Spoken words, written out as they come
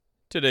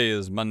Today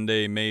is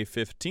Monday, May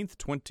 15th,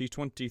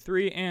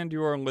 2023, and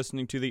you are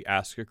listening to the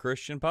Ask a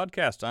Christian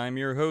podcast. I'm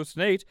your host,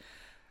 Nate.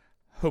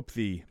 Hope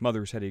the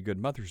mothers had a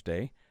good Mother's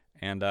Day.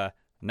 And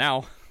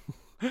now,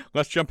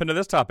 let's jump into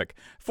this topic.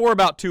 For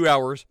about 2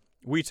 hours,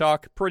 we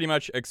talk pretty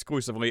much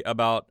exclusively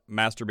about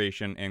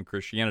masturbation and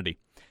Christianity.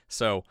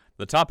 So,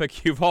 the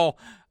topic you've all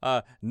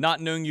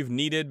not known you've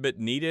needed, but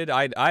needed,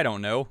 I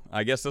don't know.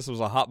 I guess this was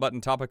a hot-button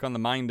topic on the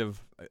mind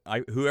of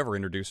whoever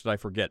introduced it, I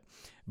forget.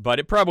 But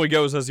it probably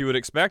goes as you would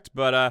expect,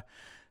 but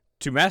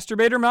to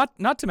masturbate or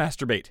not to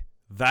masturbate?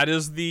 That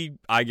is the,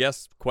 I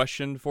guess,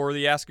 question for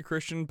the Ask a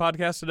Christian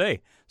podcast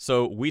today.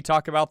 So we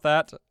talk about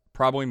that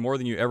probably more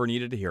than you ever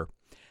needed to hear.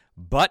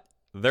 But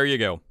there you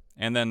go.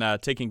 And then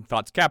taking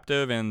thoughts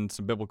captive and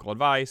some biblical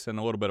advice and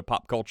a little bit of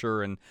pop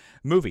culture and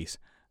movies.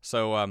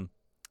 So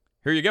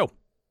here you go.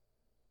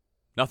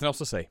 Nothing else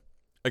to say.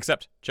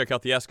 Except check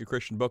out the Ask a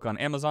Christian book on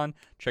Amazon.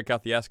 Check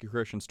out the Ask a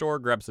Christian store.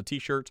 Grab us a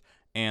t-shirt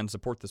and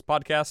support this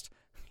podcast.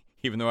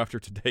 Even though after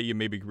today you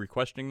may be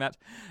questioning that.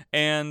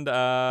 And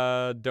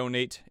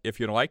donate, if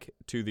you'd like,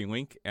 to the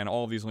link. And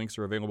all of these links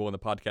are available in the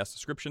podcast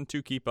description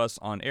to keep us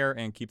on air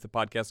and keep the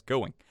podcast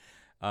going.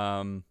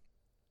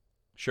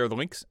 Share the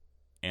links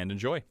and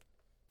enjoy.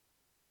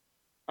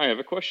 I have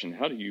a question.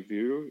 How do you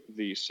view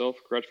the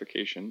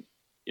self-gratification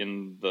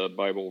in the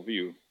Bible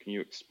view? Can you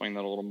explain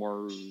that a little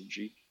more,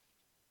 G?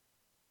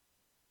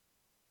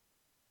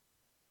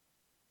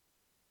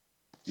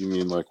 You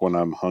mean like when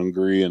I'm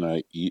hungry and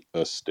I eat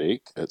a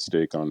steak at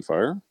Steak on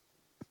Fire?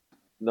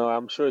 No,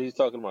 I'm sure he's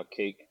talking about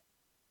cake.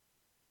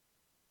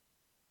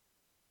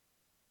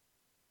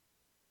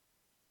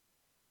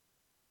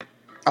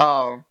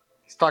 Oh,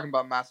 he's talking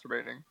about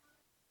masturbating.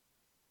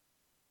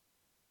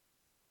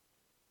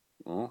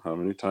 Well, how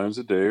many times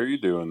a day are you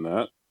doing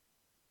that?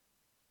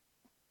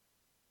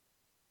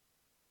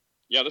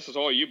 Yeah, this is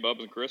all you,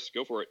 Bubs and Chris.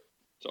 Go for it.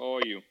 It's all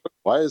you.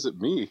 Why is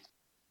it me?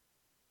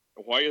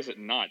 Why is it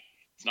not?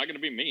 It's not going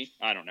to be me.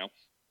 I don't know.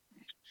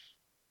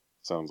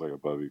 Sounds like a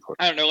Bubby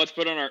question. I don't know. Let's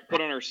put on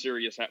our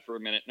serious hat for a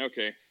minute.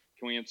 Okay.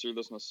 Can we answer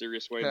this in a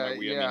serious way? By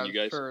we, I mean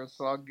you guys. Sure.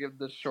 So I'll give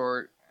the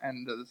short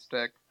end of the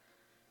stick.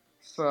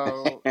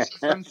 So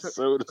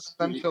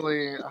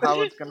essentially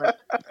how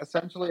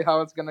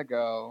it's gonna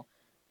go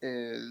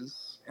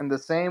is in the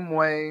same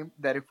way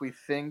that if we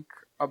think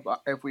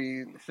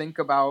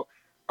about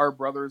our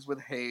brothers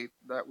with hate,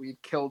 that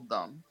we've killed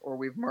them or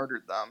we've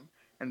murdered them.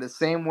 In the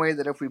same way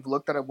that if we've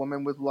looked at a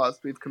woman with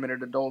lust, we've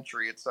committed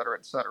adultery, etc.,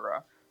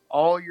 etc.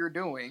 All you're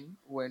doing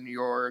when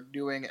you're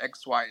doing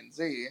X, Y, and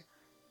Z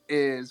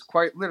is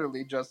quite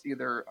literally just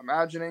either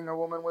imagining a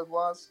woman with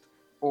lust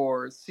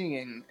or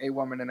seeing a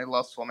woman in a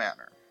lustful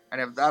manner. And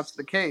if that's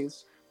the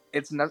case,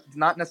 it's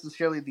not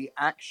necessarily the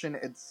action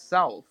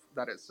itself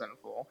that is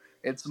sinful.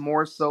 It's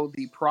more so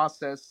the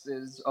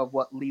processes of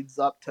what leads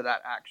up to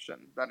that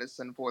action that is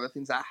sinful, the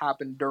things that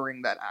happen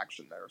during that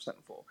action that are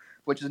sinful,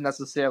 which is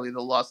necessarily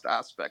the lust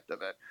aspect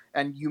of it.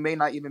 And you may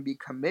not even be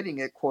committing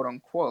it, quote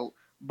unquote,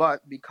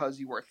 but because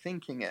you are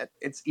thinking it,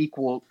 it's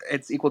equal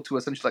to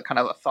essentially like kind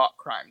of a thought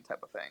crime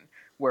type of thing,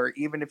 where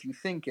even if you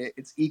think it,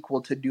 it's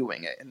equal to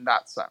doing it in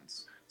that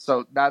sense.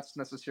 So that's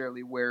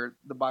necessarily where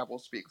the Bible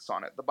speaks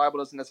on it. The Bible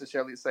doesn't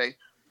necessarily say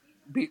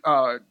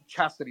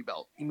chastity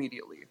belt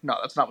immediately. No,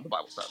 that's not what the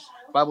Bible says.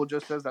 The Bible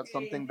just says that's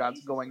something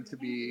that's going to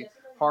be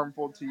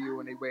harmful to you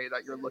in a way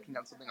that you're looking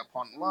at something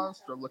upon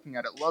lust or looking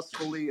at it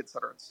lustfully,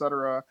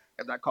 etc.,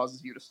 and that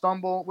causes you to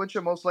stumble, which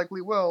it most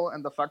likely will,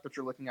 and the fact that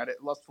you're looking at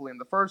it lustfully in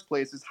the first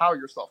place is how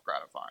you're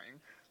self-gratifying.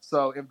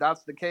 So if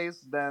that's the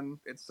case, then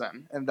it's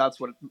sin, and that's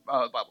what the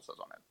Bible says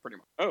on it, pretty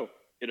much. Oh,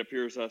 it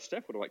appears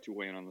Steph would like to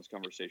weigh in on this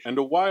conversation. And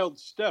a wild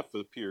Steph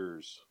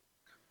appears.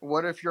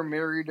 What if you're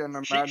married and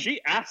she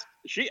asked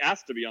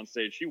to be on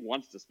stage. She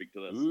wants to speak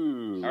to this.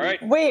 Ooh. All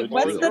right. Wait,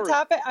 what's the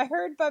topic? I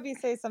heard Bubby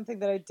say something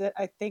that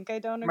I think I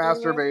don't agree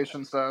masturbation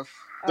with. stuff.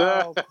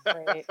 Oh,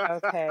 great.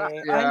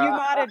 Okay. Yeah. And you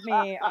modded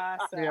me.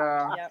 Awesome.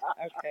 Yeah. Yep.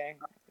 Okay.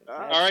 All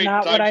right.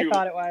 Not what I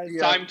thought it was.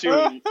 Time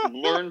to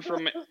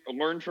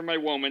learn from my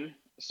woman.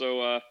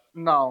 So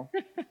no.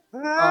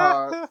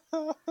 The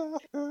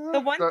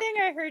one thing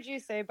I heard you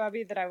say,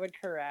 Bubby, that I would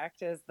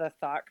correct is the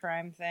thought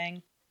crime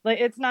thing.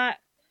 Like it's not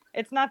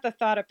the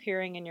thought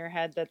appearing in your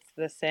head that's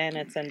the sin,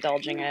 it's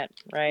indulging it,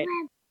 right?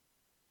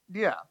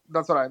 Yeah,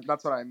 that's what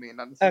I mean.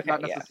 Not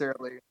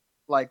necessarily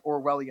like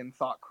Orwellian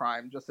thought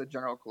crime, just a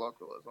general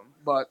colloquialism.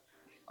 But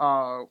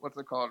what's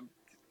it called?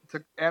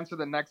 To answer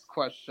the next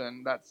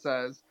question that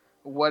says,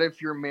 what if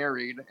you're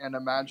married and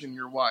imagine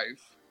your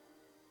wife?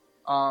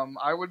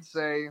 I would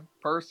say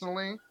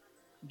personally,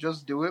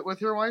 just do it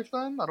with your wife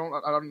then. I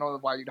don't know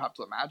why you'd have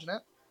to imagine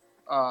it.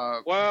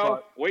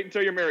 Wait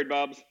until you're married,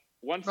 Bobs.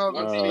 Once No,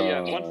 once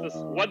that's-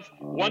 the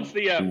once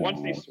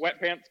the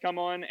sweatpants come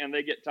on and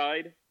they get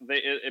tied,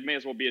 it may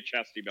as well be a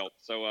chastity belt.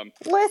 So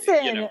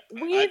Listen, you know,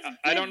 we've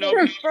I don't know.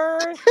 given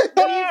birth,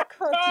 we've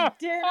cooked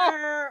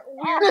dinner,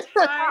 we're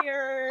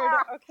tired.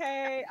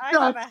 Okay, I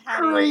have a That's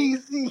headache.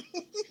 crazy.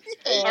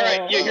 All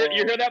right, you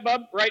hear that,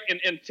 bub? Right,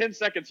 in 10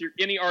 seconds,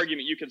 any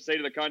argument you can say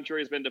to the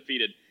contrary has been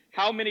defeated.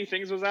 How many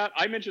things was that?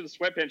 I mentioned the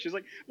sweatpants. She's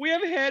like, we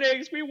have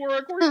headaches, we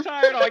work, we're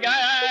tired. I'm like,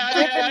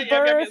 Giving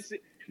birth.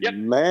 Yep.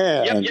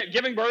 Man. Yep,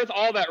 giving birth,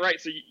 all that, right?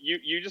 So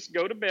you just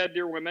go to bed,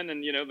 dear women,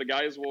 and the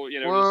guys will,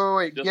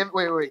 Wait, just giving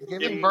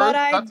give- birth. But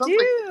I that sounds do.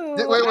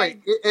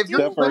 Wait. If you're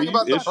Steph, are complaining you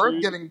about the birth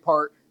issued- giving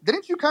part,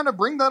 didn't you kind of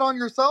bring that on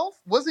yourself?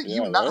 Wasn't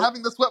you Yeah, not right?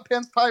 having the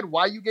sweatpants tied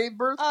while you gave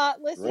birth?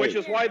 Listen, which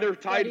is here, why they're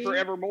tied buddy.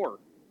 forevermore.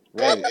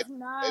 Right.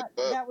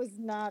 That was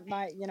not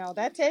my.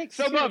 That takes.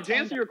 So, two Bob, to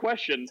tango. answer your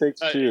question, Takes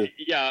two.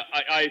 yeah,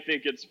 I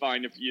think it's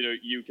fine if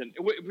you can.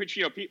 Which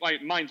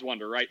like, minds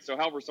wander, right? So,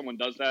 however someone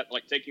does that,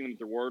 like taking them at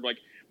their word, like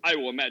I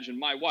will imagine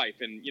my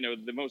wife in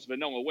the most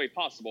vanilla way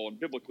possible and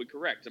biblically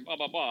correct, and blah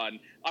blah blah, and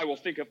I will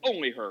think of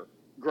only her.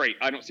 Great,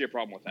 I don't see a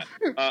problem with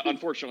that.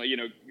 Unfortunately,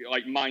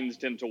 like minds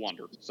tend to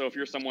wander. So, if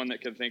you're someone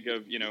that can think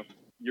of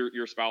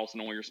your spouse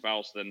and only your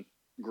spouse, then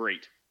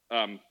great.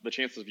 The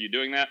chances of you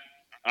doing that,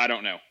 I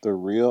don't know. The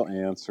real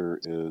answer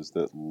is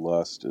that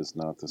lust is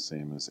not the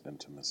same as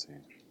intimacy.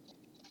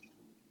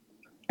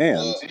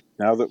 And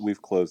now that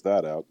we've closed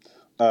that out,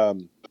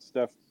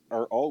 Steph,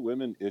 are all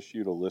women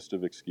issued a list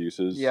of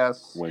excuses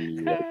Yes. when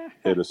you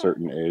hit a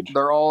certain age?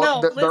 They're all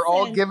No, they're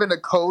all listen. given a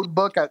code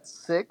book at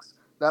 6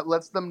 that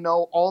lets them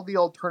know all the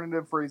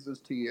alternative phrases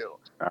to you.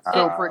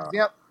 So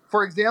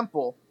for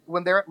example,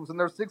 when they're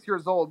 6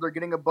 years old, they're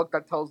getting a book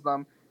that tells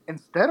them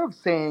instead of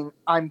saying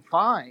I'm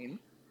fine,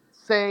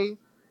 say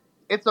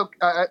it's okay,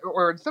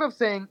 or instead of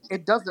saying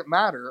it doesn't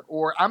matter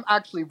or I'm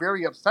actually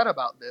very upset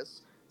about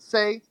this,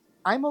 say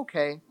I'm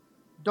okay,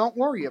 don't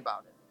worry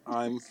about it.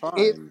 I'm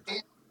fine.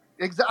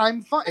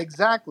 I'm fine.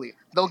 Exactly.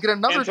 They'll get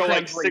another Until like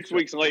translation. 6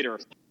 weeks later.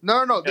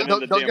 No. And then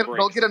the dam They'll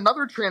breaks. get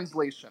another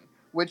translation,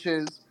 which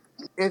is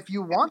if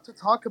you want to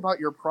talk about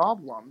your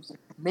problems,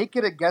 make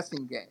it a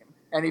guessing game,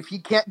 and if he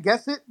can't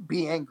guess it,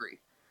 be angry.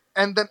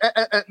 And then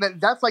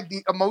that's like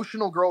the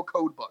emotional girl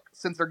code book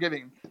since they're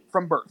giving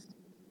from birth.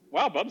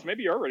 Wow, Bubs,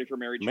 maybe you're ready for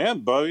marriage. Man,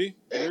 Bubby,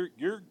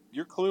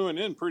 you're cluing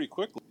in pretty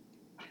quickly.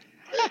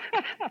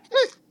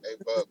 Hey,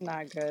 Bub.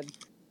 Not good.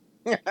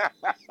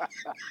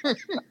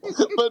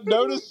 But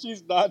notice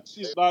she's not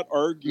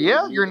arguing.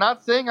 Yeah, you're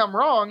not saying I'm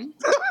wrong.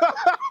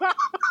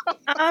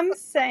 I'm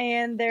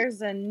saying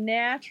there's a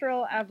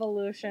natural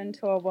evolution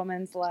to a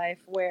woman's life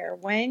where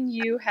when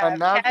you have A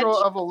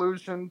natural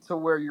evolution to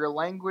where your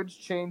language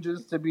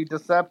changes to be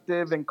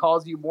deceptive and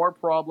cause you more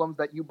problems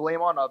that you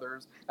blame on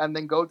others, and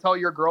then go tell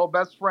your girl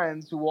best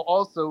friends who will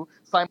also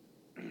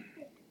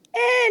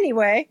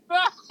Anyway.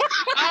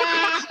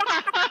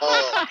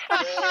 Oh,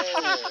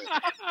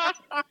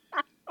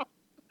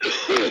 man.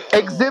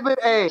 Exhibit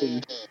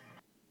A.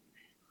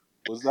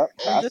 Was that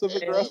passive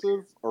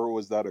aggressive or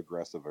was that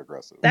aggressive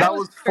aggressive? That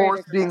was straight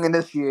force being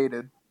aggressive.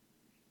 initiated.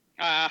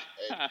 Hey,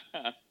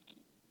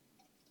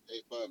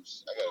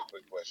 Bubs, I got a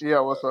quick question. Yeah,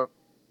 what's up?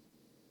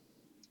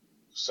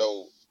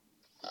 So,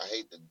 I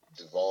hate to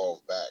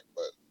devolve back,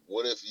 but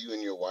what if you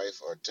and your wife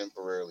are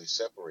temporarily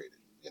separated,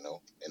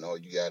 and all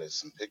you got is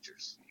some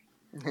pictures?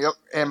 Yep.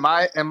 In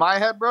my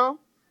head, bro.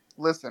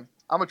 Listen,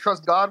 I'm gonna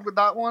trust God with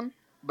that one,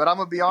 but I'm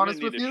gonna be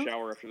honest with I'm gonna you. need a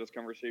shower after this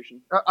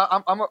conversation.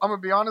 I'm gonna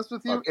be honest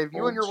with you. If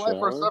you and your wife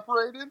are shower?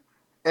 separated,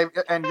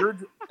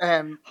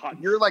 and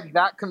you're like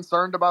that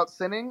concerned about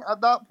sinning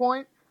at that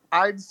point,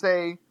 I'd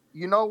say,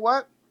 you know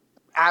what?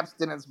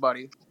 Abstinence,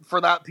 buddy, for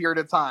that period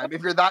of time.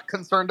 If you're that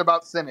concerned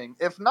about sinning,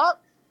 if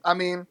not, I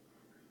mean,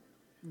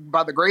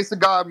 by the grace of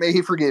God, may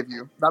He forgive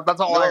you.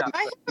 That's all I got. I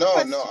have No,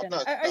 a no, question. I'm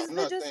not- Is I'm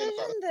the not saying decision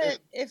about that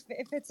sin.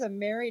 if it's a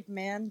married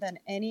man, then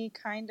any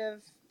kind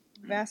of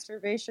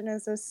masturbation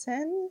is a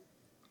sin?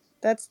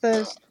 That's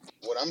the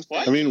What I'm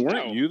What? saying, I mean,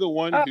 weren't you the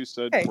one Oh, who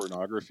said okay.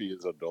 pornography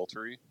is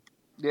adultery?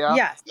 Yeah.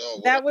 yes, No,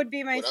 what that I- would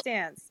be my what I-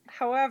 stance.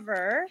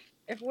 However,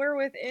 if we're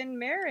within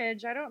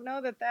marriage, I don't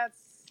know that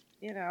that's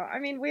I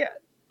mean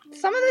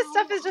some of this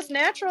stuff is just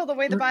natural the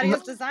way the body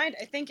is designed.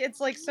 I think it's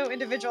like so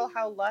individual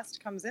how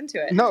lust comes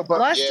into it. No, but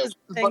lust Yeah, is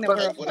the thing that we're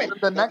what I'm- avoiding.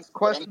 the next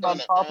what I'm question on trying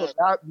to top of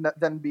ask- that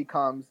then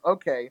becomes,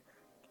 okay,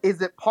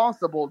 is it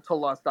possible to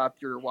lust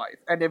after your wife?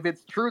 And if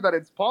it's true that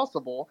it's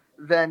possible,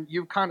 then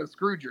you've kind of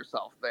screwed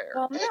yourself there.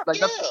 Well, no. Like,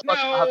 that's the question that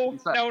has to be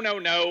said.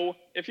 No.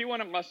 If you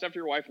want to lust after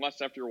your wife,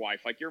 lust after your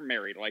wife. Like, you're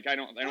married. Like, I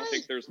don't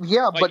think there's.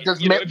 Yeah, like, but does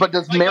if you-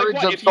 marriage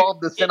what? If you-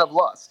 absolve the sin of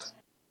lust?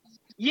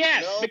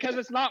 Yes, No. because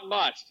it's not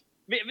lust.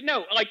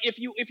 No, like if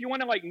you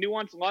want to like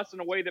nuance lust in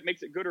a way that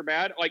makes it good or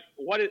bad, like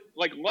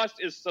lust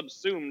is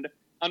subsumed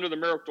under the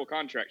marital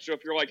contract. So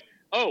if you're like,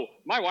 oh,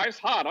 my wife's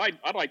hot, I'd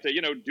like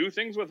to do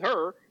things with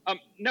her.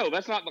 No,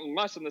 that's not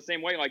lust in the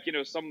same way. Like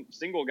some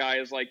single guy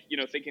is like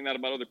thinking that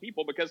about other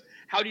people, because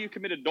how do you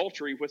commit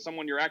adultery with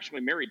someone you're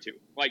actually married to?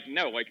 Like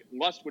no, like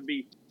lust would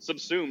be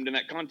subsumed in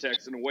that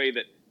context in a way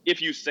that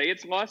if you say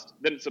it's lust,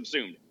 then it's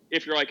subsumed.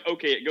 if you're like,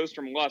 okay, it goes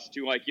from lust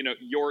to like,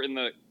 you're in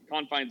the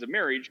confines of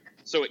marriage,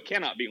 so it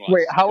cannot be lust.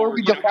 Wait, how are Or,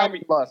 we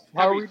defining lust?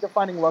 How are we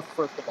defining lust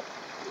first of all?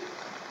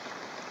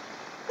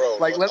 Bro,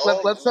 Like let's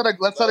set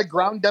a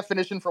ground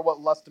definition for what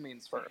lust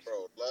means first.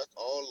 Bro,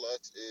 all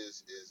lust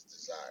is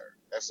desire.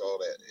 That's all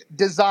that is.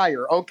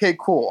 Desire. Okay,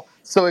 cool.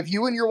 So if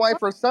you and your wife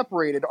are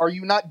separated, are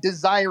you not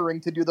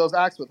desiring to do those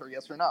acts with her?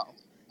 Yes or no?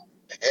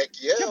 Heck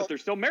yeah. Yeah, but they're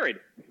still married.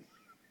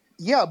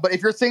 Yeah, but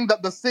if you're saying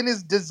that the sin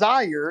is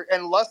desire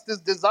and lust is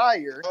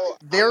desire,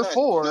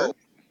 therefore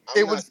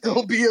it would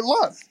still be a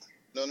lust.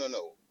 No.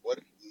 What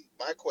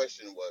my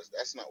question was,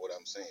 that's not what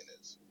I'm saying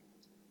is.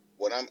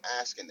 What I'm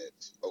asking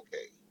is,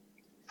 okay,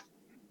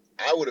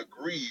 I would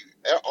agree,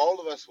 all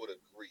of us would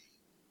agree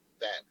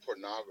that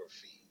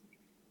pornography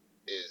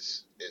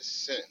is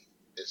sin.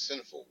 It's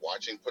sinful.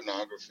 Watching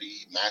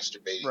pornography,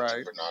 masturbating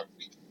to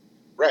pornography.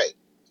 Right.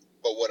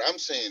 But what I'm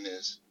saying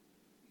is,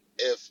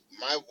 if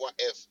my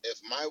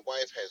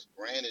wife has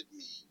granted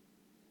me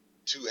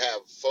to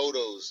have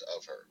photos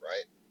of her,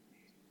 right?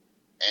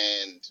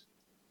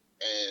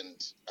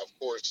 And of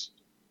course,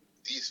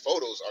 these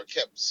photos are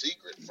kept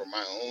secret for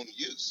my own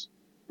use.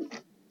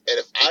 And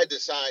if I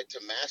decide to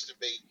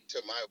masturbate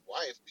to my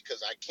wife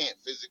because I can't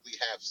physically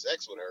have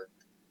sex with her,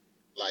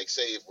 like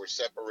say if we're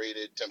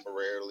separated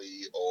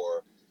temporarily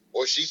or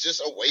she's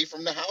just away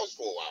from the house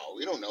for a while,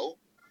 we don't know,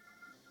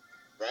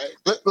 right?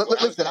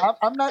 Listen,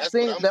 I'm not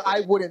saying that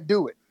I wouldn't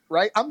do it,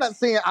 right? I'm not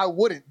saying I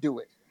wouldn't do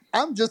it.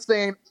 I'm just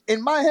saying,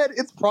 in my head,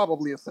 it's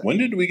probably a sin. When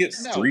did we get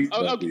street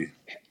Bubby?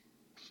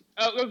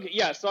 Okay,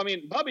 yeah, so I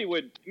mean, Bubby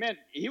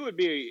he would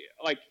be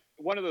like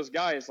one of those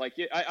guys, like,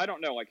 I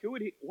don't know, like,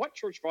 what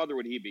church father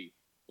would he be?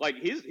 Like,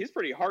 he's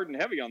pretty hard and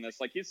heavy on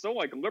this. Like, he's so,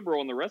 like,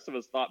 liberal in the rest of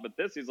his thought, but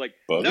he's like,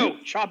 Bubby? No,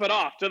 chop it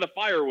off, to the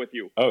fire with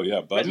you. Oh, yeah,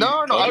 Bubby.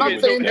 No, I'm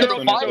not saying to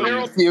the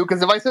fire with you,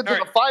 because if I said to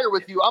the fire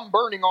with you, I'm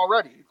burning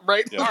already,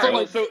 right?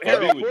 Yeah, so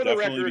Harold, for the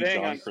record,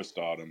 hang on.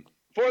 Christodom.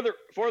 For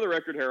the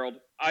record, Harold,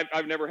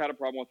 I've never had a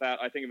problem with that.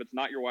 I think if it's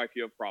not your wife,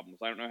 you have problems.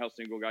 I don't know how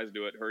single guys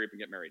do it. Hurry up and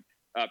get married.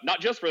 Not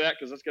just for that,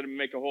 because that's going to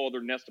make a whole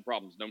other nest of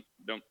problems. Don't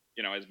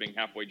as being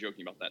halfway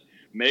joking about that.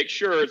 Make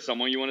sure it's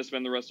someone you want to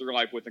spend the rest of your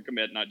life with and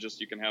commit, not just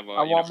you can have a.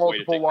 I want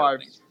multiple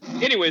wives.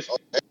 Anyways,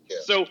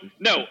 so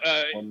no,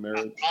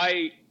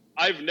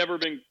 I've never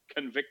been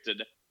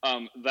convicted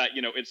that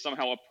it's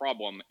somehow a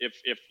problem if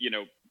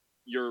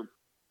you're.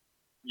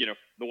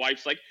 The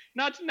wife's like,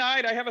 not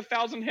tonight, I have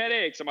 1,000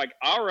 headaches. I'm like,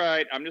 all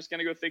right, I'm just going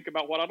to go think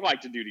about what I'd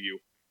like to do to you.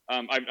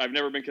 I've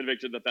never been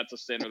convicted that that's a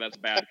sin or that's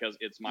bad because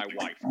it's my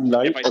wife.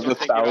 Night of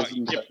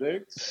 1,000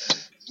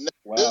 headaches?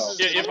 Wow.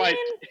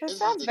 That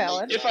sounds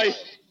valid. If I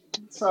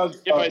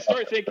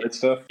start thinking,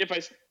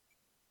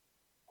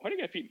 why do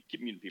you gotta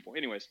keep muting people?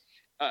 Anyways,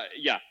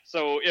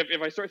 so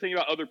if I start thinking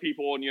about other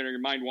people and your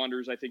mind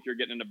wanders, I think you're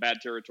getting into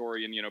bad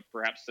territory and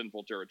perhaps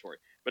sinful territory.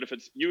 But if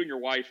it's you and your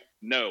wife,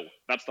 no,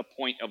 that's the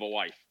point of a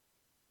wife.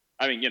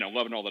 I mean,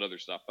 love and all that other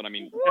stuff, but I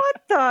mean, what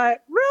the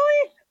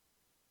really?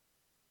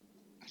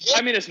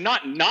 I mean, it's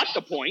not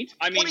the point.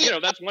 I mean,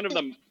 that's one of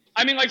them.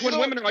 I mean, like when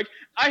women are like,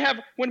 I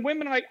have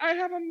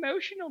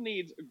emotional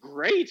needs.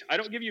 Great, I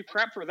don't give you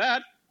crap for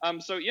that.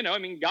 So I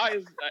mean,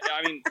 guys,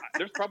 I mean,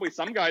 there's probably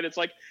some guy that's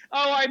like,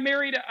 oh, I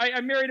married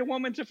a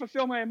woman to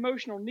fulfill my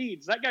emotional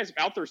needs. That guy's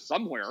out there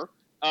somewhere.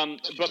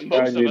 But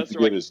most of us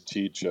are like, his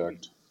tea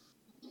checked.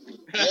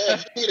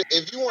 Yeah,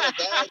 if you want a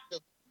guy to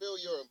fulfill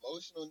your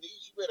emotional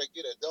needs, you better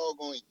get a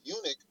doggone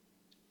eunuch.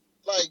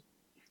 Like,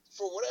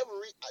 for whatever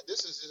reason,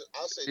 this is just,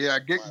 I'll say. Yeah,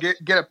 get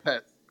a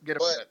pet. Get a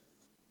pet.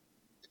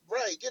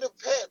 Right, get a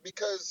pet,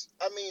 because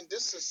I mean,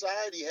 this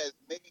society has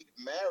made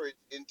marriage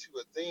into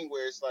a thing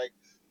where it's like,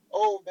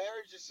 oh,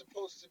 marriage is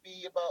supposed to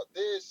be about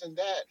this and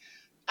that.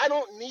 I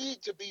don't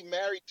need to be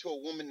married to a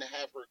woman to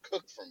have her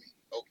cook for me,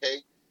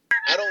 okay?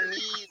 I don't need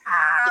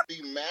to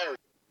be married.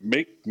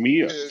 Make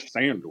me a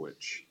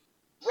sandwich.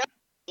 Right.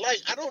 Like,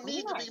 I don't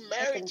need to be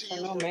married to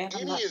you for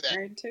any of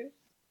that.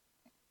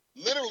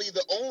 Literally,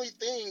 the only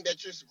thing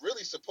that you're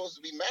really supposed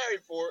to be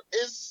married for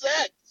is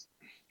sex.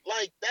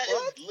 Like, that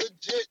is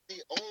legit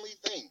the only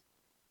thing.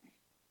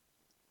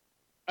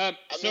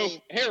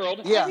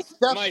 Harold,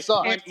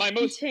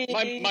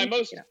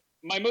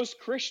 my most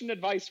Christian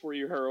advice for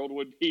you, Harold,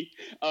 would be,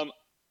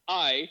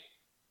 I,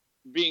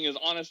 being as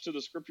honest to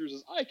the scriptures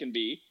as I can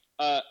be,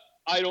 I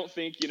don't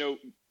think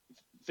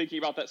thinking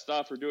about that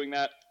stuff or doing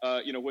that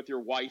with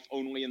your wife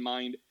only in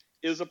mind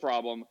is a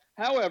problem.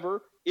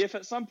 However, if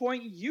at some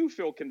point you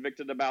feel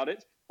convicted about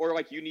it, or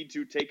like you need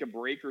to take a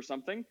break or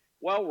something,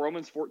 well,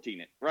 Romans 14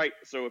 it, right?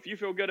 So if you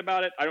feel good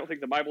about it, I don't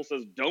think the Bible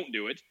says don't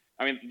do it.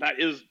 I mean, that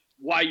is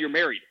why you're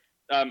married.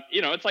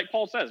 It's like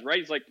Paul says, right?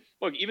 He's like,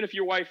 look, even if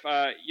your wife,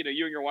 you and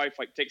your wife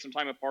like take some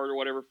time apart or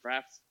whatever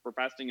for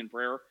fasting and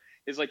prayer,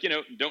 is like,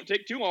 don't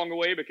take too long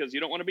away because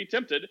you don't want to be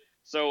tempted.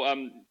 So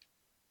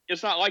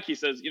it's not like he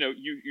says,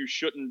 you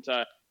shouldn't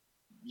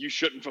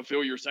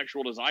fulfill your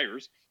sexual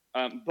desires.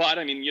 But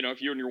I mean,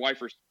 if you and your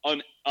wife are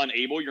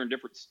unable, you're in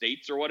different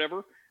states or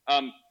whatever.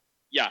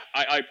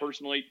 I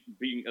personally,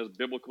 being as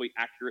biblically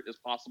accurate as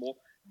possible,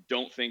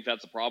 don't think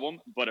that's a problem.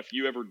 But if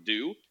you ever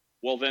do,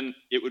 well, then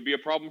it would be a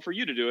problem for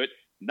you to do it,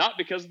 not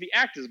because the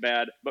act is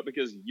bad, but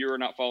because you're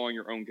not following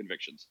your own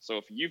convictions. So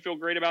if you feel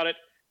great about it,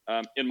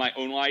 in my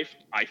own life,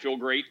 I feel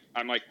great.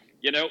 I'm like,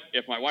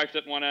 if my wife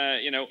doesn't want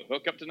to,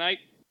 hook up tonight,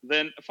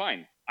 then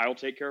fine, I'll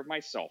take care of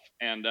myself.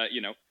 And,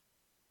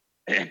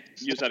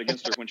 use that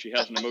against her when she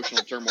has an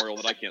emotional turmoil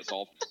that I can't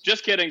solve.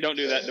 Just kidding. Don't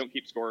do that. Don't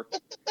keep score.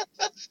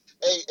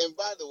 Hey, and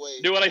by the way,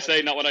 do what I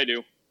say, not what I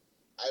do.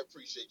 I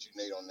appreciate you,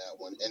 Nate, on that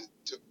one. And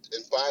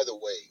by the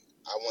way,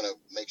 I want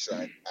to make sure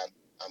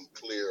I'm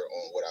clear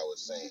on what I was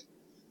saying.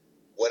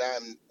 What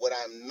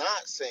I'm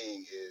not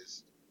saying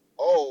is,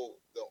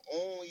 the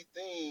only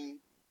thing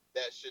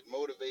that should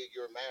motivate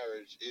your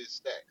marriage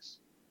is sex.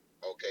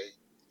 Okay,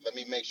 let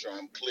me make sure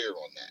I'm clear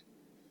on that.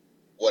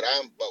 What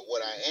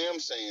I am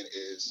saying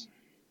is,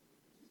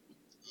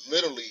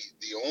 literally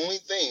the only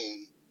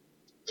thing,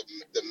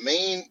 the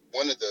main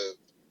one of the,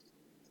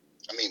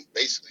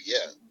 basically,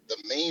 yeah, the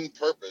main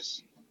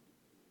purpose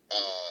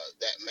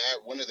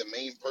one of the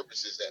main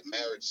purposes that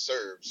marriage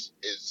serves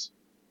is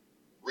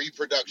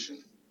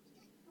reproduction.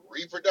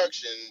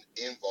 Reproduction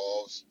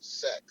involves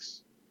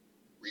sex.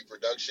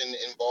 Reproduction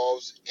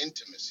involves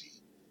intimacy.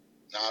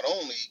 Not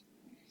only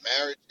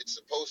marriage is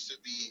supposed to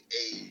be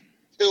a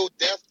till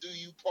death do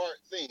you part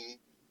thing,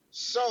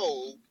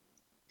 so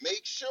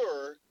make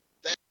sure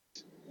that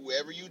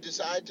whoever you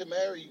decide to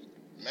marry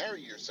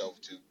yourself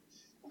to,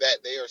 that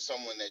they are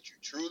someone that you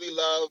truly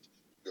love,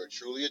 you're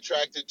truly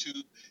attracted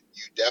to.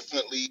 You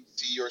definitely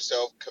see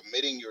yourself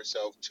committing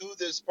yourself to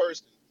this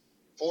person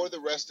for the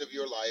rest of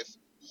your life,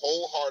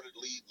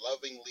 wholeheartedly,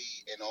 lovingly,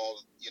 and all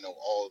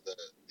the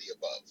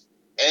above,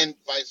 and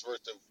vice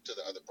versa to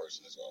the other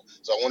person as well.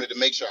 So I wanted to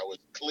make sure I was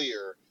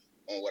clear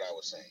on what I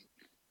was saying.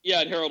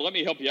 Yeah, and Harold, let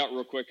me help you out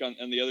real quick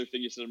on the other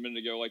thing you said a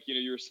minute ago. Like,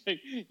 you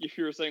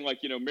were saying like,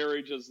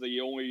 marriage is the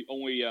only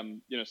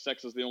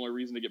sex is the only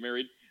reason to get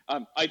married.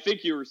 I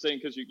think you were saying,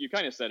 because you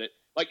kind of said it,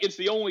 like it's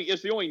the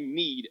only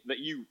need that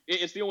you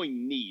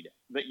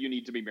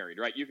need to be married,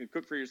 right? You can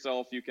cook for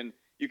yourself, you can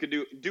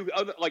do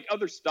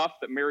other stuff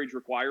that marriage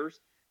requires.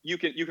 You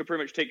can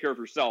pretty much take care of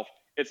yourself.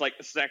 It's like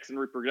sex and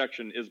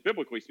reproduction is,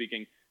 biblically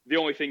speaking, the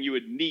only thing you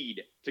would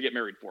need to get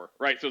married for,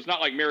 right? So it's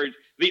not like marriage,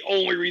 the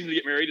only reason to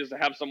get married is to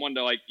have someone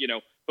to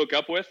hook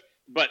up with,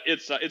 but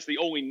it's the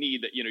only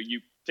need that,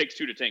 you takes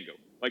two to tango.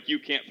 Like you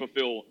can't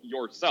fulfill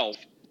yourself.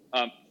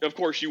 Of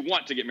course you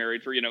want to get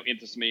married for,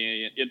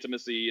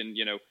 intimacy and,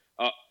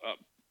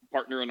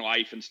 partner in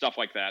life and stuff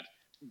like that,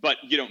 but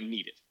you don't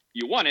need it.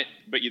 You want it,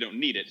 but you don't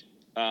need it.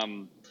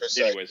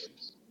 Anyways.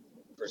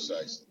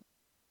 Precisely.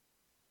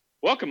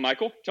 Welcome,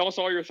 Michael. Tell us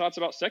all your thoughts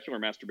about secular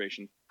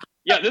masturbation.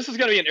 Yeah, this is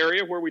going to be an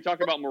area where we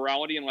talk about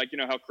morality and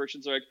how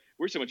Christians are like,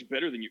 we're so much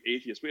better than you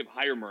atheists. We have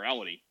higher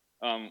morality,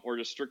 or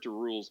just stricter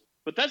rules.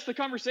 But that's the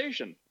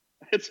conversation.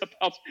 It's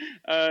about,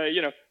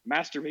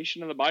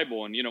 masturbation in the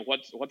Bible and,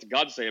 what's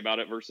God say about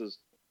it versus,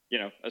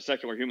 a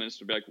secular humanist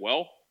to be like,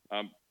 well,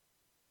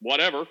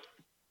 whatever.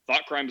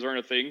 Thought crimes aren't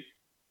a thing.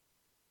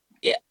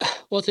 Yeah.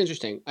 Well, it's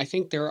interesting. I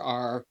think there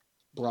are,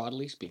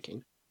 broadly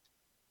speaking,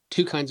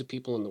 two kinds of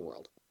people in the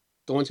world.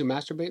 The ones who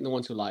masturbate and the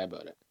ones who lie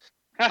about it.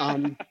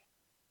 And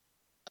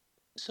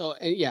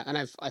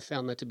I've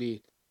found that to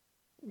be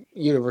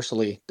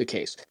universally the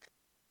case.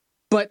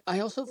 But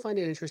I also find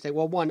it interesting.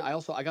 Well, one, I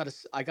got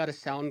a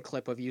sound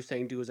clip of you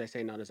saying "do as I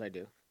say, not as I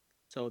do,"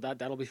 so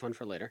that'll be fun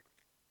for later.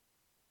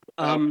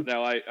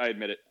 No, I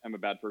admit it. I'm a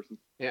bad person.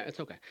 Yeah,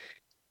 it's okay.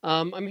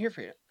 I'm here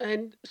for you.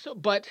 And so,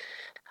 but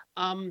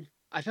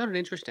I found it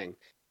interesting.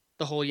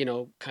 The whole,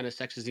 kind of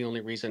sex is the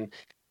only reason.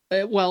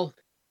 Well,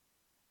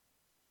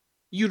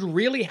 you'd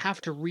really have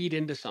to read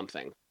into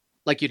something.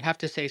 Like you'd have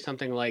to say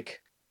something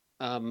like,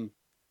 I'm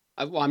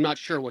not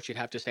sure what you'd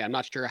have to say. I'm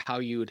not sure how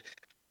you'd,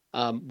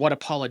 what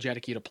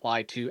apologetic you'd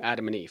apply to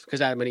Adam and Eve, because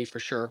Adam and Eve for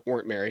sure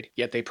weren't married,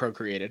 yet they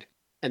procreated,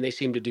 and they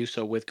seem to do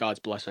so with God's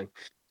blessing.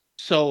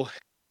 So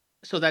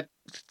that's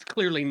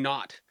clearly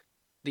not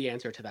the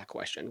answer to that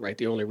question, right?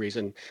 The only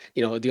reason,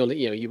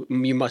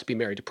 you must be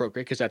married to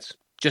procreate, because that's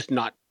just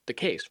not the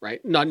case, right?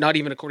 Not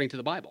even according to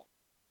the Bible.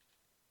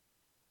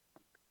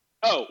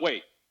 Oh,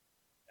 wait.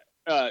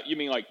 You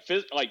mean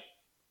okay?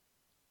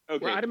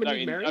 Were Adam and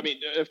Eve married? I mean,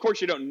 of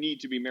course you don't need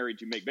to be married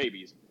to make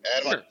babies,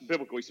 but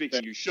biblically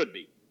speaking, you should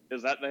be.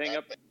 Is that the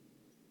hang-up?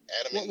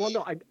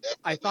 No,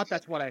 I thought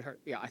that's what I heard.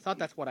 Yeah, I thought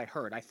that's what I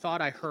heard. I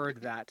thought I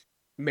heard that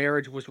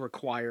marriage was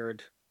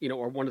required,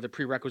 or one of the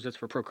prerequisites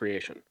for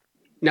procreation.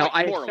 Now,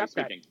 I accept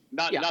speaking,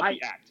 that. Not the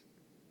act.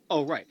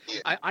 Oh, right.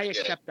 I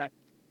accept that.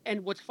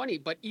 And what's funny,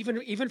 but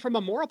even from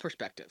a moral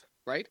perspective,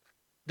 right?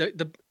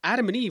 The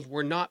Adam and Eve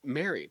were not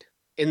married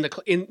in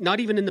not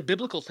even in the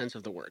biblical sense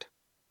of the word.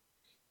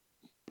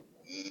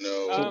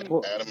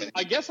 No,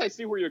 I guess I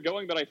see where you're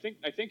going, but I think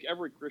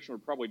every Christian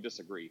would probably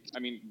disagree. I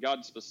mean,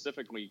 God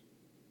specifically,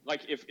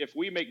 like if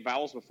we make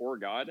vows before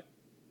God,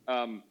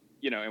 and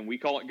we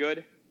call it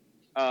good,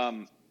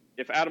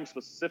 if Adam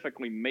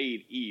specifically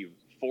made Eve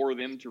for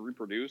them to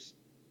reproduce,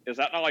 is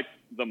that not like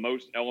the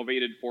most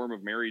elevated form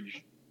of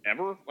marriage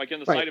ever, like in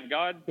the Right. sight of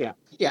God. Yeah.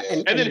 Yeah.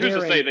 And then who's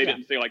to say therein, they yeah.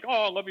 didn't say like, "Oh,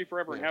 I'll love you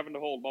forever and Yeah. heaven to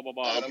hold," blah blah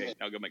blah. Adam Okay, and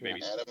now go make Yeah.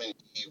 babies. Adam and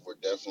Eve were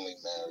definitely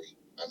married.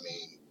 I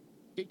mean,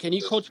 Can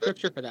you the quote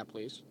scripture for that,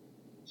 please?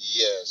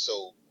 yeah.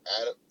 So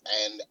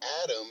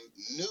Adam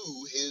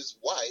knew his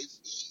wife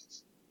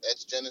Eve.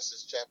 That's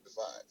Genesis chapter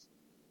 5.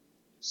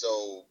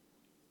 So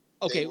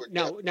they Okay. were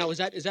Now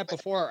definitely is that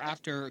before or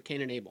after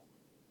Cain and Abel?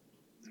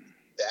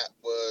 that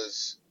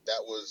was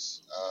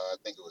I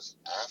think it was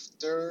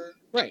after.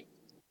 Right.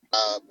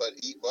 But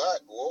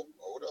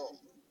hold on,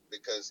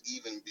 because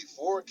even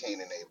before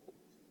Cain and Abel,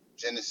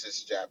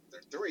 Genesis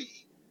chapter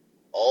 3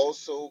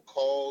 also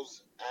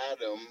calls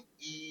Adam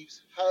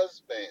Eve's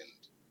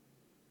husband.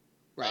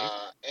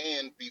 Right.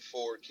 And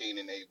before Cain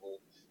and Abel,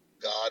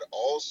 God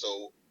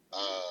also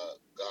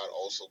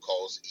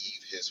calls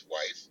Eve his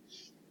wife,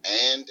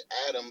 and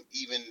Adam,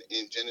 even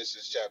in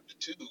Genesis chapter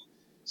 2,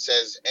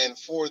 says, "And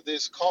for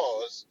this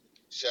cause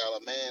shall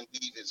a man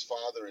leave his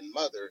father and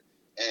mother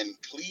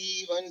and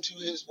cleave unto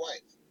his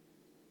wife."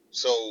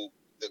 So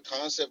the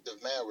concept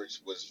of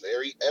marriage was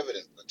very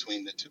evident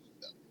between the two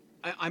of them.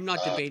 I'm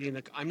not debating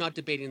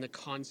the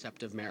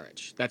concept of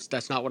marriage.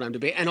 That's not what I'm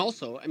debating. And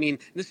also, I mean,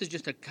 this is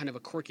just a kind of a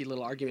quirky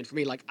little argument for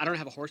me. Like, I don't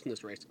have a horse in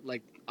this race.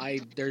 Like,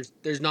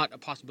 there's not a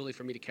possibility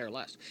for me to care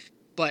less.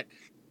 But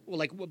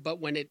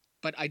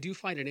but I do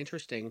find it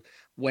interesting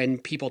when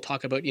people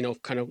talk about,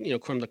 kind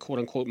of, from the quote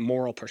unquote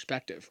moral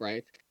perspective,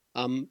 right?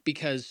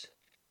 Because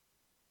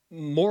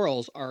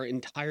morals are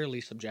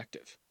entirely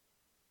subjective,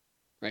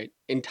 right?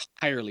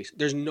 Entirely.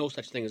 There's no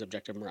such thing as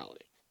objective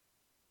morality.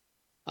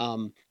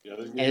 Yeah, you're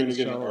going And to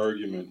get an so,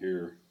 argument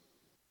here.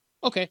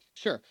 okay,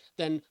 sure.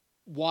 Then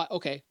what?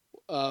 Okay,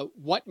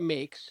 what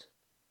makes?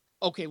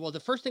 Okay, well, the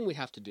first thing we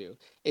have to do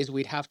is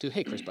we'd have to.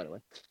 Hey, Chris, by the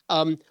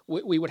way,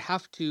 we would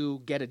have to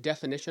get a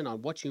definition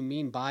on what you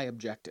mean by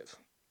objective.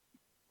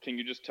 Can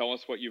you just tell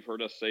us what you've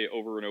heard us say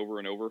over and over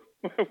and over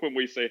when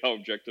we say how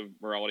objective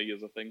morality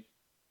is a thing?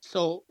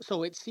 So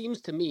it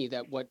seems to me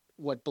that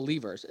what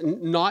believers,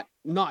 and not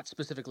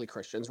specifically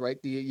Christians, right?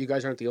 You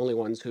guys aren't the only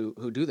ones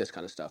who do this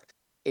kind of stuff.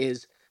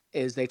 Is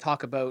they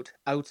talk about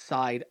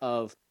outside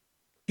of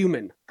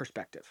human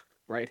perspective,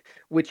 right?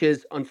 Which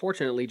is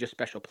unfortunately just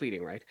special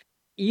pleading, right?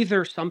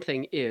 Either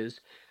something is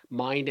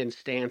mind and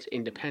stance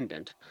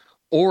independent,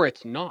 or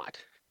it's not,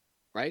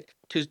 right?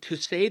 To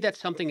say that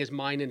something is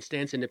mind and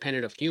stance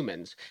independent of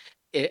humans,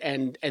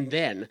 and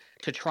then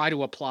to try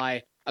to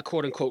apply a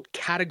quote unquote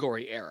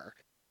category error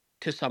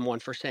to someone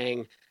for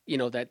saying,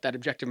 that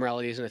objective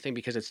morality isn't a thing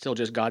because it's still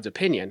just God's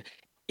opinion,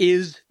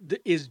 is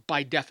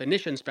by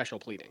definition special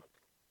pleading.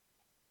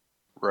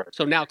 Right.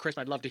 So now, Chris,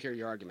 I'd love to hear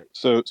your argument.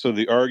 So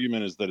the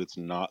argument is that it's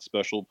not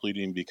special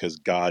pleading because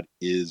God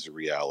is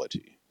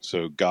reality.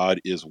 So God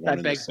is one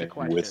and the same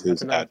with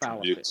his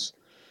attributes.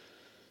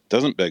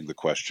 Doesn't beg the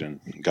question.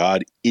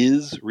 God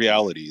is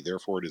reality,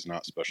 therefore it is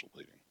not special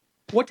pleading.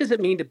 What does it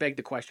mean to beg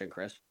the question,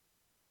 Chris?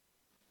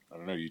 I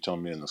don't know. You tell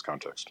me in this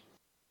context.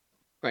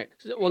 Right.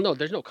 Well, no,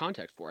 there's no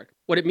context for it.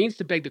 What it means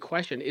to beg the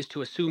question is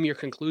to assume your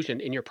conclusion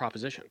in your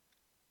proposition,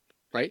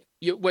 right?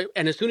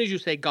 And as soon as you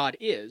say God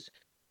is,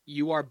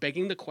 you are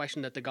begging the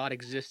question that the God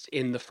exists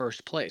in the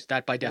first place.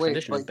 That, by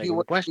definition, is begging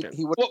the question.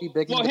 He would be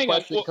begging the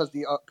question because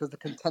the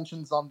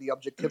contention's on the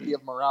objectivity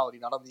of morality,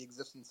 not on the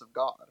existence of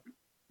God.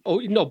 Oh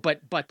no,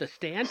 but the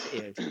stance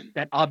is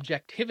that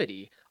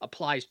objectivity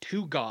applies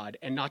to God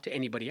and not to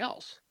anybody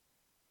else.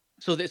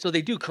 So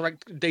they do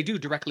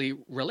directly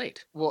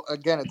relate. Well,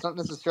 again, it's not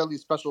necessarily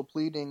special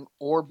pleading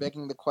or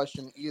begging the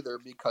question either,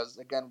 because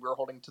again, we're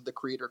holding to the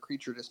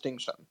creator-creature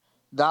distinction.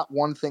 That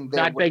one thing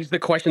there that begs the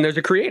question: there's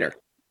a creator.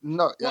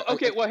 No. Well,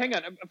 okay. Well, hang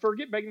on.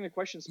 Forget begging the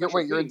question.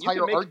 Your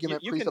entire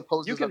argument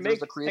presupposes that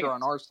there's a creator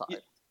on our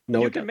side.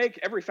 No, you can make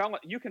every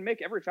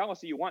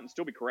fallacy you want and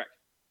still be correct.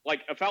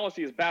 Like, a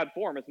fallacy is bad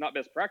form. It's not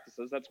best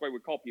practices. That's why we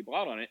call people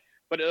out on it.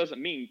 But it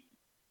doesn't mean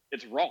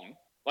it's wrong.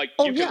 Like,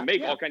 you can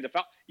make all kinds of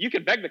you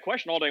can beg the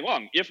question all day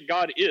long. If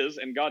God is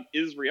and God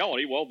is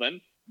reality, well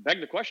then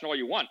beg the question all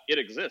you want. It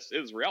exists.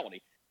 It is reality.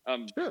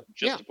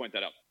 Just to point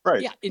that out.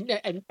 Right. Yeah,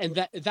 and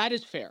that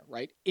is fair,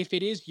 right? If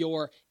it is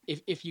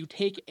if you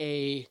take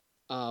a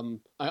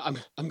I'm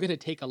going to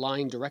take a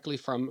line directly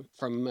from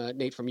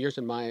Nate from Years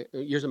in My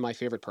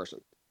Favorite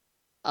Person.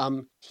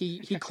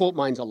 He quote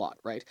mines a lot,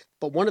 right?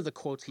 But one of the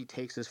quotes he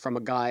takes is from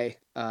a guy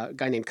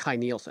named Kai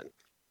Nielsen,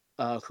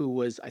 who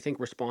was, I think,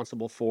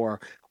 responsible for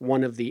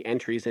one of the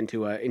entries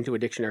into a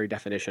dictionary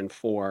definition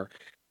for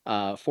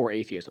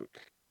atheism.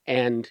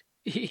 And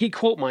he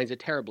quote mines it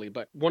terribly,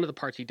 but one of the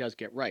parts he does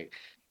get right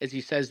is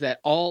he says that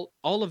all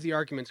of the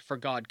arguments for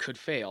God could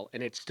fail,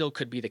 and it still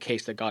could be the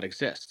case that God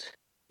exists.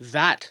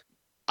 That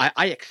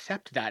I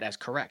accept that as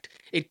correct.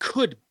 It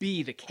could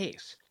be the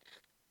case,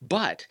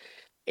 but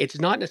it's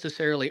not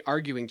necessarily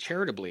arguing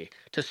charitably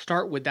to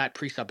start with that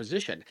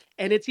presupposition,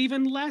 and it's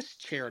even less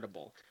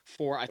charitable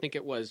for it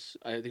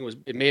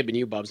may have been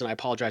you, Bubs, and I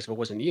apologize if it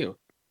wasn't you,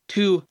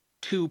 to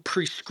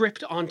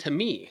prescript onto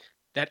me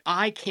that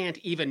I can't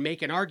even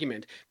make an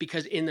argument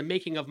because in the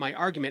making of my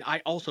argument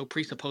I also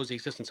presuppose the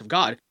existence of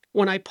God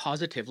when I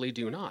positively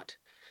do not.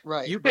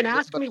 Right. You can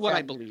ask but me what I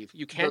again, believe.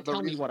 You can't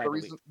tell me what I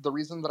believe. The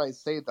reason that I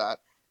say that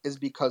is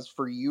because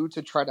for you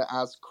to try to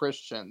ask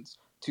Christians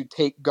to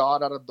take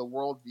God out of the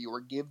worldview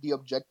or give the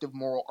objective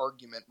moral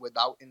argument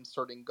without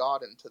inserting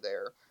God into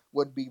there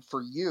would be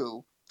for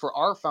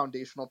our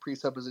foundational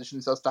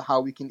presuppositions as to how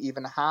we can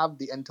even have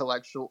the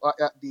intellectual,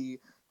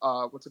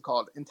 what's it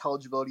called,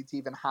 intelligibility to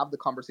even have the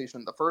conversation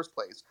in the first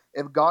place.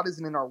 If God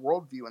isn't in our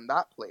worldview in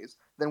that place,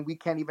 then we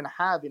can't even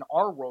have in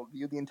our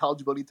worldview the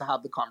intelligibility to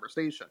have the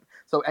conversation.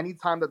 So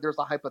anytime that there's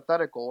a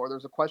hypothetical or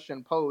there's a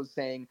question posed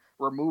saying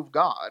remove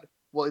God,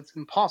 well, it's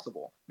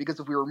impossible, because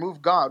if we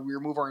remove God, we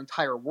remove our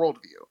entire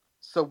worldview.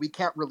 So we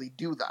can't really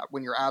do that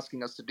when you're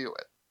asking us to do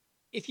it.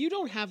 If you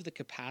don't have the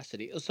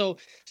capacity,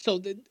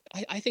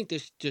 I think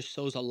this just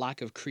shows a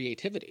lack of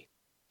creativity,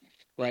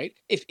 right?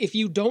 If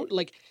you don't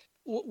like,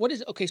 what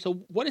is okay?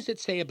 So what does it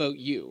say about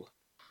you?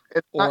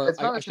 It's not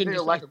I shouldn't necessarily a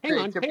just lack of hang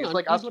creativity. It's on.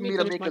 like Please let asking me me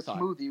to finish make my a thought.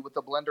 smoothie with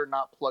the blender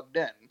not plugged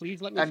in.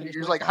 Please let me and finish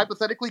you're my like, thought.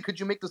 hypothetically, could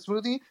you make the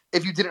smoothie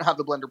if you didn't have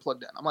the blender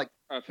plugged in? I'm like,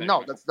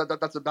 no,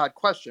 that's a bad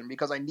question,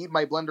 because I need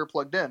my blender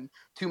plugged in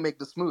to make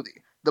the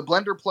smoothie. The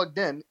blender plugged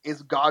in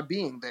is God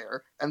being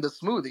there, and the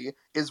smoothie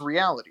is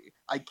reality.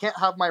 I can't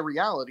have my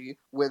reality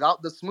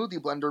without the smoothie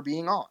blender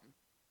being on.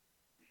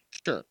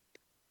 Sure.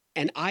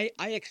 And I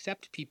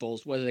accept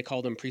people's, whether they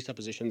call them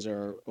presuppositions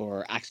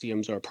or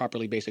axioms or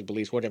properly basic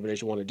beliefs, whatever it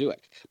is you want to do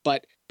it.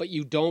 But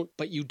you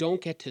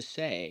don't get to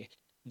say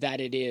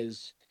that it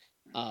is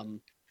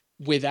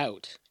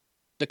without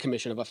the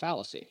commission of a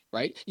fallacy,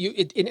 right?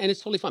 And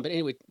it's totally fine. But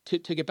anyway,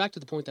 to get back to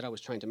the point that I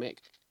was trying to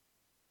make,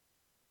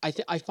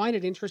 I find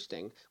it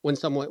interesting when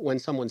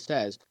someone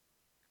says,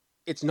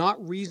 it's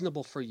not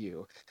reasonable for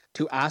you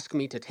to ask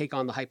me to take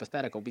on the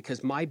hypothetical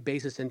because my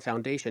basis and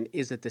foundation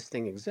is that this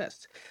thing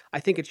exists. I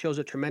think it shows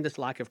a tremendous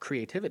lack of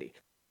creativity.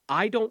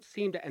 I don't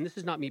seem to, and this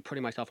is not me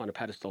putting myself on a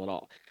pedestal at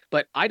all,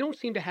 but I don't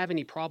seem to have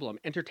any problem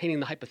entertaining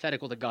the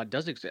hypothetical that God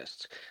does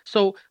exist.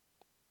 So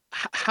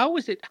how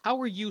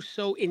are you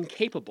so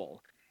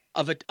incapable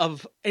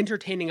of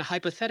entertaining a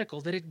hypothetical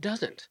that it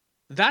doesn't?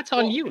 That's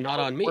on you, not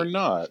on me. We're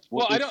not.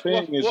 What we're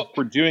saying is, if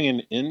we're doing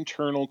an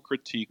internal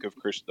critique of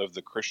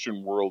the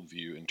Christian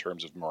worldview in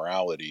terms of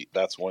morality,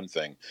 that's one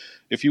thing.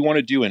 If you want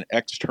to do an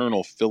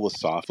external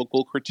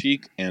philosophical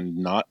critique and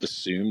not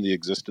assume the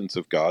existence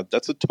of God,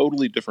 that's a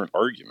totally different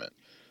argument.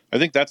 I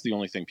think that's the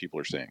only thing people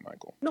are saying,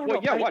 Michael.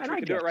 Watch. We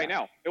can do it right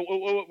now.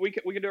 We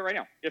can do it right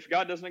now. If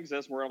God doesn't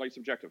exist, morality is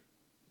subjective.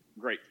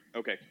 Great.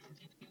 Okay.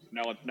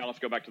 Now let's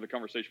go back to the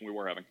conversation we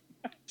were having.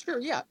 Sure,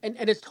 yeah, and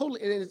it's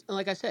totally,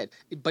 like I said,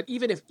 but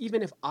even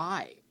if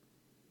I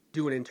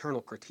do an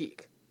internal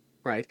critique,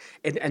 right,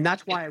 and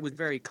that's why I was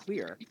very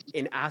clear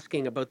in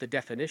asking about the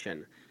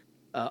definition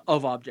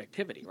of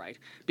objectivity, right,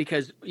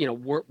 because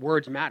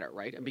words matter,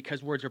 right, and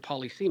because words are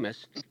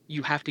polysemous,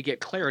 you have to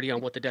get clarity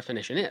on what the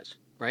definition is,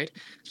 right.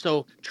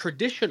 So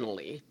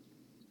traditionally,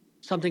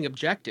 something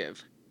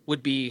objective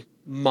would be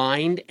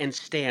mind and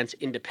stance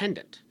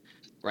independent,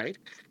 right,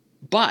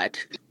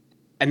 but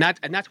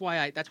that's why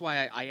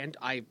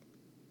I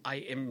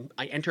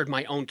entered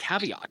my own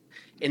caveat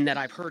in that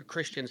I've heard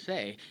Christians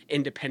say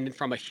independent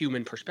from a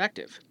human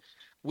perspective.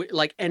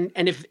 And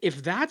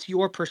if that's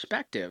your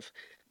perspective,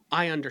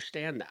 I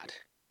understand that.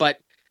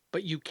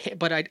 But you can't.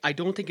 But I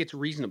don't think it's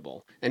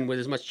reasonable. And with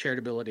as much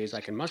charitability as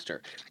I can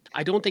muster,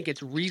 I don't think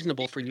it's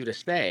reasonable for you to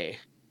say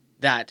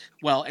that.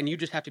 Well, and you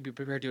just have to be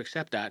prepared to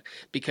accept that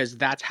because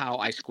that's how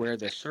I square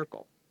this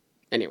circle.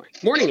 Anyway,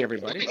 morning,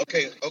 everybody.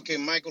 Okay,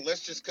 Michael.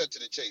 Let's just cut to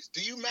the chase. Do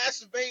you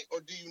masturbate or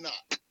do you not?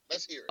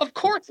 Let's hear it. Of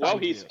course. Well,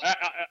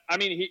 I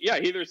mean, he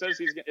either says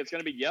it's going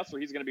to be yes or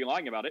he's going to be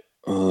lying about it.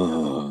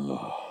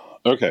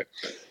 Okay,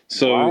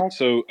 so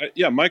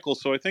yeah, Michael.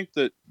 So I think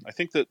that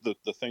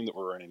the thing that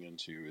we're running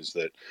into is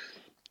that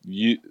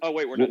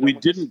what we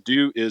didn't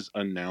do is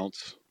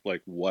announce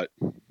like what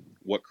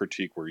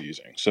critique we're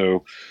using.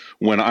 So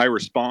when I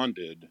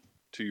responded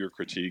to your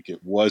critique,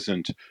 it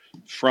wasn't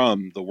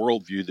from the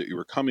worldview that you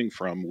were coming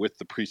from with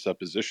the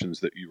presuppositions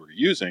that you were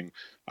using.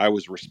 I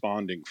was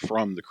responding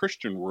from the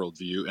Christian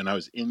worldview, and I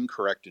was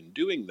incorrect in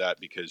doing that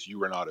because you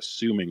were not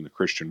assuming the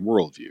Christian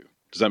worldview.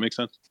 Does that make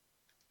sense?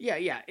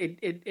 Yeah,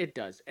 it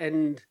does.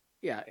 And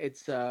yeah,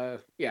 it's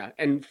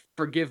and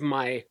forgive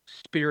my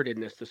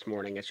spiritedness this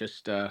morning. It's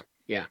just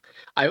Nate,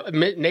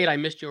 I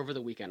missed you over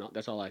the weekend.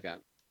 That's all I got.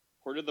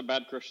 Where did the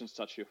bad Christians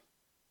touch you?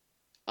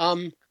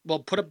 Well,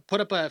 put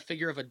up a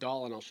figure of a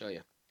doll and I'll show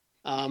you.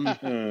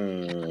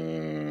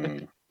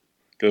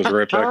 Goes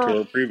right back to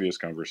our previous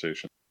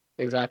conversation.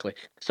 Exactly.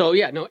 So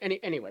yeah, no.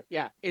 Anyway,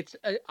 yeah, it's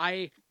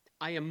I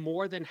am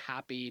more than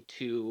happy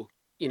to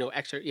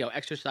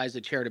exercise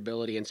the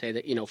charitability and say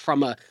that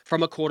from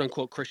a quote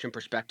unquote Christian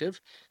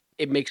perspective,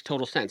 it makes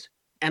total sense.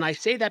 And I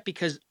say that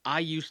because I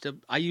used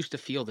to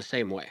feel the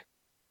same way,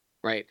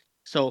 right?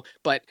 So,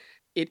 but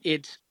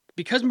it's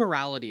because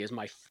morality is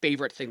my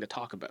favorite thing to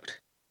talk about.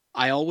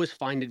 I always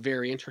find it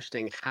very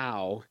interesting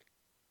how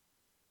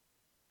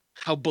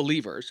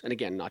believers, and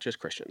again, not just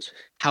Christians,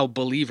 how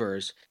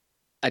believers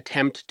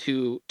attempt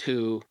to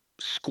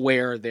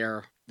square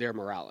their their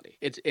morality.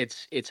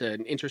 It's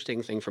an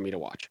interesting thing for me to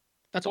watch.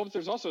 That's all. But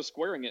there's also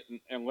squaring it,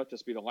 and let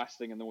this be the last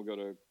thing, and then we'll go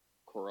to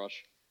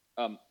Korush.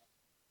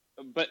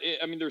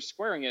 There's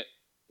squaring it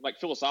like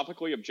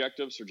philosophically,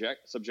 objective,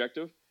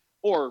 subjective,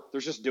 or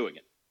there's just doing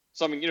it.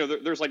 So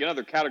there's like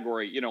another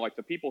category, like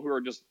the people who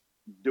are just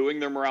doing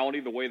their morality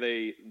the way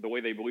they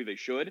believe they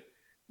should.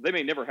 They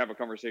may never have a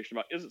conversation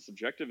about, is it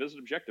subjective, is it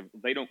objective?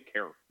 They don't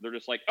care. They're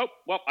just like, oh,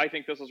 well, I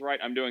think this is right.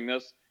 I'm doing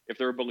this. If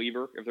they're a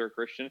believer, if they're a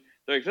Christian,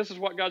 they're like, this is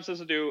what God says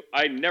to do.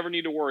 I never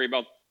need to worry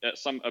about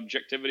some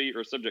objectivity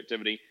or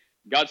subjectivity.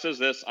 God says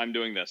this, I'm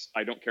doing this.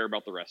 I don't care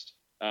about the rest.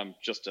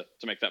 Just to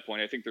make that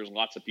point, I think there's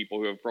lots of people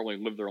who have probably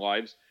lived their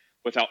lives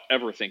without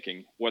ever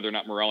thinking whether or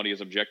not morality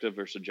is objective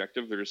or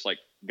subjective. They're just like,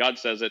 God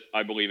says it,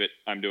 I believe it,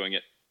 I'm doing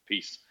it.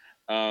 Peace.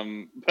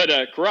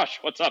 Korush,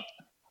 what's up?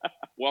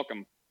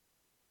 Welcome.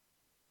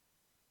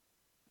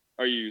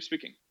 Are you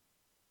speaking?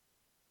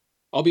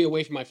 I'll be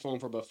away from my phone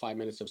for about 5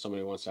 minutes if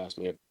somebody wants to ask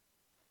me it.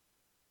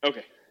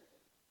 Okay.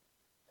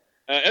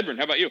 Edwin,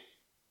 how about you?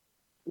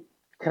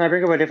 Can I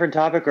bring up a different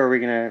topic, or are we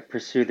going to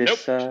pursue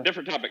this? Nope,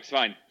 different topic's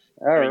fine.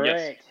 All right.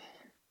 Yes.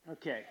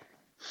 Okay.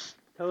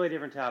 Totally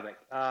different topic.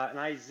 In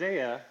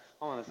Isaiah,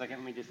 hold on a second,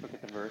 let me just look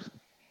at the verse.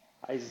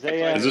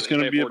 Isaiah. Is this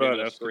going to be about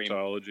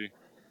eschatology?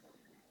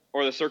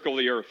 Or the circle of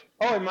the earth?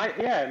 Oh, it might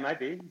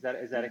be.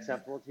 Is that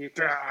acceptable to you,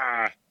 Chris?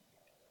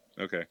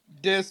 Okay.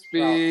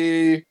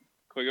 Dispy.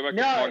 Can we go back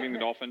to flogging the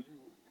dolphin?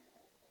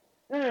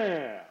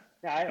 No.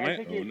 I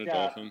think own a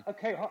dolphin?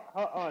 Okay, hold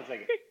on a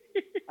second.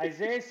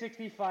 Isaiah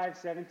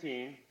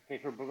 65:17.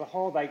 Okay, for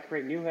behold, I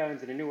create new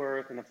heavens and a new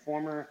earth, and the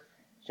former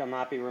shall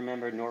not be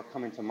remembered nor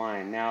come into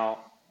mind.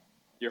 Now,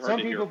 you're hard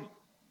to hear.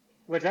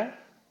 What's that?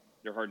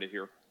 You're hard to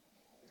hear.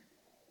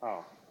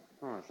 Oh,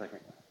 hold on a second.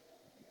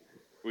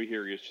 We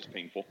hear you. It's just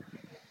painful.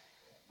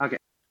 Okay.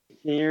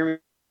 Can you hear me?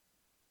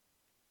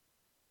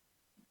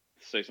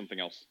 Say something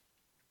else.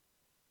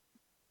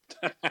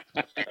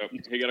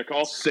 You got a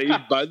call?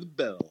 Saved by the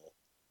bell.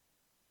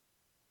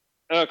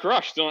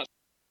 Korush, still not.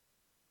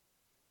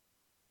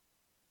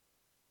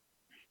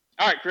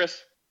 All right,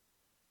 Chris.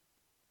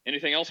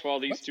 Anything else while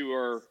these two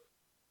are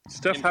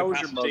Steph, how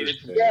was your Mother's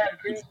Day? Yeah,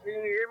 can you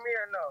hear me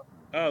or no?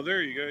 Oh,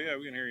 there you go. Yeah,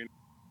 we can hear you.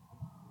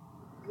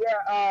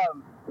 Yeah,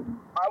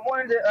 I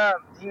wanted to,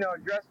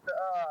 address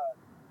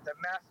the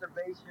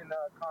masturbation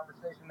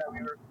conversation that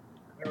we were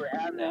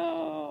having.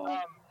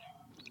 No.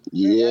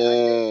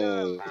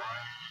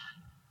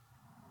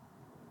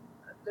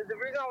 The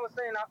reason I was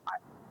saying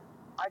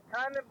I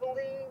kind of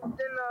believed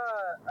in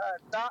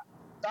thought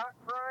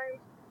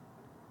crimes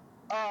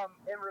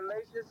in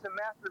relation to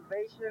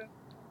masturbation,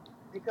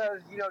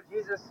 because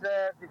Jesus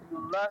says if you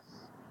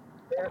lust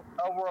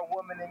over a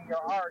woman in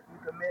your heart, you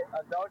commit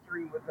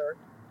adultery with her.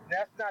 And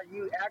that's not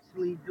you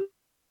actually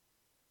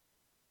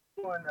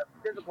doing a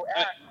physical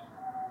act,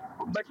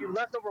 but you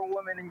lust over a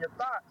woman in your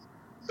thoughts.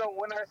 So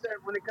when I said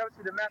when it comes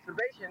to the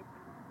masturbation,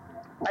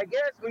 I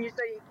guess when you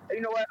say,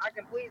 you know what, I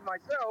can please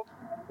myself,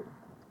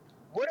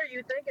 what are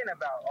you thinking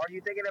about? Are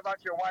you thinking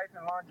about your wife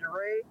in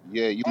lingerie?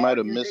 Yeah, you might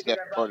have missed that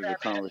part of the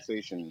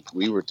conversation.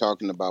 We were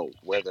talking about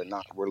whether or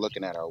not we're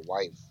looking at our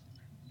wife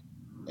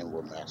and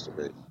we're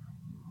masturbating.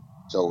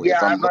 So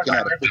if I'm looking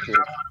at a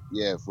picture,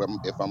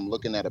 if I'm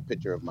looking at a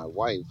picture of my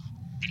wife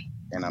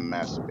and I'm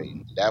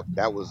masturbating,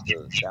 that was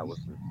the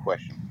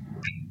question.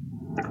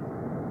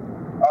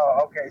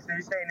 Oh, okay. So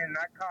you're saying in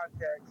that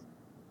context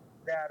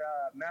that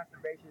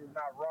masturbation is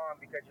not wrong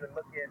because you're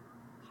looking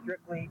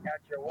strictly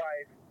at your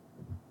wife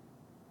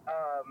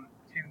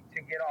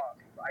to get off,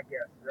 I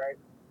guess, right?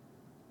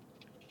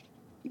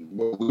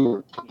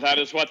 Well, that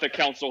is what the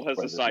council has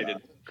decided.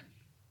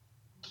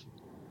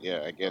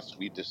 Yeah, I guess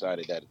we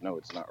decided that no,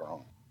 it's not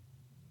wrong.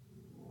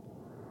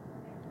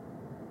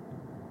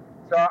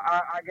 So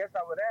I guess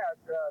I would ask,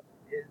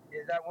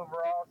 is that what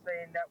we're all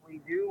saying that we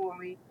do when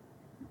we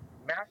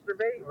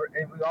masturbate?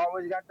 And we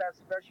always got that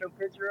special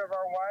picture of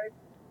our wife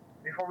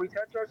before we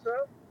touch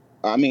ourselves?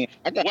 I mean,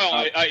 I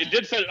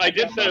did say that,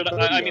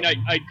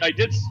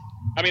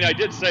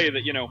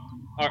 you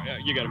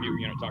got to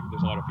mute, talk.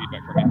 There's a lot of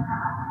feedback from you.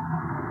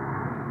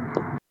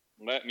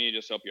 Let me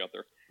just help you out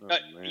there.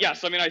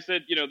 Yes, I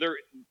said,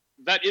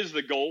 that is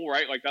the goal,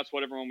 right? Like, that's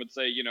what everyone would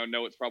say,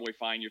 no, it's probably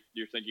fine.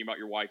 You're thinking about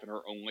your wife and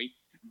her only.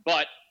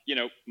 But,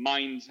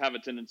 minds have a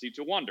tendency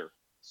to wander.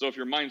 So if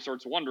your mind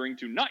starts wandering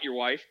to not your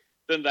wife,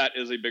 then that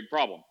is a big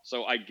problem.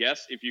 So I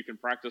guess if you can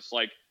practice,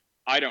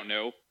 I don't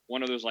know,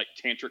 one of those,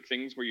 tantric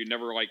things where you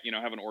never,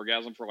 have an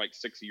orgasm for,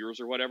 6 years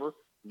or whatever,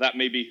 that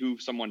may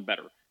behoove someone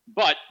better.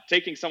 But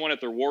taking someone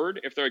at their word,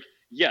 if they're like,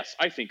 yes,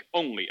 I think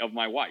only of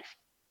my wife,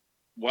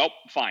 well,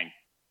 fine.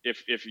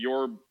 If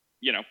you're,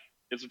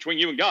 it's between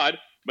you and God,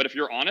 but if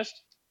you're honest,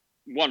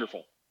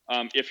 wonderful.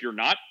 If you're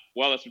not,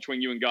 well, that's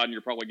between you and God, and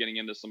you're probably getting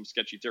into some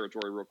sketchy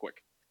territory real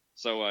quick.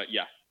 So,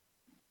 yeah.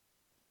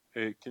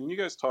 Hey, can you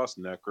guys toss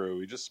Necro?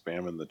 We just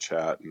spam in the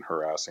chat and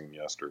harassing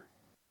Yester.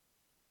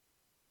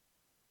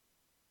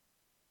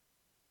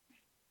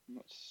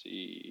 Let's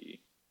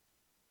see.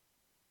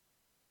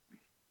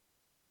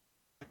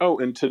 Oh,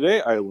 and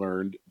today I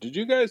learned, did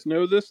you guys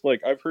know this?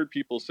 Like, I've heard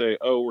people say,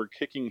 oh, we're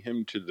kicking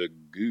him to the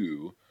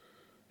goo.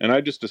 And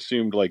I just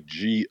assumed, like,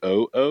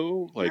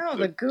 G-O-O. Like no,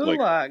 the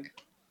gulag.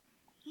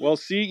 Well,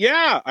 see,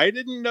 yeah, I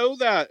didn't know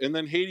that. And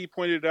then Haiti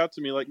pointed it out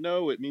to me, like,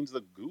 no, it means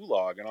the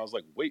gulag. And I was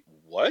like, wait,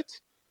 what?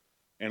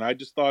 And I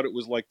just thought it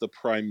was like the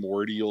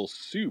primordial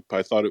soup.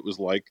 I thought it was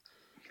like,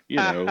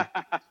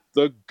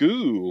 the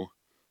goo.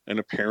 And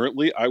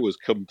apparently I was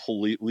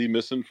completely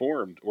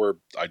misinformed, or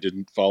I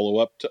didn't follow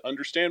up to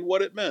understand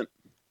what it meant.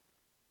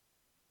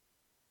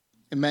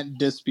 It meant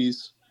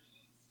dispies.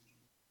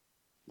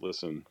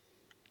 Listen,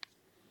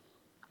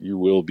 you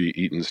will be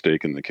eating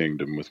steak in the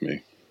kingdom with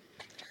me.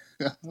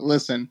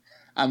 Listen,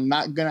 I'm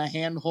not going to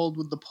handhold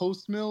with the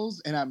post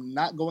mills, and I'm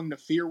not going to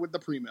fear with the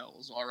pre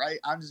mills, all right?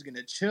 I'm just going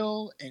to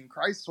chill in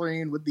Christ's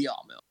reign with the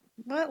all mill.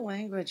 What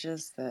language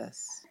is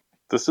this?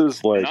 This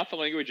is like... Not the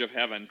language of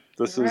heaven.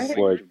 This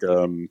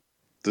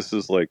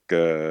is like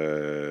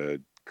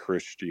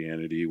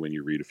Christianity when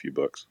you read a few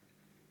books.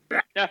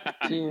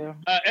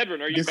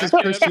 Edwin, are you This back is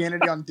yet,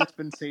 Christianity on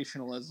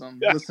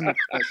dispensationalism. Listen to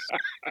this.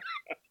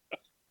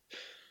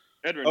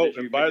 Edwin,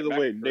 and by the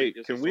way,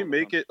 Nate, can we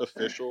make it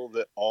official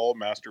that all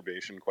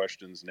masturbation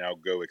questions now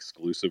go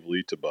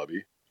exclusively to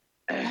Bubby?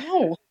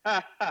 No.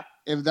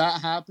 If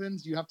that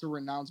happens, you have to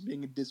renounce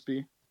being a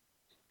dispy.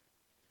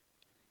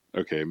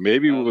 Okay,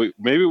 maybe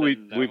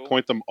we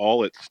point them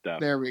all at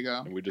Steph. There we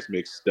go. And we just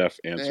make Steph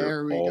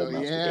answer all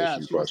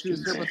masturbation questions. She wants to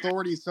usurp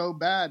authority so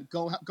bad.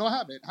 Go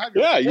have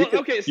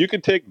it. You can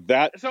take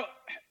that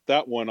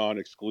one on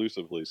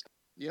exclusively.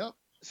 Yep.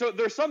 So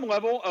there's some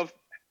level of,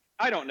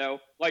 I don't know,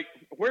 like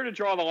where to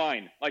draw the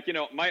line. Like,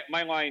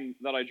 my line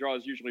that I draw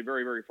is usually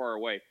very, very far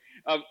away.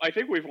 I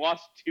think we've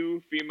lost 2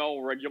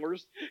 female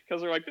regulars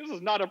because they're like, this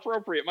is not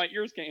appropriate. My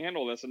ears can't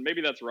handle this. And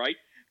maybe that's right.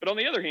 But on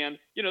the other hand,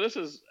 this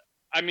is,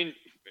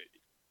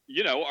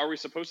 are we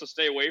supposed to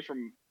stay away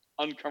from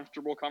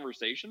uncomfortable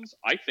conversations?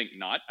 I think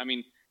not. I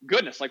mean,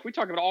 goodness, like we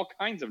talk about all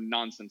kinds of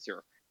nonsense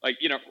here. Like,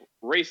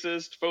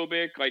 racist,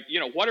 phobic, like,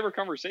 whatever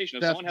conversation.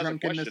 If someone has a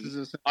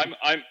question,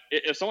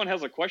 if someone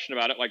has a question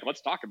about it, like,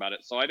 let's talk about it.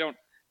 So I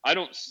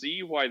don't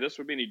see why this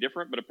would be any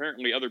different, but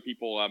apparently other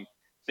people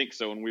think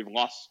so, and we've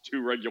lost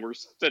 2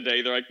 regulars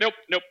today. They're like, nope,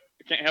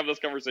 I can't have this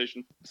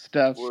conversation.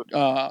 Steph,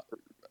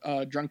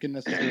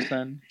 drunkenness is a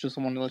sin. Just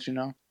wanted to let you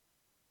know.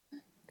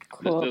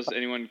 Cool. Does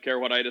anyone care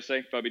what I had to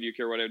say? Bubby, do you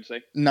care what I would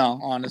say? No,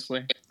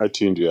 honestly. I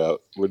tuned you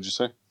out. What did you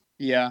say?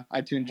 Yeah, I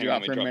tuned you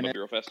out for a minute.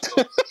 Real fast.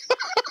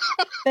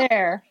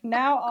 There.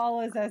 Now all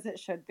is as it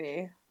should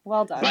be.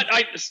 Well done. But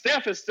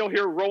Steph is still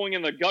here rolling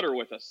in the gutter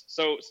with us.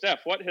 So,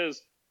 Steph, what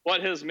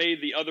has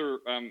made the other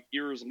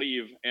ears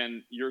leave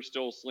and you're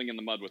still slinging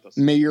the mud with us?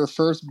 May your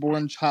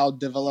firstborn child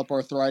develop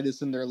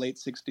arthritis in their late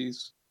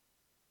 60s.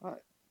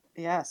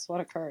 Yes,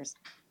 what a curse.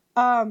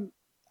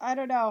 I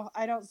don't know.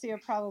 I don't see a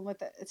problem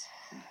with it.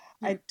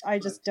 I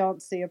just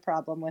don't see a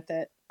problem with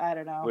it. I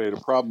don't know. Wait, a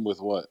problem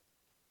with what?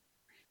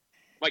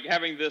 Like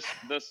having this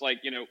like,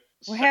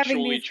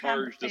 sexually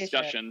charged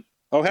discussion.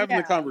 Oh, having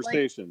the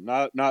conversation,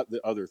 not the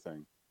other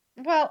thing.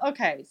 Well,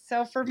 okay.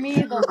 So for me,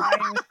 the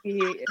line would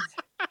be...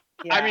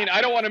 Yeah. I mean,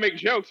 I don't want to make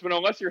jokes, but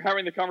unless you're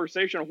having the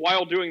conversation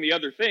while doing the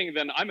other thing,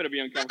 then I'm going to be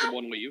uncomfortable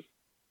and leave.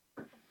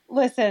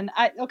 Listen,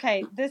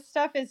 this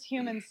stuff is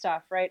human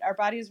stuff, right? Our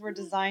bodies were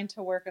designed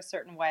to work a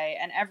certain way,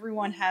 and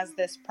everyone has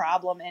this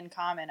problem in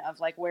common of,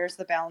 like, where's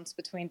the balance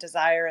between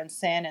desire and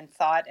sin and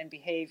thought and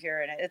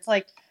behavior, and it's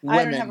like,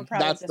 I don't have a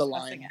problem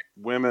discussing it.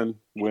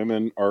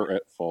 Women are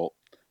at fault.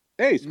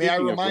 Hey, may I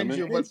remind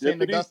you of what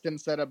St. Augustine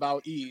said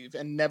about Eve,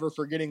 and never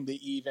forgetting the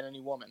Eve in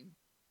any woman.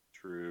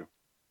 True.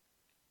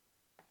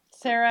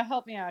 Sarah,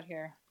 help me out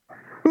here.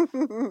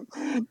 No,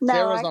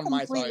 Sarah's I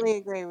completely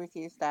agree with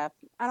you, Steph.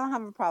 I don't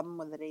have a problem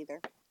with it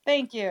either.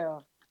 Thank you.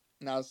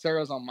 No,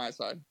 Sarah's on my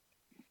side.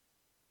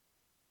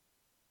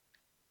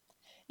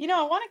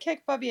 I want to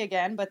kick Bubby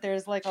again, but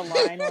there's like a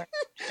line where...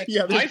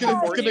 yeah, it's going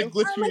to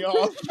glitch me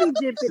off.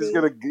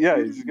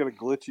 He's going to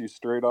glitch you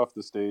straight off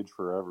the stage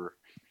forever.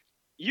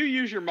 You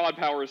use your mod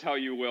powers how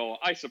you will.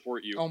 I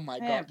support you. Oh my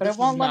God, but it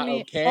won't let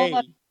me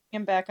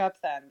him back up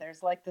then.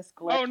 There's like this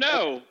glitch. Oh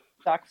no!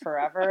 Stuck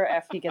forever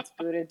if he gets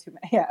booted to...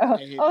 Yeah.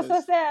 Oh,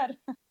 so sad.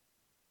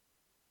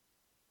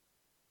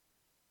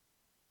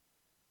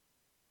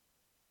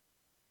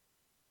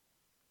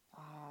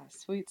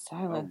 Sweet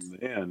silence.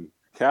 Oh, man.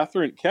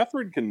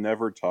 Catherine can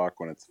never talk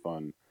when it's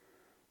fun.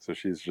 So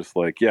she's just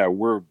like, yeah,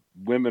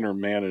 women are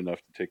man enough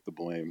to take the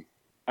blame.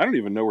 I don't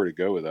even know where to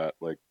go with that.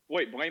 Like,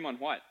 wait, blame on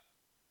what?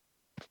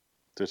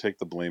 To take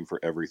the blame for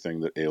everything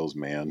that ails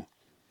man.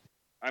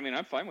 I mean,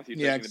 I'm fine with you.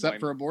 Yeah, except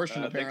for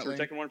abortion. Apparently, thanks for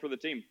taking one for the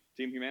team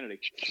humanity.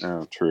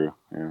 Oh, true.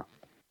 Yeah.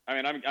 I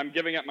mean, I'm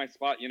giving up my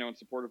spot, in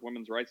support of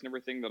women's rights and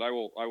everything. That I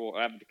will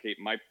advocate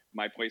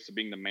my place of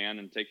being the man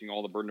and taking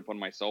all the burden upon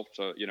myself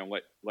to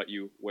let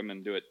you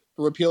women do it.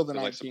 Repeal the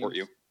 19th. I support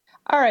you.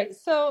 All right,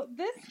 so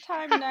this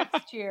time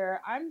next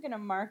year, I'm gonna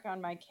mark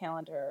on my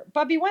calendar.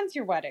 Bubby, when's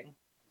your wedding?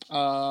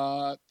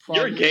 You're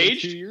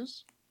engaged? 2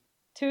 years.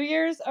 2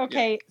 years?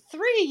 Okay, yeah.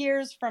 3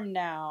 years from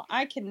now,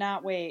 I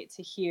cannot wait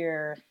to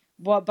hear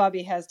what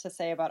Bubby has to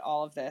say about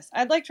all of this.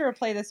 I'd like to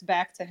replay this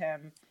back to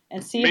him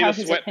and see how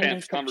his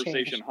opinions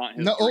conversation haunt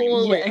his No,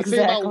 dreams. wait, exactly.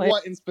 Say about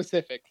what in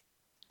specific?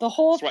 The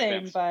whole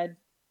thing, bud.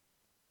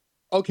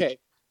 Okay,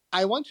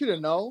 I want you to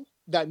know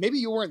that maybe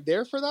you weren't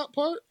there for that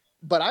part,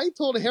 but I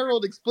told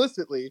Harold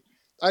explicitly,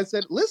 I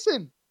said,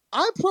 listen,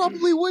 I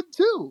probably would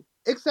too,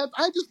 except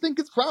I just think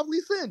it's probably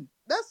sin.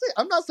 That's it.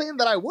 I'm not saying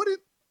that I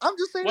wouldn't. I'm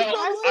just saying. Well,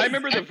 I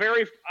remember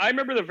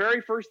the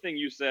very first thing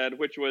you said,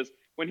 which was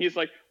when he's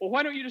like, "Well,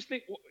 why don't you just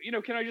think?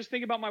 Can I just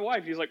think about my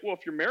wife?" He's like, "Well,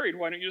 if you're married,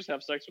 why don't you just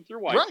have sex with your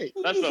wife?" Right.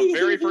 That's the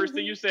very first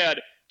thing you said.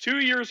 2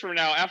 years from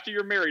now, after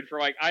you're married for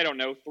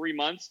 3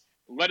 months,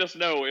 let us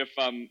know if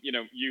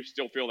you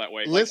still feel that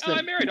way. Listen,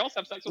 I'm married. I'll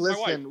have sex with my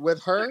wife. Listen,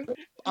 with her,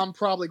 I'm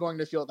probably going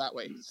to feel that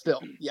way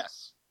still.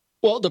 Yes.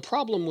 Well, the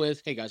problem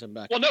with hey guys, I'm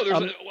back. Well, no,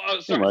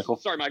 there's sorry, Michael.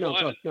 Sorry, Michael.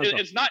 No,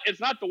 it's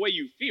not the way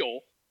you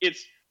feel.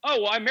 It's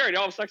I'm married.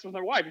 I'll have sex with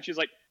my wife, and she's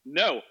like,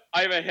 no,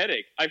 I have a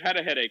headache. I've had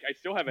a headache. I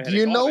still have a headache. Do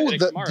you know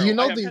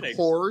the headaches.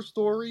 horror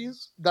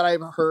stories that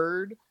I've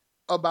heard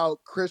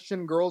about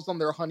Christian girls on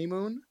their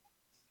honeymoon?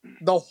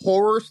 The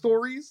horror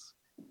stories.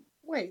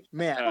 Wait,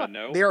 man,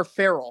 no. They are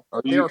feral.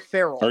 They are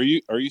feral. Are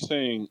you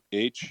saying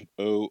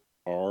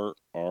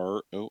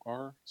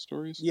HORROR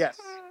stories? Yes.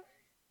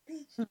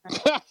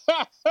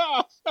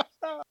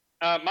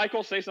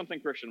 Michael, say something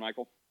Christian,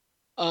 Michael.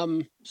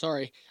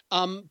 Sorry.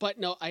 But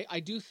no, I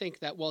do think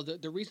that, well,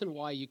 the reason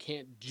why you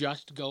can't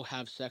just go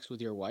have sex with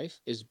your wife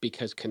is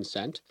because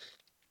consent.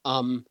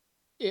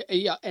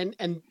 Yeah,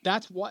 and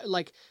that's why,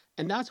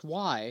 that's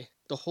why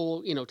the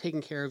whole,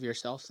 taking care of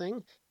yourself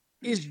thing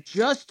is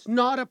just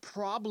not a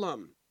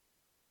problem.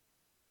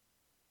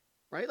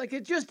 Right? Like,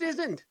 it just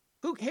isn't.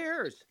 Who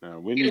cares?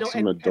 We need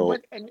some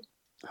adult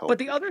help. But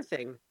the other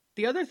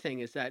thing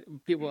is that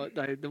people,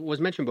 that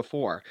was mentioned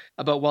before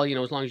about, well,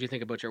 as long as you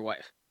think about your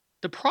wife.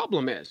 The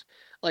problem is,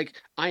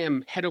 I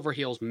am head over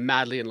heels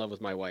madly in love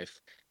with my wife.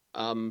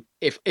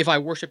 If I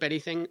worship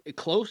anything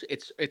close,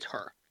 it's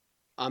her.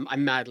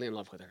 I'm madly in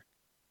love with her.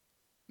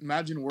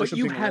 Imagine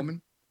worshiping a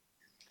woman.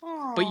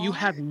 But you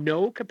have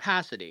no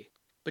capacity.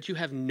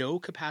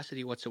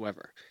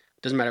 Whatsoever.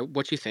 Doesn't matter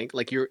what you think.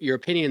 Your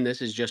opinion in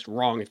this is just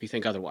wrong if you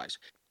think otherwise.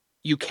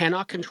 You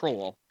cannot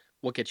control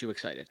what gets you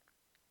excited.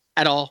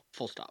 At all,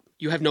 full stop.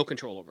 You have no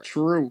control over it.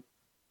 True.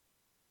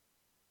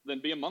 Then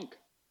be a monk.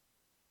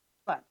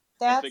 But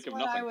that's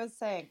what I was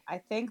saying. I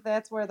think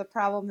that's where the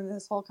problem in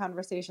this whole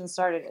conversation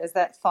started, is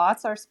that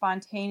thoughts are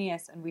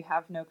spontaneous and we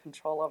have no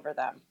control over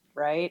them,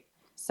 right?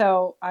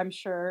 So I'm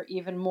sure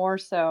even more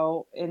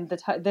so in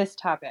this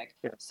topic.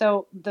 Yeah.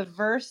 So the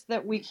verse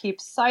that we keep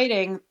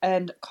citing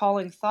and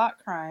calling thought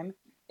crime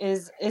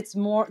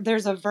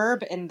there's a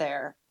verb in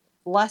there.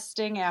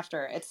 Lusting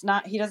after. It's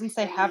not, he doesn't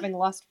say having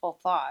lustful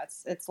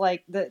thoughts. It's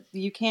like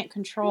you can't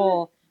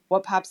control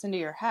what pops into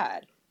your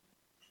head.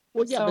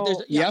 Well, yeah, but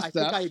I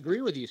think I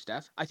agree with you,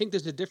 Steph. I think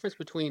there's a difference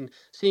between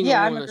seeing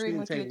a woman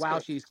and saying, wow,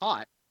 she's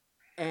hot,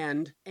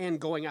 and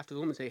going after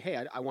the woman and say,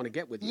 hey, I want to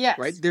get with you. Yes,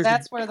 right?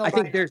 That's where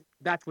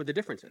the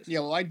difference is. Yeah,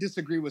 well, I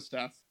disagree with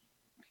Steph.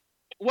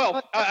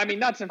 Well, I mean,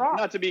 not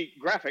to be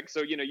graphic,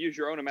 so, use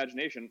your own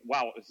imagination.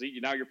 Wow, see,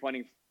 now you're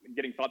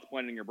getting thoughts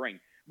planted in your brain.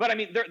 But I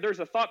mean, there's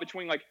a thought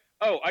between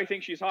oh, I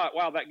think she's hot.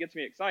 Wow, that gets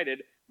me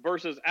excited.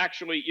 Versus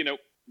actually,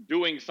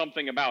 doing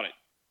something about it.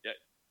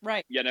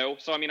 Right.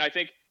 So I mean, I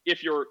think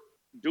if you're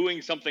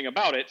doing something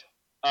about it,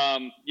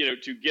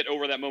 to get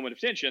over that moment of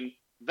tension,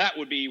 that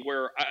would be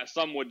where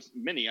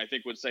many I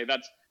think would say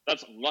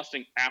that's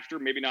lusting after,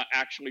 maybe not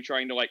actually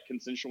trying to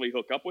consensually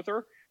hook up with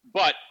her,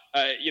 but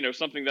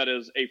something that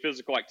is a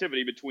physical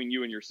activity between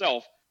you and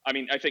yourself. I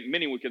mean, I think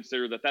many would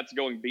consider that that's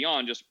going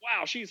beyond just,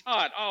 wow, she's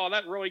hot. Oh,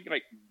 that really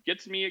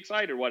gets me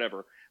excited,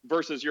 whatever.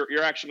 Versus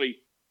you're actually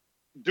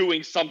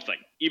doing something,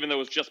 even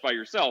though it's just by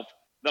yourself,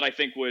 that I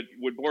think would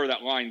blur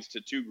that lines to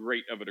too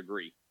great of a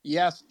degree.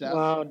 Yes, Steph.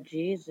 Well,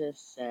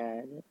 Jesus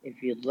said,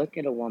 if you look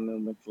at a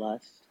woman with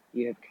lust,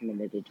 you have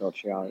committed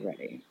adultery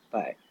already.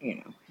 But,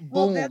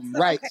 Boom,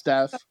 right,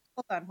 Steph. So,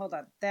 hold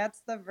on.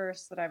 That's the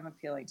verse that I'm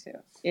appealing to.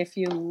 If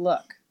you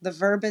look, the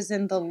verb is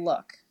in the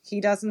look. He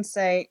doesn't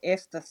say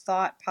if the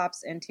thought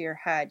pops into your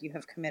head, you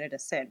have committed a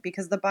sin.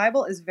 Because the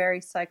Bible is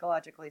very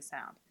psychologically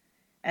sound.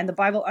 And the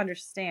Bible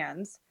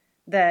understands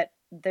that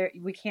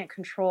we can't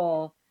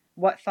control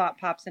what thought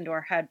pops into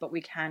our head, but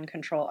we can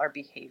control our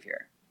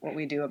behavior, what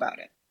we do about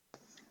it.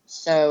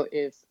 So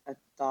if a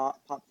thought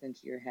pops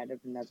into your head of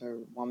another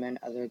woman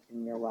other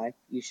than your wife,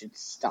 you should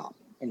stop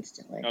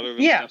instantly. Other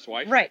than Steph's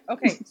wife? Right.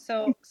 Okay.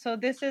 So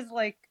this is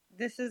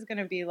going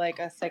to be like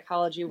a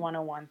psychology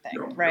 101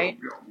 thing, right?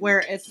 Where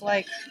it's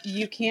like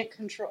you can't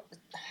control.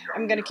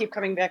 I'm going to keep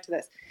coming back to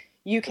this.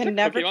 You can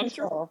never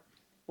control.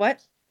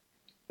 What?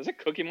 Is it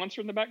Cookie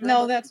Monster in the background?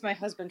 No, that's my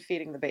husband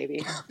feeding the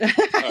baby.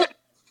 Oh.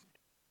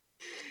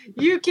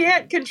 You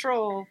can't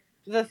control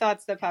the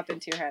thoughts that pop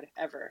into your head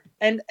ever.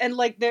 And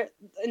their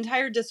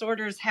entire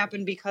disorders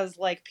happen because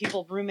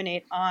people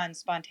ruminate on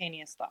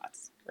spontaneous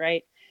thoughts,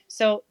 right?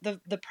 So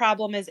the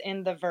problem is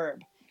in the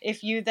verb.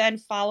 If you then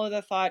follow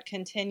the thought,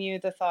 continue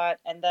the thought,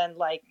 and then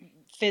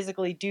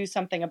physically do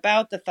something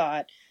about the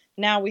thought,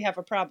 Now we have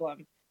a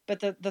problem. But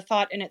the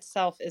thought in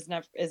itself is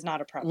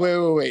not a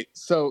problem. Wait.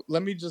 So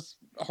let me just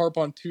harp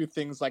on two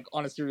things, like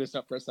on a serious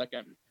note for a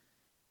second.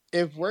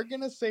 If we're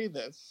gonna say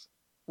this,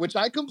 which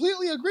I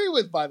completely agree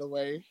with, by the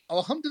way,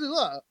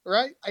 alhamdulillah,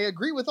 right? I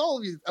agree with all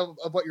of you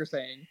of what you're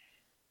saying.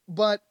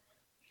 But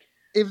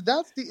if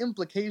that's the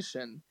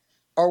implication,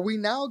 are we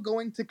now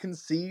going to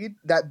concede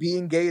that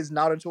being gay is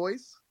not a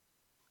choice?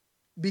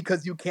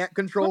 Because you can't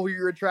control who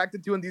you're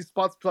attracted to and these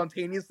spots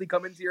spontaneously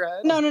come into your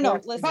head? No.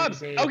 Listen.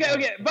 Bubs,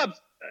 okay,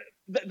 Bubs.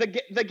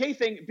 The gay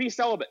thing, be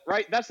celibate,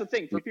 right? That's the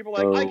thing. For people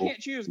like, I can't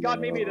choose.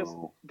 God made me this.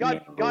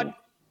 God.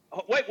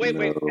 Oh, wait.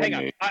 Hang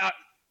on.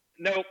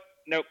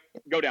 Nope.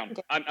 Go down.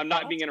 I'm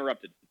not being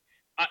interrupted.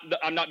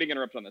 I'm not being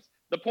interrupted on this.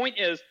 The point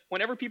is,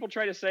 whenever people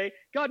try to say,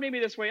 God made me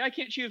this way, I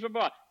can't choose, blah,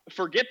 blah,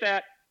 forget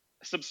that.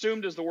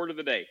 Subsumed is the word of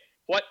the day.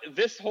 What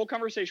this whole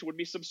conversation would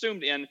be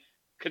subsumed in,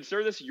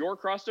 consider this your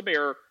cross to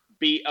bear,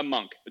 be a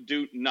monk,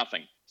 do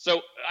nothing.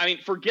 So, I mean,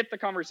 forget the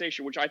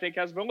conversation, which I think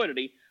has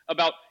validity,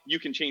 about you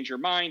can change your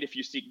mind. If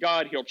you seek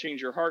God, he'll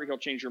change your heart, he'll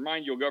change your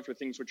mind. You'll go for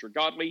things which are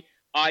godly,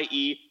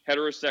 i.e.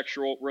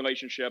 heterosexual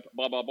relationship,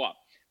 blah, blah, blah.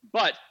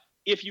 But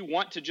if you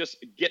want to just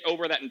get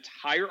over that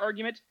entire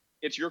argument,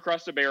 it's your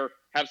cross to bear,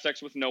 have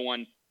sex with no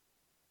one.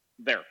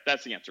 There,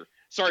 that's the answer.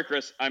 Sorry,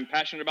 Chris, I'm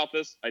passionate about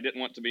this. I didn't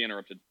want to be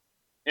interrupted.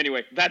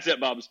 Anyway, that's it,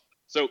 Bubs.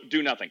 So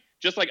do nothing.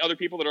 Just like other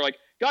people that are like,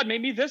 God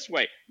made me this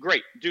way.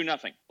 Great, do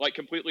nothing. Like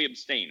completely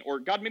abstain. Or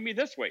God made me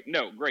this way.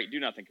 No, great, do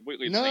nothing.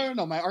 Completely abstain.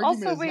 No. My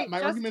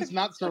argument's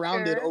not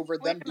surrounded over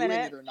them doing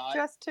it or not.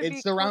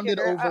 It's surrounded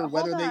over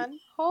whether they...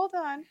 Hold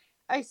on.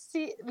 I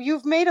see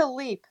you've made a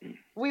leap.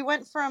 We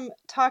went from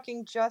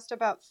talking just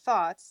about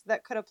thoughts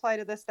that could apply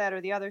to this, that,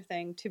 or the other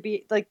thing to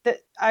be like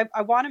that.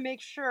 I want to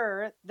make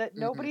sure that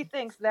nobody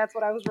thinks that's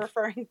what I was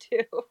referring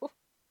to.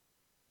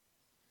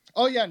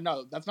 Oh yeah,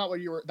 no, that's not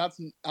what you were.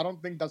 I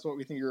don't think that's what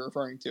we think you're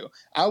referring to.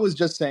 I was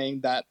just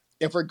saying that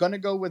if we're gonna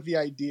go with the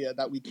idea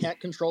that we can't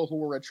control who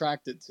we're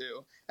attracted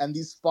to, and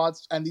these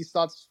thoughts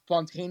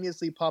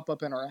spontaneously pop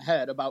up in our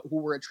head about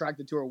who we're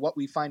attracted to or what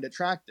we find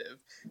attractive,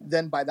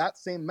 then by that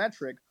same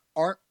metric,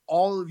 aren't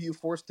all of you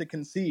forced to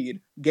concede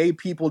gay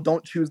people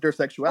don't choose their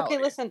sexuality?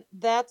 Okay, listen,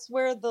 that's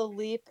where the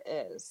leap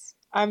is.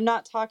 I'm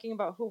not talking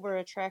about who we're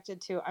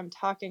attracted to. I'm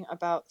talking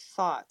about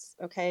thoughts,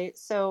 okay?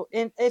 So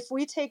if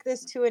we take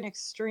this to an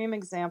extreme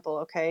example,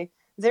 okay,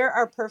 there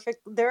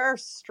are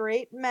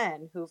straight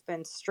men who've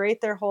been straight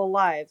their whole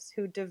lives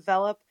who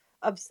develop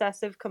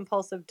obsessive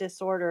compulsive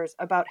disorders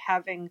about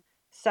having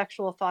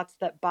sexual thoughts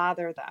that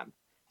bother them.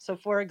 So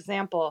for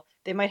example,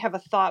 they might have a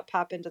thought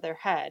pop into their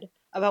head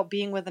about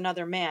being with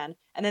another man,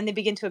 and then they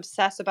begin to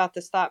obsess about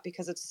this thought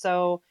because it's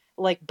so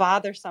like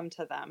bothersome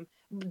to them.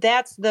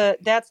 That's the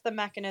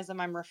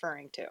mechanism I'm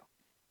referring to.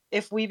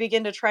 If we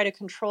begin to try to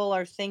control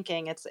our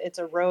thinking, it's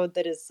a road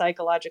that is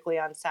psychologically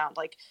unsound.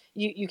 Like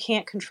you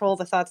can't control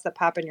the thoughts that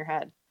pop in your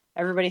head.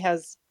 Everybody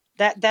has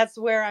that. That's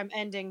where I'm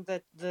ending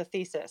the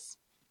thesis.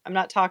 I'm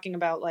not talking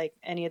about like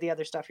any of the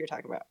other stuff you're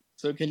talking about.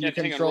 So can you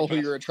control who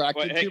you're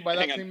attracted to by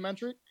that same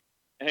metric?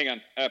 Hang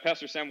on,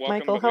 Pastor Sam, welcome.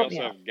 Michael, but we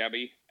also help have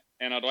Gabby,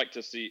 and I'd like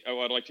to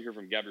hear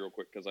from Gabby real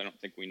quick because I don't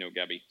think we know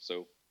Gabby.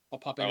 So I'll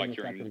pop in like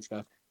hearing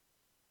stuff.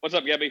 What's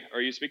up, Gabby?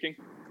 Are you speaking?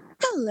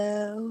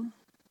 Hello.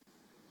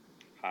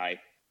 Hi.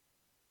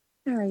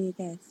 How are you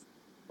guys?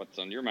 What's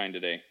on your mind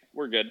today?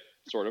 We're good,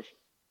 sort of.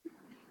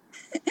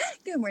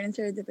 Good morning,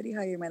 Serendipity.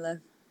 How are you, my love?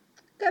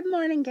 Good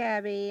morning,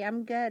 Gabby.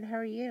 I'm good. How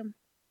are you?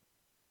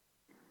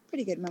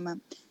 Pretty good, Mama.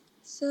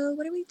 So,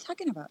 what are we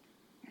talking about?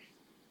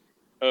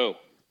 Oh.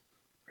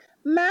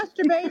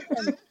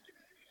 Masturbation.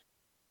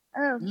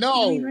 Oh.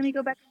 No. Let me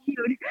go back to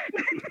you.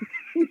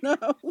 No.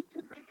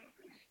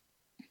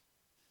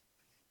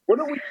 What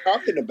are we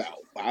talking about?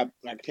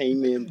 I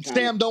came in.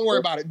 Sam, don't worry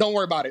about it. Don't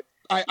worry about it.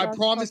 I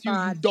promise you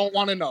don't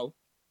want to know.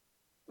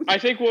 I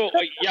think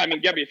I mean,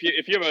 Gabby,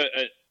 if you have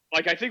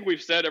like, I think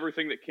we've said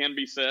everything that can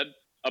be said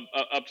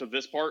up to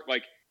this part.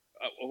 Like,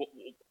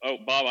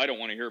 Bob, I don't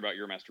want to hear about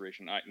your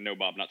masturbation. No,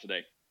 Bob, not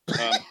today.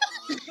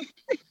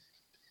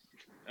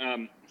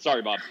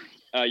 Sorry, Bob.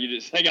 You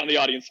just hang out in the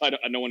audience.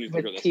 No one needs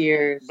to hear this.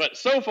 Tears. But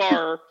so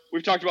far,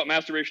 we've talked about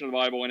masturbation in the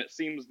Bible, and it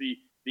seems the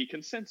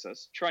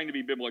consensus, trying to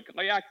be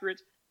biblically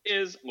accurate,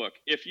 is, look,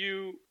 if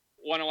you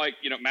want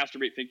to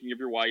masturbate thinking of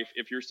your wife,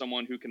 if you're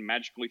someone who can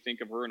magically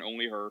think of her and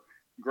only her,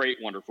 great,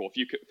 wonderful. If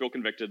you feel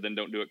convicted, then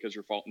don't do it because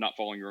you're not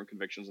following your own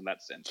convictions, and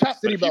that's sin. But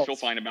if you feel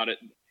fine about it,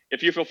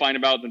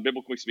 then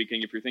biblically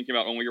speaking, if you're thinking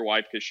about only your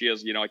wife because she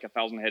has, like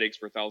 1,000 headaches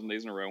for 1,000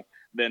 days in a row,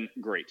 then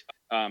great.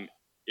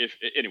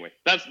 Anyway,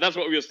 that's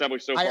what we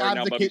established so far. I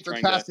advocate for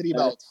chastity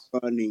belts.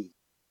 Funny.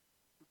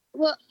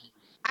 Well,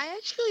 I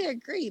actually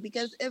agree,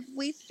 because if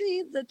we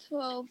see the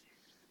 12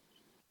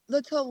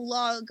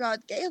 law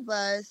God gave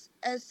us,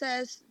 it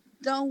says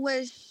don't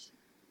wish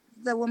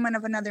the woman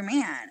of another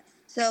man.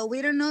 So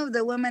we don't know if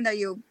the woman that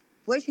you're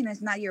wishing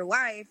is not your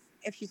wife,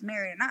 if she's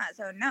married or not.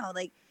 So no,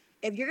 like,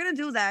 if you're gonna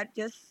do that,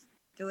 just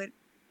do it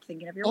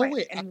thinking of your wife.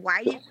 Wait, and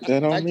why you? That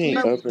don't mean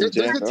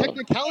there's a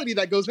technicality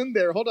that goes in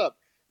there. Hold up,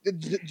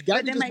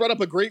 Gabby just brought up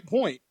a great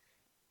point.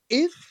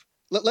 If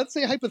let's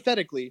say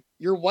hypothetically,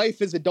 your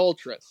wife is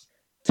adulterous.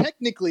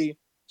 Technically,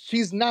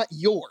 she's not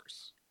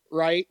yours,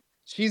 right?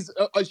 She's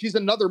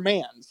another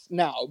man's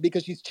now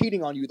because she's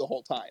cheating on you the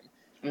whole time.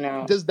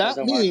 No. Does that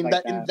mean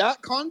that in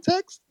that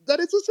context that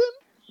it's a sin?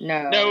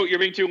 No, you're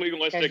being too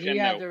legalistic. Because you and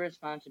have no. the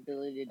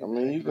responsibility to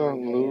you're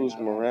going to lose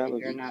morality.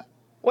 You're not.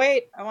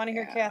 Wait, I want to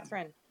hear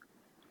Catherine.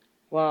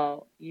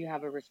 Well, you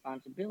have a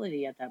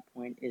responsibility at that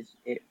point.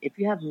 If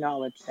you have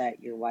knowledge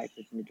that your wife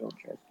is an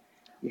adulteress,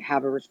 you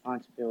have a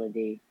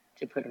responsibility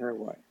to put her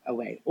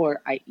away,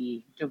 or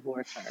i.e.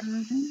 divorce her.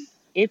 Mm-hmm.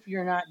 If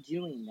you're not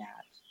doing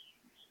that,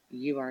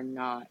 you are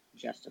not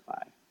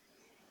justified.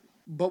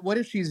 But what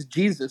if she's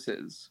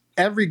Jesus's?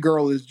 Every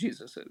girl is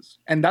Jesus's,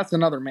 and that's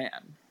another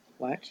man.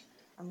 What?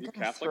 I'm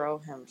gonna throw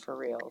him for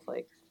real.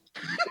 Like,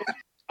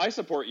 I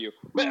support you.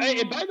 But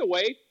and by the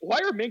way, why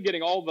are men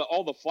getting all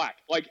the flack?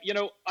 Like,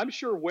 I'm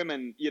sure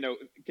women,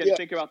 can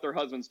think about their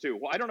husbands too.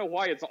 Well, I don't know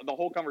why the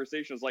whole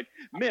conversation is like,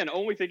 men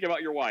only think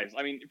about your wives.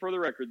 I mean, for the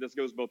record, this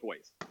goes both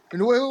ways.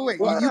 Wait.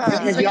 You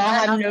can't say y'all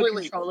have no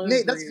wait. control Nate,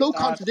 over that's your so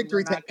thoughts,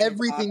 contradictory and we're to not gonna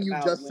everything talk you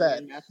about just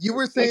said. women. You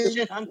were It's saying,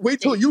 just on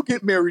wait till stage. you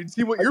get married and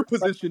see what your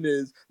position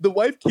is. The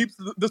wife keeps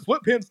the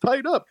sweatpants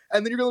tied up,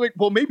 and then you're gonna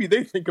well, maybe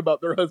they think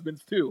about their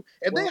husbands too.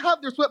 If they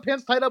have their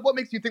sweatpants tied up, what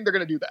makes you think they're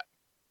gonna do that?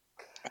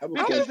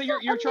 Because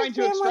you're trying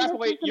to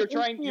extrapolate. You're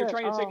trying to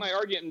take my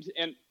argument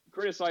and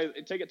criticize,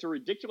 take it to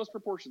ridiculous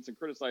proportions and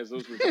criticize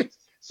those results.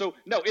 So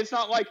no, it's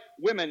not like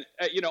women.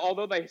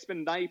 Although they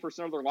spend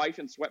 90% of their life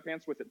in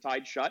sweatpants with it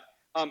tied shut.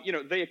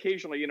 They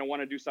occasionally,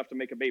 want to do stuff to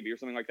make a baby or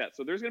something like that.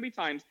 So there's going to be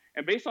times,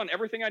 and based on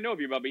everything I know of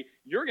you, Bubby,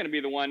 you're going to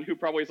be the one who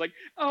probably is like,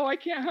 oh, I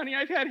can't, honey,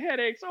 I've had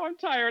headaches. Oh, I'm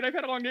tired. I've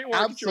had a long day at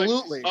work.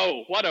 Absolutely. Like,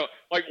 oh,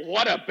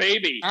 what a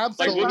baby.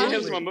 Absolutely. Like, we'll get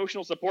him some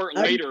emotional support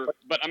later,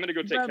 but I'm going to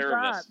go take care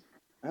of this.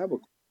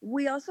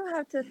 We also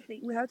have to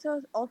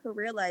also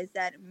realize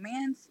that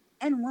men's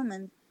and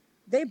women's,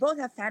 they both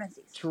have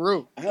fantasies.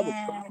 True. I have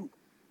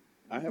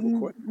a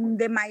question.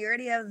 The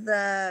majority of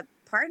the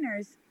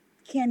partners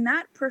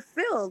cannot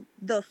fulfill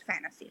those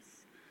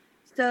fantasies.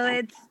 So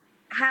it's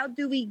how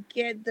do we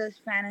get those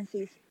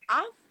fantasies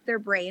off their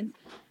brains?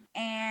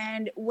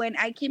 And when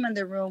I came in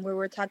the room, we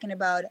were talking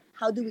about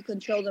how do we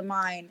control the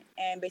mind,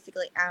 and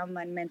basically I'm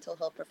a mental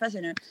health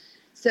professional.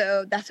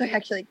 So that's why I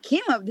actually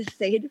came up this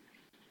stage,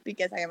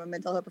 because I am a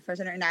mental health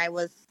professional, and I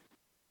was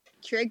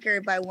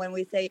triggered by when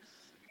we say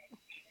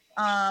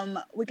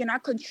we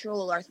cannot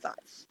control our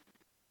thoughts.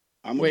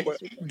 Wait,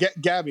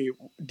 Gabby,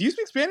 do you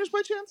speak Spanish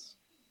by chance?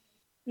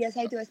 Yes,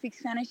 I do. I speak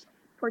Spanish,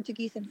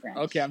 Portuguese, and French.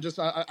 Okay,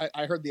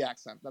 I heard the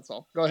accent. That's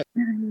all. Go ahead.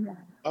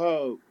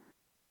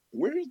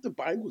 Where is the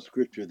Bible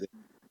scripture that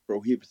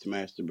prohibits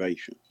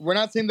masturbation? We're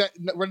not saying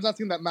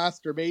that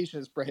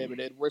masturbation is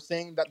prohibited. We're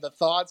saying that the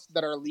thoughts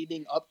that are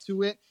leading up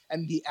to it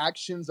and the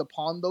actions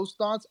upon those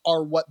thoughts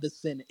are what the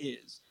sin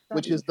is,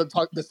 which is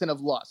the sin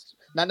of lust.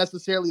 Not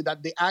necessarily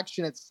that the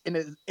action in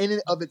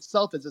it of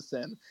itself is a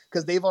sin,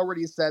 because they've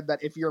already said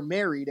that if you're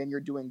married and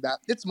you're doing that,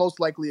 it's most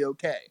likely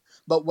okay.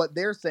 But what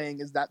they're saying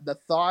is that the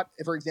thought,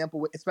 for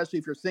example, especially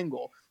if you're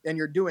single and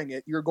you're doing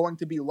it, you're going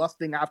to be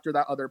lusting after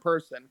that other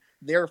person.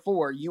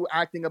 Therefore, you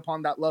acting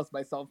upon that lust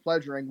by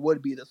self-pleasuring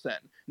would be the sin,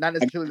 not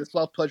necessarily the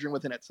self-pleasuring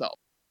within itself.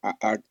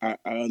 I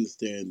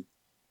understand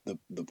the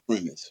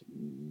premise,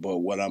 but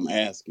what I'm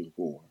asking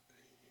for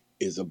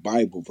is a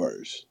Bible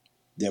verse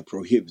that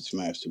prohibits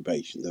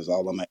masturbation. That's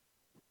all I'm asking.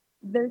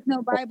 There's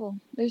no Bible.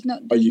 There's no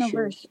sure?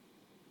 verse.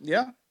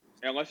 Yeah.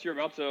 Unless you're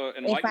about to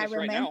enlighten us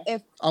right now.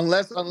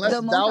 Unless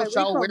thou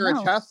shalt wear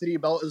a chastity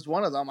belt is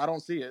one of them. I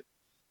don't see it.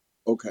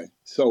 Okay.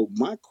 So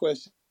my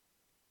question.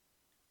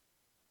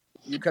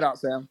 You cut out,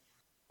 Sam.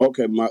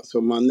 Okay. My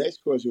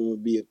next question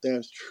would be, if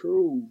that's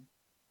true,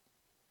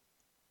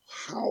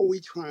 how are we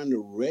trying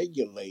to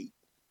regulate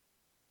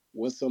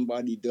what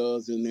somebody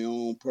does in their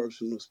own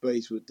personal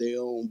space with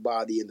their own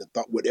body, and the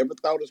thought, whatever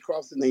thought is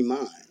crossing their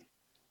mind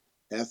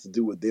has to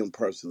do with them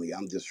personally?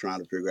 I'm just trying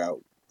to figure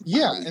out.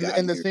 Yeah,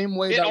 in the same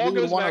way that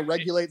we would want to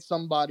regulate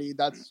somebody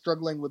that's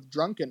struggling with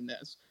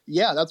drunkenness.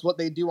 Yeah, that's what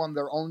they do on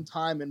their own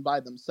time and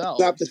by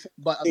themselves.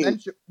 But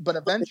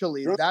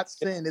eventually, that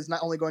sin is not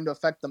only going to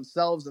affect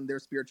themselves and their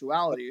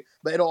spirituality,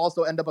 but it'll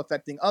also end up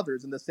affecting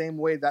others in the same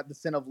way that the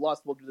sin of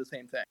lust will do the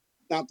same thing.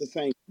 Not the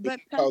same,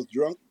 because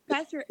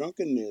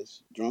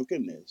drunkenness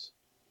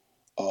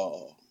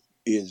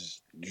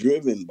is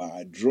driven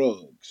by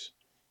drugs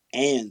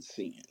and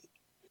sin.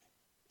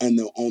 And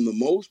on the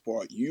most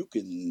part, you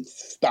can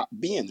stop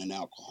being an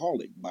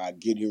alcoholic by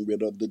getting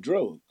rid of the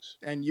drugs.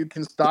 And you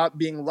can stop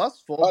being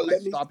lustful by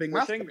stopping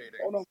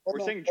masturbating. We're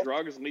saying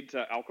drugs lead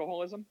to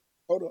alcoholism?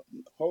 Hold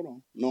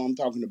on. No, I'm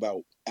talking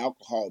about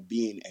alcohol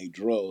being a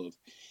drug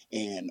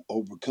and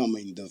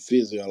overcoming the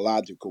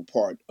physiological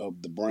part of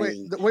the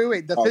brain.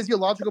 Wait. The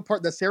physiological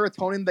part, the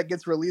serotonin that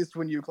gets released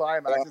when you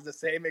climax is the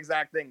same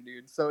exact thing,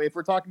 dude. So if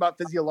we're talking about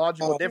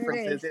physiological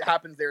differences, it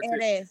happens there too.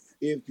 It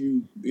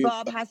is.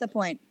 Bob has a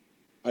point.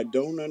 I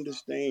don't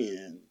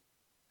understand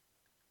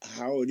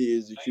how it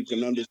is that you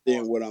can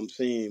understand what I'm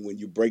saying when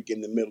you break in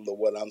the middle of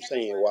what I'm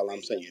saying while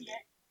I'm saying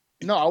it.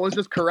 No, I was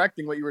just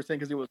correcting what you were saying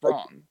because it was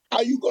wrong. How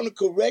are you going to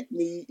correct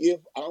me if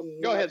I'm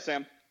not? Go ahead,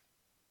 Sam.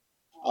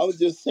 I was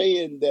just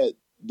saying that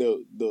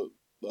the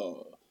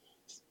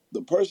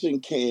person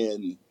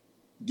can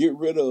get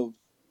rid of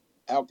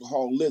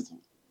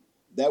alcoholism.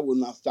 That will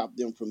not stop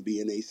them from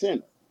being a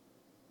sinner.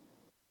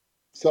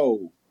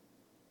 So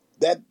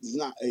that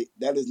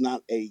is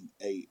not a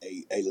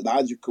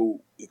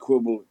logical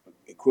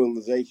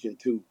equalization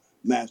to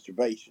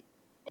masturbation,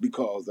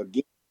 because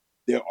again,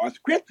 there are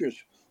scriptures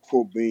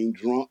for being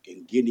drunk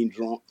and getting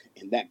drunk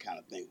and that kind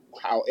of thing.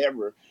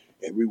 However,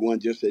 everyone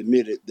just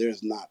admitted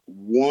there's not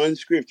one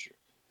scripture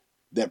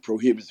that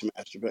prohibits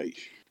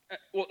masturbation.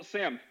 Well,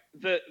 Sam,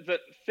 the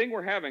thing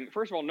we're having,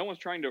 first of all, no one's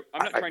trying to.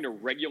 I'm not trying to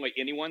regulate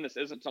anyone. This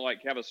isn't to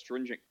have a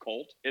stringent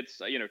cult. It's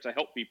to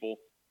help people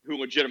who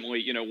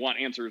legitimately want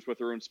answers with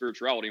their own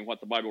spirituality and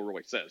what the Bible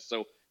really says.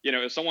 So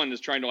if someone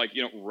is trying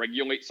to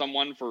regulate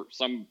someone for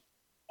some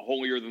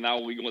holier than thou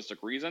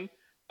legalistic reason,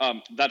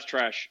 that's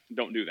trash.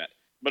 Don't do that.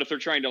 But if they're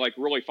trying to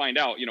really find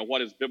out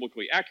what is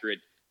biblically accurate,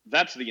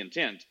 that's the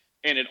intent,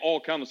 and it all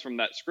comes from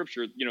that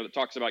scripture that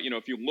talks about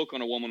if you look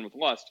on a woman with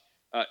lust,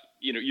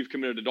 you've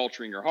committed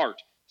adultery in your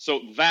heart.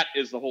 So that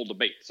is the whole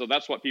debate. So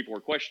that's what people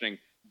are questioning.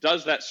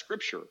 Does that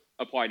scripture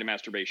apply to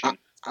masturbation,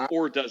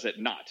 or does it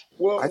not?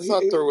 Well, I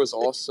thought there was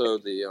also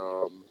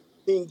the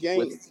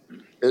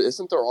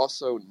isn't there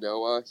also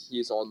Noah?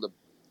 He's on the,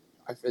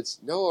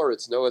 it's Noah or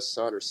it's Noah's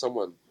son or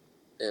someone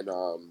in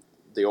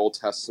the Old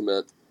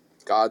Testament.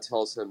 God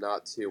tells him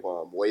not to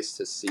waste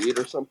his seed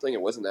or something,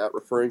 and wasn't that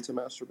referring to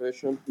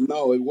masturbation?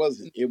 No, it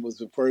wasn't. It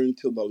was referring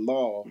to the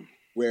law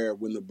where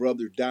when the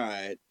brother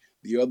died,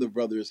 the other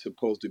brother is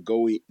supposed to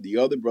go. The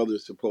other brother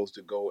is supposed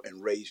to go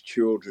and raise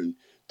children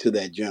to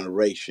that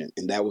generation,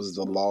 and that was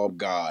the law of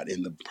God.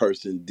 And the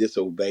person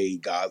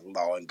disobeyed God's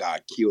law, and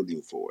God killed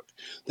him for it.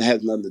 That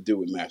has nothing to do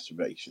with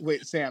masturbation.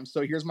 Wait, Sam.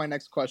 So here's my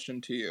next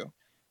question to you: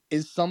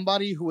 is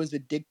somebody who is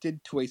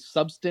addicted to a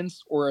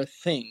substance or a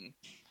thing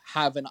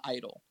have an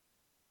idol?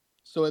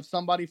 So if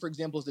somebody, for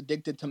example, is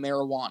addicted to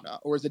marijuana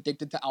or is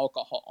addicted to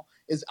alcohol,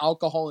 is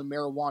alcohol and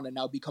marijuana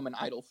now become an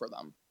idol for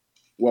them?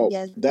 Well,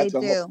 yes, that's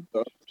a whole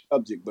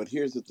subject, but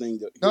here's the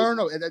thing.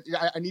 No.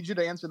 I need you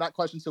to answer that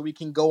question so we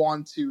can go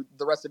on to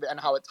the rest of it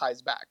and how it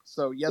ties back.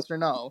 So yes or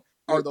no,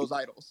 are those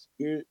idols?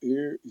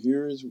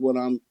 Here's what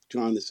I'm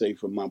trying to say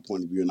from my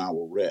point of view, and I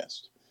will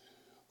rest.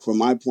 From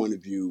my point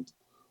of view,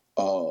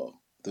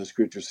 the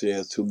scripture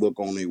says to look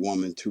on a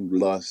woman to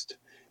lust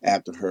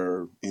after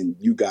her, and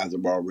you guys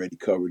have already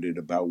covered it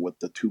about what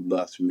the two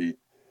lusts meant.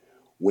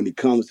 When it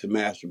comes to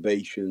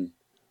masturbation,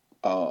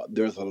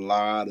 there's a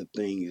lot of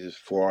things as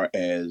far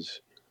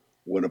as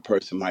what a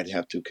person might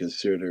have to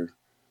consider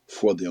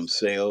for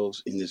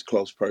themselves in this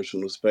close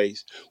personal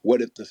space.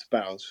 What if the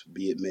spouse,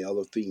 be it male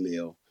or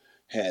female,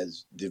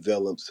 has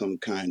developed some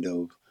kind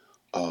of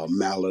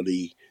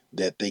malady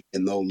that they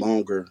can no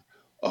longer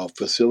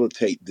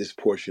facilitate this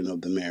portion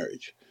of the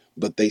marriage,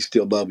 but they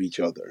still love each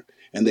other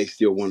and they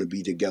still want to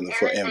be together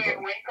forever?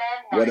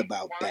 What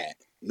about that?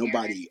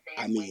 Nobody,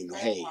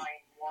 hey,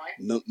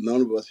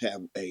 none of us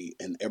have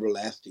an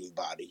everlasting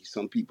body.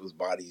 Some people's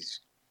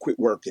bodies quit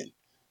working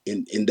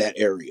in that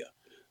area.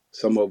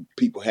 Some of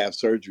people have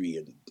surgery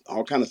and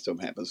all kind of stuff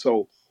happens.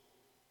 So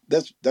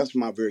that's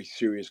my very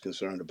serious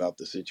concern about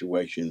the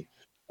situation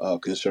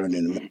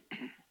concerning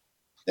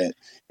that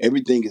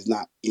everything is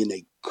not in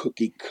a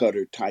cookie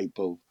cutter type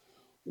of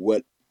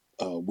what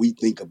we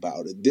think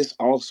about it. This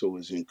also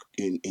is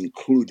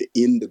included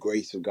in the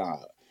grace of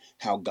God,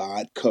 how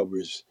God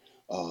covers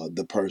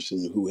the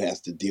person who has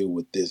to deal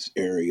with this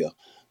area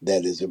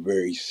that is a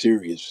very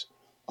serious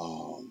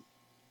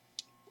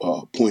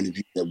point of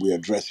view that we're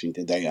addressing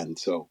today. And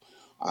so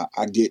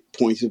I get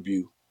points of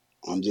view.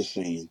 I'm just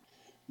saying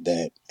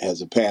that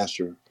as a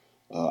pastor,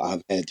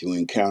 I've had to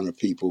encounter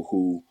people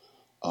who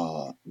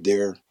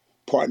their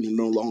partner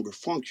no longer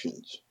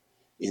functions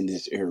in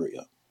this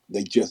area.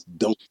 They just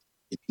don't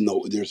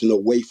know. There's no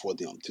way for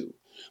them to,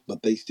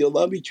 but they still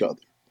love each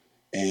other.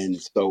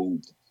 And so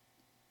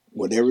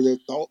whatever their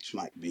thoughts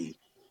might be,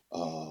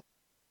 I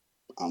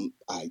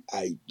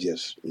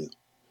just,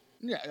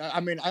 Yeah,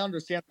 I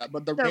understand that,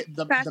 but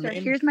Pastor,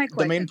 here's my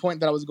question. The main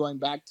point that I was going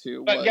back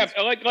to was...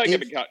 let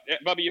Gabby talk.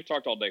 Bubby, you've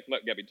talked all day.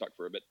 Let Gabby talk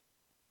for a bit.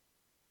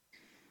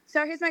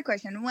 So here's my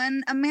question.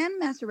 When a man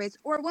masturbates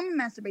or a woman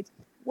masturbates,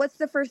 what's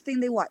the first thing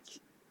they watch?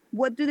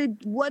 What do they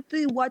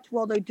watch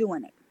while they're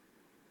doing it?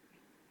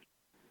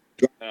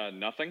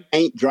 Nothing.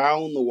 Ain't dry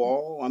on the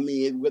wall.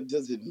 What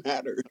does it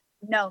matter?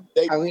 No.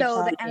 So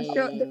the answer.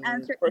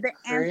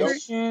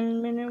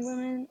 Men and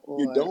women.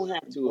 You don't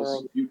have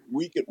to.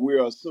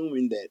 We're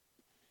assuming that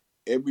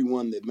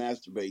everyone that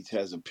masturbates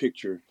has a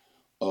picture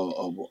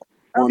of.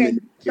 Okay,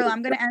 so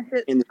I'm gonna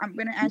answer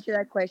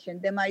that question.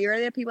 The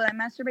majority of people that they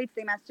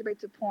masturbate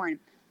to porn.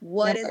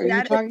 What is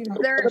that?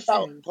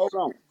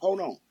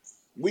 Hold on.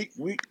 We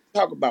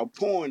talk about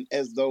porn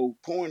as though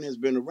porn has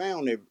been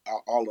around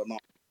all along.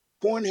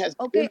 Porn has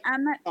been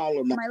all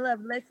along. My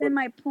love, listen to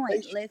my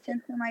point.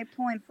 Listen to my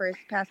point first,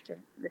 Pastor.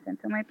 Listen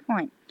to my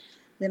point.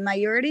 The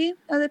majority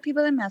of the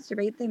people that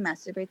masturbate, they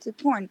masturbate to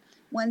porn.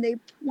 When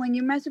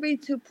you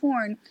masturbate to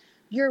porn,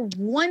 you're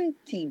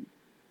wanting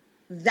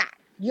that.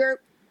 You're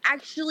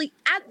actually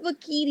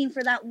advocating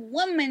for that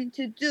woman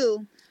to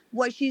do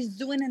what she's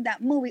doing in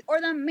that movie,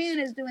 or that man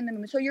is doing in the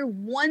movie. So you're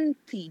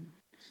wanting.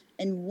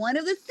 And one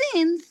of the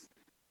sins,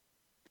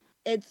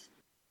 it's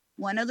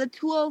one of the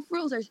 12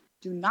 rules is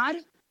do not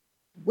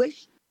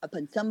wish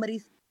upon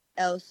somebody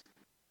else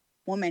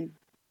woman.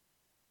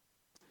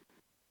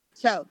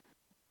 So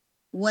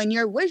when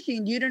you're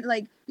wishing, you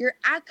don't you're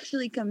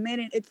actually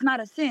committing. It's not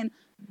a sin,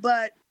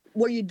 but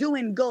what you're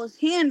doing goes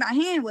hand by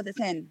hand with a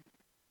sin.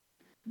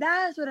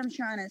 That's what I'm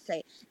trying to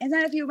say. It's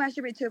not if you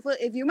masturbate to a foot.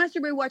 If you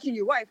masturbate watching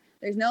your wife,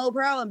 there's no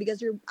problem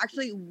because you're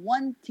actually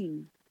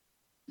wanting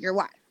your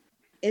wife.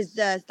 It's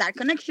just that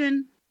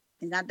connection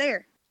is not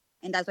there.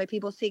 And that's why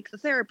people seek the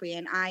therapy,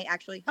 and I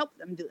actually help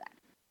them do that,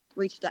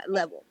 reach that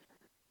level.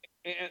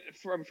 And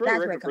for the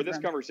record, for this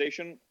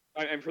conversation,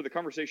 and for the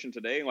conversation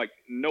today,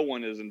 no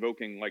one is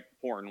invoking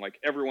porn.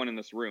 Everyone in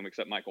this room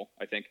except Michael,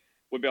 I think,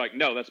 would be like,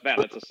 no, that's bad.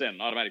 That's a sin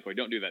automatically.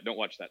 Don't do that. Don't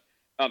watch that.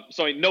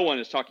 So no one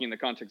is talking in the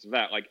context of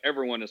that.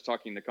 Everyone is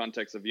talking in the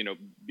context of,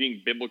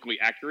 being biblically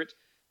accurate.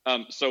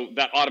 So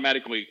that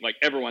automatically,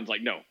 everyone's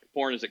like, no,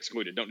 porn is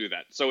excluded. Don't do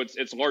that. So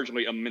it's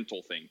largely a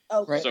mental thing.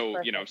 Okay, so,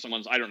 if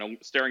someone's, I don't know,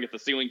 staring at the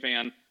ceiling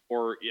fan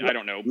or, I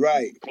don't know,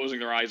 closing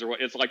their eyes or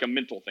what, it's like a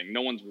mental thing.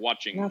 No one's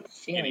watching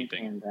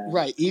anything.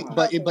 Right.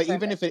 But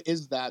even if it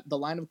is that, the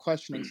line of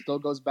questioning still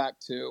goes back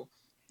to,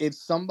 if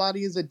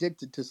somebody is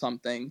addicted to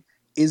something,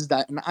 is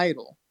that an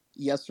idol?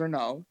 Yes or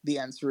no? The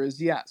answer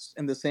is yes.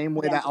 In the same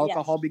way that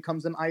alcohol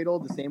becomes an idol,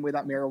 the same way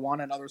that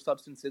marijuana and other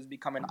substances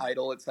become an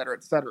idol, etc.,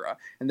 etc.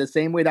 In the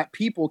same way that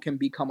people can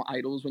become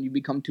idols when you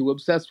become too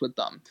obsessed with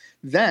them.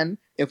 Then,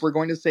 if we're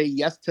going to say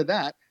yes to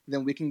that,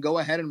 then we can go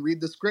ahead and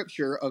read the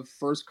scripture of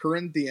 1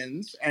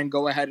 Corinthians and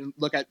go ahead and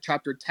look at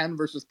chapter 10,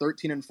 verses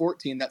 13 and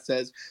 14 that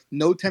says,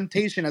 no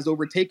temptation has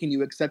overtaken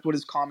you except what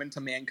is common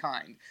to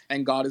mankind,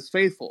 and God is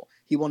faithful.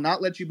 He will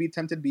not let you be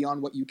tempted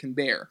beyond what you can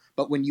bear.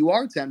 But when you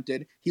are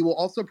tempted, he will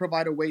also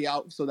provide a way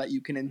out so that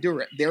you can endure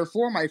it.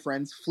 Therefore, my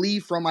friends, flee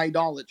from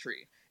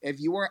idolatry. If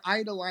you are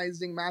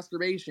idolizing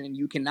masturbation and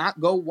you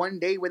cannot go one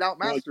day without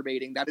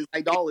masturbating, that is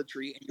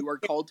idolatry, and you are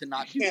called to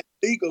not do it.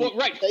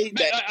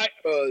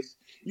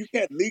 You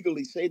can't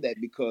legally say that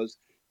because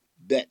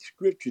that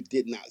scripture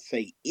did not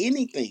say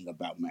anything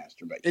about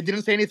masturbation. It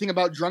didn't say anything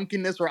about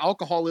drunkenness or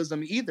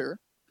alcoholism either,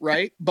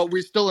 right? But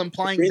we're still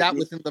implying that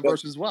within the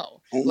verse as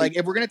well.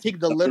 If we're going to take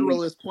the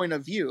literalist point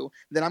of view,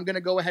 then I'm going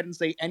to go ahead and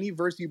say any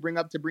verse you bring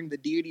up to bring the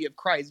deity of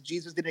Christ,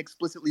 Jesus didn't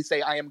explicitly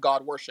say, I am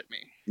God, worship me.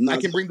 I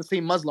can bring the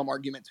same Muslim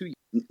argument to you.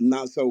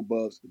 Not so,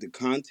 Buzz. The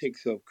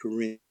context of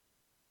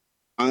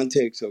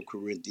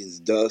Corinthians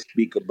does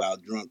speak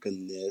about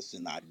drunkenness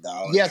and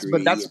idolatry. Yes,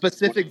 but that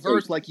specific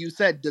verse, like you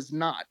said, does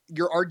not.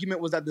 Your argument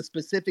was that the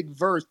specific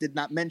verse did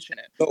not mention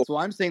it. So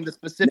I'm saying the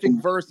specific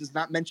verse does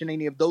not mention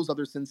any of those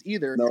other sins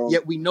either,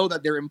 yet we know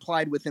that they're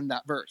implied within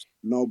that verse.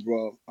 No,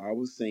 bro. I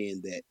was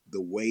saying that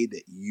the way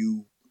that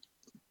you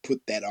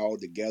put that all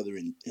together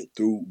and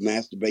threw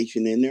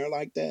masturbation in there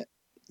like that,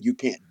 you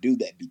can't do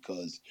that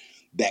because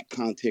that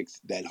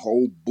context, that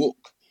whole book,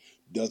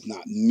 does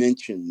not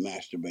mention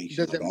masturbation.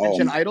 Does it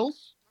mention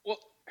idols? Well,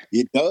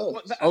 it does.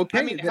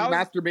 Then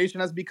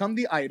masturbation has become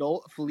the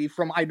idol. Flee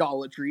from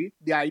idolatry.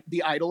 The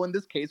idol in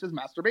this case is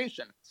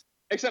masturbation.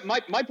 Except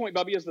my point,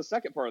 Bubby, is the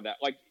second part of that.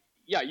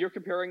 You're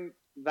comparing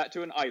that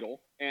to an idol,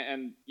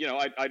 and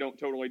I don't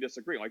totally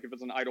disagree. If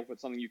it's an idol, if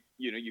it's something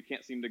you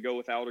can't seem to go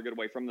without or get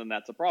away from, then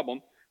that's a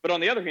problem. But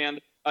on the other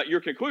hand, your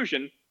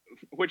conclusion,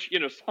 which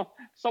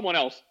someone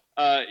else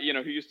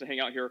who used to hang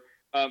out here,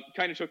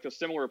 kind of took the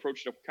similar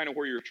approach to kind of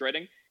where you're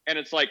treading. And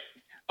it's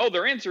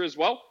their answer is,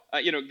 God,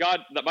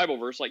 that Bible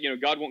verse,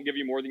 God won't give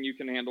you more than you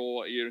can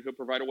handle. He'll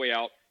provide a way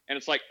out. And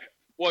it's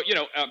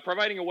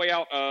providing a way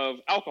out of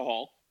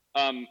alcohol,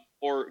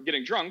 or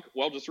getting drunk,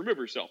 well, just remove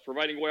yourself.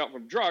 Providing a way out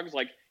from drugs,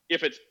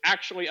 if it's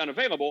actually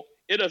unavailable,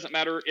 it doesn't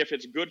matter if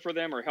it's good for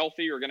them or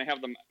healthy or going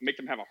to make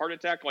them have a heart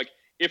attack.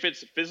 If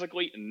it's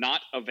physically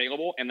not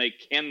available and they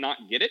cannot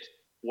get it,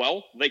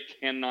 well, they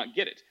cannot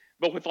get it.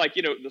 But with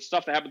the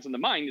stuff that happens in the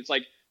mind, it's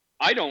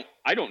I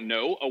don't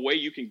know a way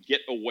you can get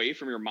away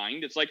from your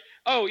mind. It's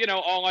I'll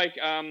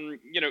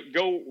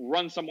go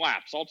run some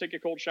laps. I'll take a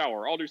cold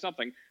shower. I'll do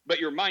something. But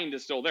your mind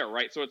is still there,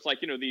 right? So it's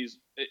these.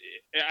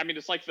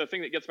 It's the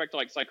thing that gets back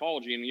to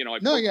psychology and I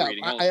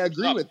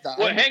agree with that.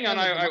 Well, hang on,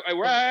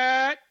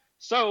 I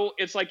So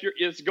it's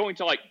it's going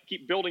to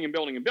keep building and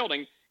building and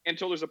building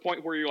until there's a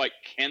point where you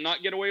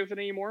cannot get away with it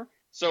anymore.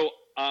 So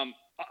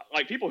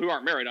people who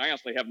aren't married, I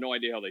honestly have no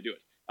idea how they do it.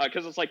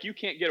 Because it's you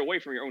can't get away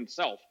from your own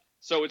self.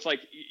 So it's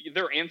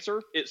their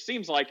answer, it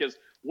seems is,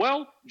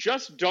 well,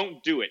 just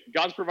don't do it.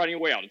 God's providing a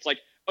way out. It's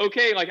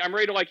okay, I'm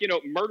ready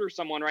to murder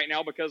someone right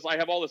now because I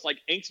have all this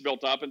angst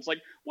built up. And it's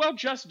well,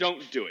 just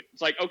don't do it.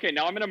 It's okay,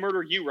 now I'm going to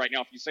murder you right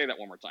now if you say that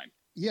one more time.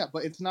 Yeah,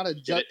 but it's not a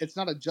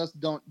just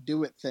don't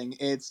do it thing.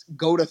 It's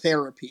go to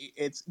therapy.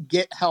 It's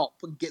get help.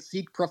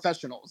 Seek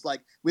professionals.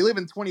 Like, we live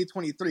in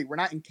 2023. We're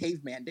not in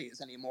caveman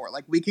days anymore.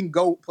 Like, we can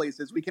go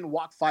places. We can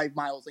walk 5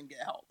 miles and get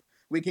help.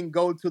 We can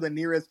go to the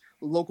nearest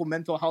local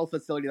mental health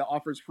facility that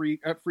offers free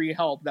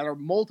help, that are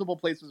multiple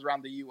places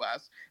around the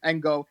U.S.,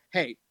 and go,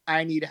 hey,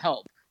 I need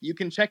help. You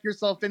can check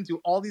yourself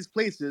into all these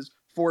places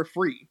for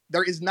free.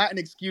 There is not an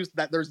excuse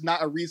that there's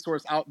not a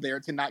resource out there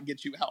to not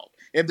get you help.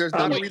 If there's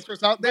not a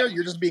resource out there,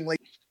 you're just being lazy.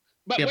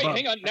 But wait,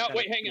 hang on. Now,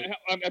 hang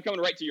on. I'm coming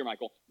right to you,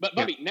 Michael. But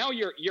Bubby, now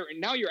you're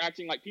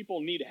acting like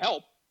people need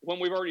help when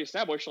we've already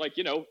established, like,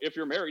 if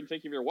you're married,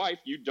 think of your wife,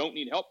 you don't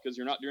need help because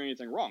you're not doing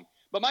anything wrong.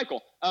 But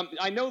Michael,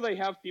 I know they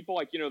have people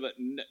like, that,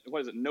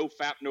 what is it, No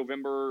Fap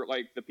November,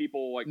 like the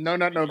people like No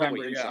Nut November,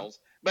 incels. yeah.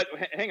 But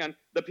hang on,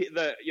 the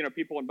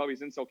people in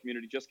Bubby's incel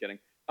community, just kidding.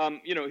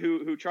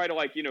 Who try to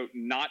like,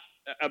 not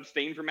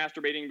abstain from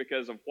masturbating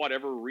because of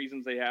whatever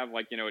reasons they have,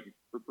 like, it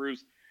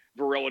proves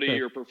virility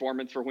or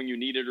performance for when you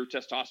need it, or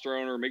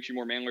testosterone, or makes you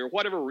more manly, or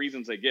whatever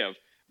reasons they give.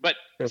 But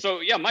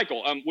so yeah,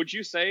 Michael, would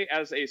you say,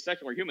 as a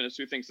secular humanist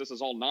who thinks this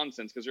is all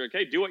nonsense, because you're like,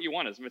 hey, do what you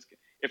want,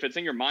 if it's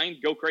in your mind,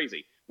 go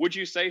crazy, would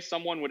you say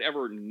someone would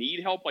ever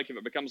need help, like if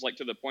it becomes like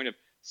to the point of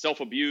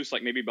self-abuse,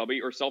 like maybe Bubby,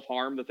 or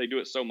self-harm, that they do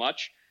it so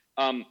much?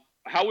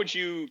 How would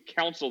you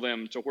counsel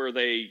them to where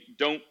they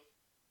don't,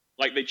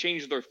 like, they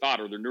change their thought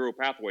or their neural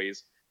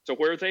pathways to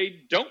where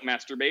they don't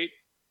masturbate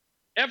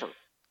ever,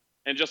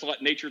 and just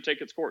let nature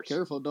take its course?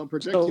 Careful, don't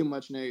project too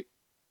much, Nate.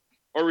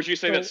 Or would you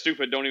say that's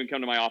stupid? Don't even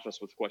come to my office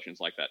with questions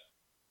like that.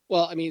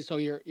 Well, I mean, so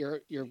you're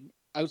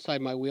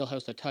outside my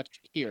wheelhouse a touch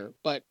here,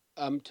 but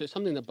to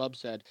something that Bub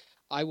said,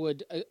 I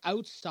would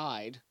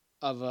outside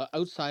of a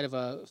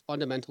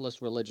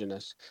fundamentalist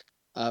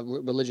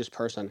religious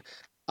person,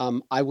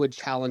 I would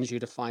challenge you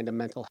to find a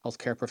mental health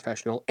care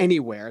professional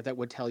anywhere that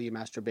would tell you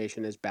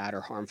masturbation is bad or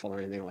harmful or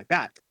anything like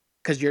that,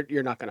 because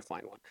you're not going to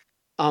find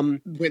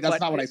one. Wait, that's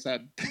not what I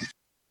said.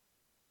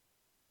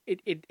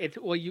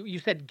 Well, you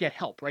said get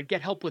help, right?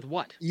 Get help with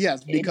what?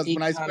 Yes, because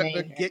when I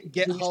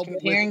get help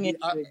with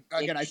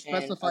again, I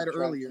specified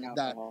earlier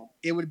that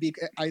it would be.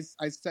 I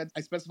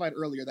specified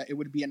earlier that it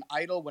would be an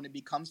idol when it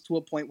becomes to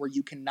a point where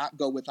you cannot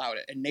go without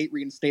it, and Nate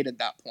reinstated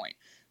that point.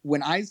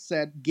 When I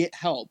said get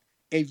help,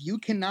 if you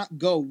cannot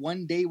go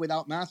one day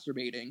without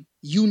masturbating,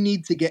 you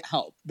need to get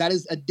help. That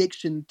is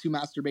addiction to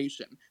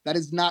masturbation. That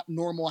is not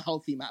normal,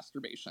 healthy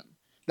masturbation.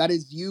 That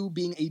is you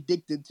being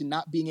addicted to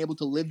not being able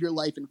to live your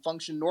life and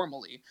function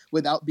normally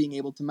without being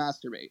able to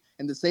masturbate.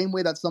 In the same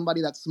way that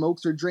somebody that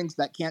smokes or drinks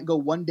that can't go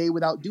one day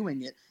without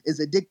doing it is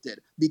addicted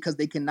because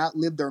they cannot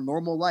live their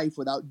normal life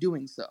without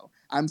doing so.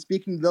 I'm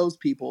speaking to those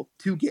people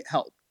to get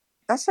help.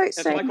 That's like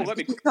saying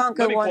you can't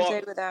go one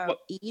day without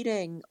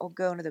eating or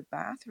going to the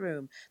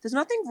bathroom. There's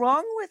nothing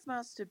wrong with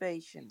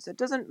masturbation, so it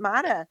doesn't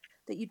matter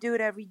that you do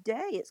it every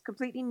day. It's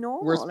completely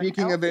normal. We're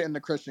speaking of it in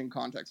the Christian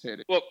context,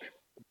 Haiti. Well,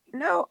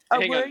 no,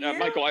 hang on,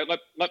 Michael.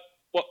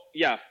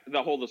 Yeah,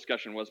 the whole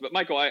discussion was. But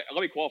Michael, let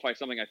me qualify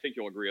something I think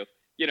you'll agree with.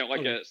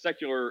 A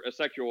secular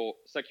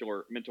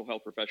mental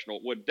health professional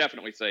would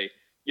definitely say,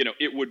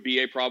 it would be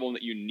a problem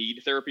that you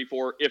need therapy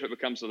for if it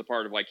becomes to the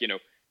part of like,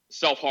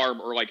 self-harm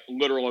or like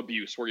literal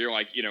abuse, where you're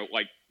like,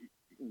 like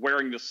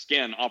wearing the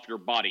skin off your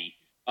body.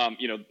 I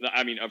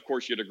mean, of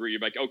course you'd agree. You'd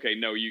be like, okay,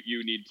 no,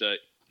 you need to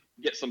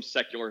get some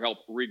secular help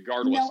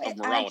regardless of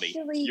morality.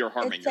 You're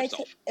harming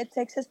yourself. It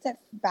takes a step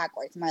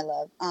backwards, my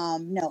love.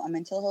 No, a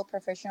mental health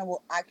professional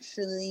will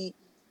actually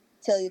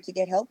tell you to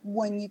get help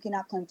when you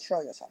cannot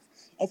control yourself.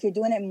 If you're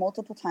doing it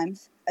multiple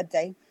times a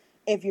day,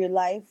 if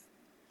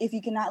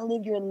you cannot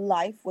live your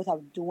life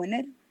without doing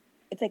it,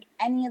 it's like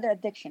any other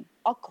addiction,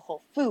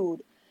 alcohol,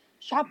 food,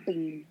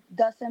 shopping,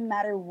 doesn't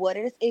matter what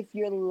it is. If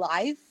your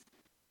life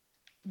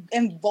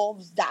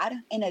involves that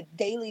in a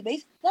daily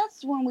basis,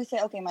 that's when we say,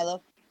 okay, my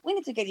love, we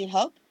need to get you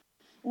help.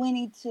 We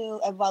need to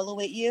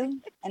evaluate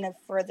you and a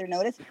further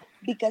notice,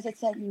 because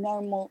it's like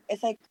normal.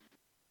 It's like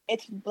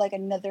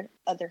another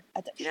other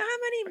addiction. Do you know how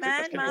many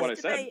men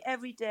masturbate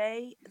every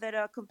day that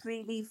are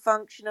completely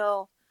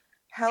functional,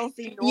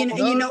 healthy, normal?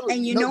 How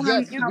many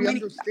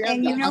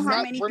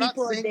people not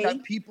saying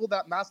that people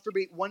that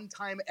masturbate one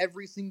time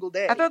every single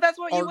day. I thought that's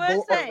what you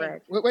were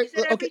saying. Wait,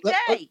 every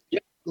day.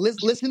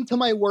 Listen to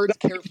my words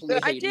carefully,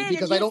 Haiti,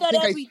 because I don't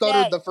think I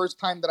stuttered the first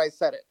time that I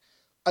said it.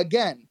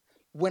 Again,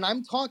 when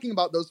I'm talking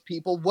about those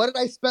people, what did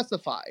I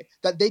specify?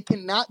 That they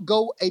cannot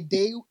go a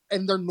day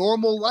in their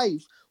normal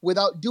life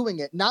without doing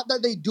it. Not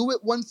that they do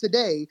it once a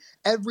day,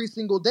 every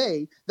single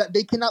day, that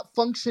they cannot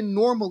function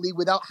normally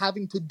without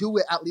having to do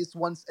it at least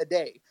once a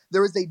day.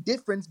 There is a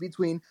difference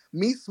between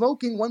me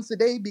smoking once a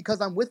day because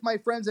I'm with my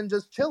friends and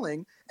just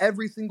chilling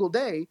every single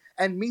day,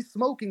 and me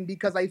smoking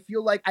because I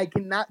feel like I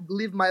cannot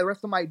live my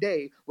rest of my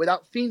day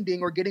without fiending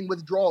or getting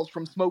withdrawals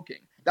from smoking.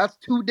 That's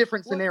two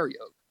different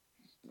scenarios.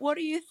 What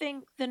do you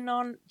think do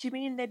you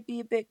mean they'd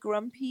be a bit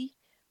grumpy,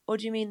 or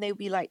do you mean they'd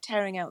be like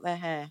tearing out their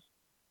hair?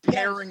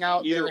 tearing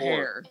out their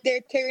hair.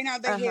 They're tearing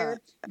out their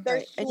hair. They're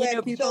Right. And you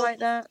know people like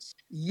that?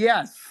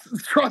 Yes,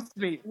 trust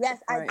me. Yes,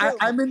 I Right.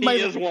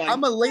 do.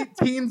 I'm a late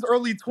teens,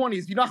 early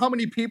 20s. You know how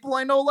many people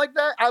I know like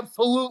that?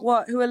 Absolutely.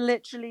 What? Who are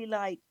literally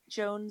like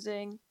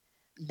jonesing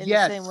in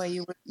the same way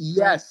you would?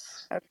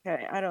 Yes.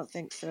 Okay, I don't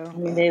think so. I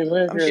mean, they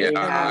literally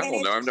I have.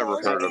 don't know. I've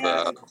never heard of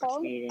that. It's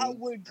called a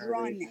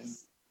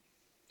withdrawnness.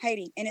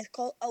 Heidi, and it's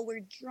called a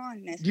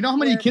withdrawnness. Do you know how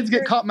many kids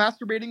get caught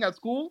masturbating at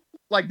school?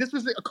 Like, this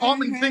is a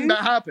common thing that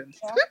happens.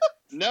 Yeah.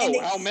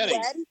 No, how many?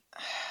 Sweat,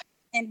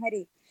 and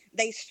Heidi,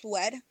 they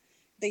sweat,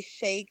 they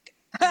shake,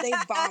 they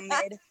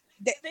vomit.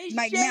 They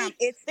shake.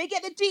 They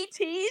get the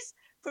DTs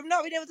from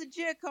not being able to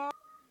jerk off.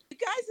 You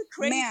guys are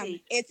crazy. Ma'am,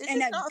 it's this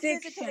an is not a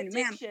physical addiction,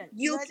 addiction. ma'am.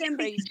 You can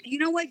be. You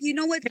know what?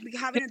 We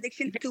have an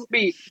addiction to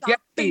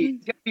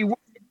Gabby,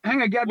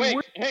 hang on, Gabby.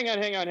 Wait,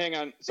 hang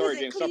on. Sorry,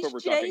 James, stop over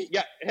talking.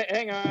 Yeah,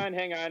 hang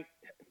on.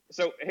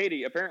 So,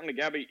 Haiti, apparently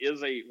Gabby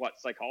is a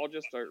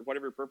psychologist or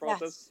whatever your profile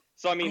says.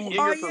 So, I mean, in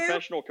your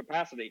professional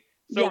capacity.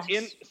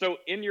 So,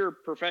 in your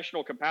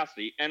professional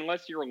capacity,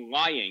 unless you're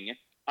lying,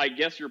 I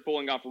guess you're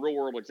pulling off real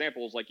world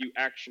examples, like you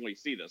actually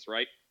see this,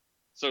 right?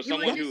 So,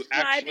 someone who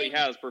actually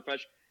has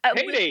professional.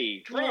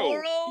 Haiti,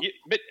 bro.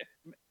 But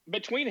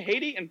between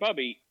Haiti and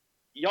Bubby,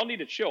 y'all need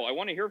to chill. I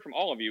want to hear from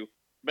all of you,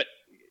 but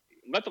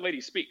let the lady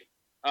speak.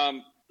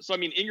 So, I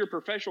mean, in your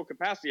professional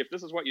capacity, if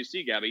this is what you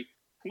see, Gabby,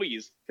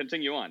 please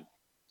continue on.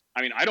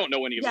 I mean, I don't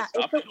know any of this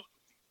stuff.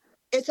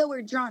 It's a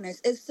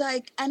withdrawnness. It's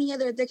like any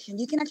other addiction.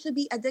 You can actually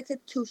be addicted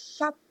to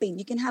shopping.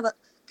 You can have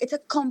it's a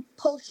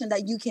compulsion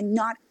that you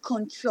cannot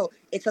control.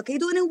 It's okay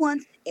doing it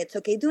once. It's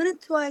okay doing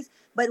it twice.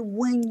 But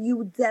when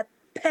you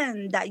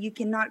depend that you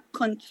cannot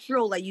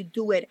control, that you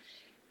do it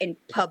in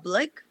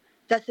public,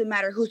 doesn't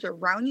matter who's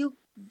around you,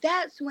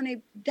 that's when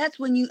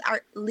you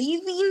are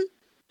leaving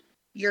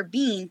your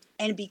being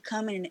and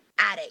becoming an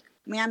addict.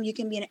 Ma'am, you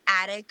can be an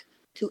addict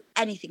to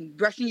anything.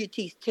 Brushing your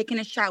teeth, taking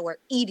a shower,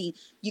 eating.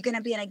 You're going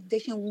to be an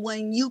addiction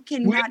when you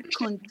cannot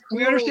control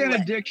We understand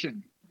it.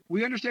 addiction.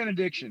 We understand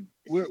addiction.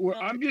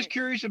 I'm just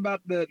curious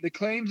about the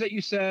claims that you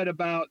said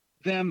about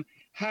them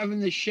having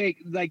the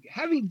shake, like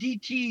having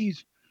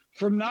DTs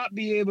from not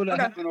being able to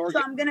have an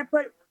orgasm. So I'm going to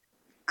put,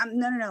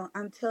 no.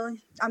 I'm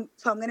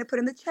going to put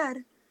in the chat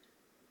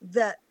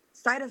the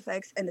side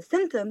effects and the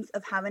symptoms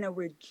of having a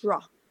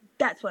withdrawal.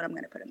 That's what I'm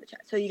going to put in the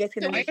chat. So you guys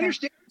can understand. I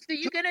understand. So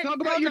you're going to,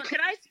 hold on, can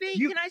I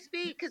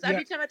speak? Because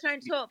every time I try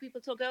and talk, people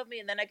talk over me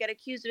and then I get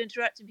accused of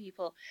interrupting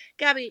people.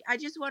 Gabby, I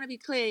just want to be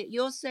clear.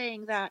 You're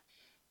saying that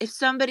if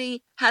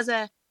somebody has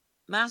a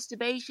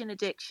masturbation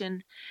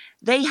addiction,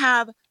 they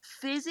have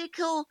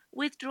physical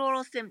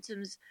withdrawal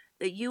symptoms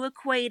that you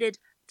equated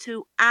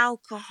to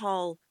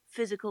alcohol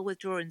physical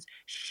withdrawals,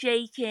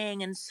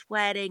 shaking and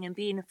sweating and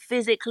being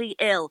physically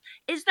ill.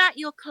 Is that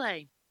your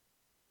claim?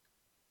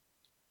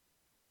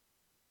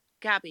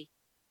 Gabby.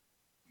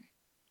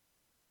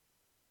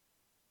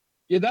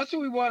 Yeah, that's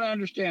what we want to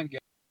understand, Gabby.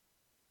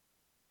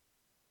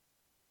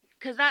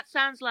 Because that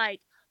sounds like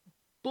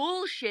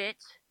bullshit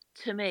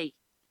to me.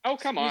 Oh,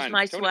 come on.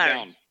 My Tone swearing. it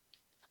down.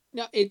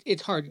 No,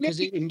 it's hard because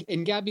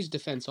in Gabby's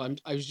defense, so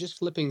I was just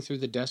flipping through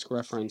the desk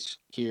reference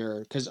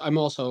here because I'm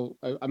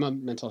a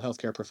mental health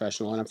care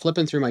professional and I'm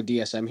flipping through my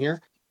DSM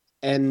here,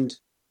 and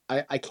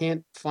I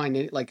can't find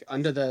it like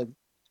under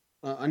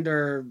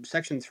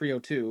section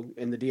 302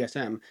 in the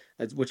DSM,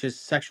 which is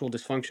sexual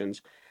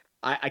dysfunctions.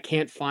 I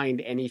can't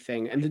find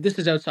anything, and this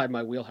is outside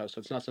my wheelhouse, so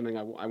it's not something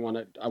I want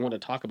to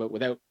talk about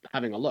without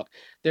having a look.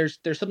 There's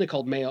something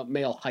called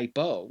male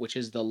hypo, which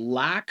is the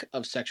lack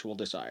of sexual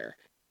desire,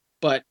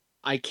 but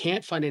I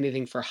can't find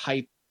anything for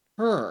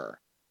hyper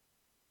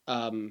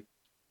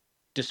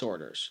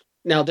disorders.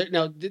 Now,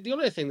 the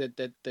only thing that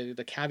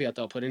the caveat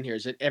that I'll put in here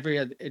is that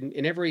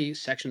in every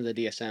section of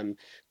the DSM,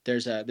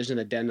 there's an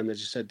addendum that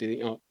just said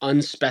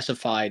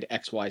unspecified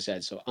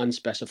XYZ, so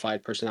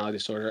unspecified personality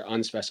disorder,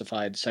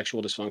 unspecified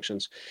sexual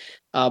dysfunctions,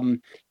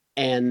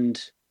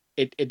 and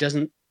it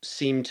doesn't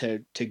seem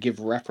to give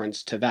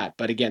reference to that.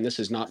 But again, this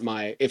is not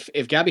my if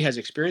Gabby has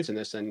experience in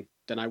this,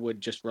 then I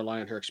would just rely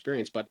on her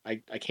experience. But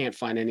I can't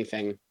find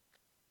anything.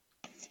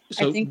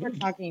 So, I think we're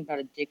talking about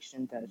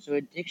addiction, though. So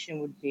addiction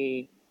would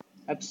be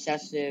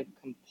obsessive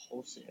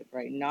compulsive,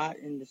 right? Not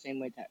in the same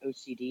way that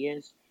OCD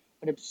is,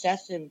 but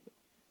obsessive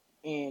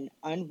in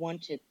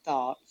unwanted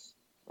thoughts,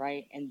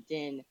 right? And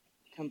then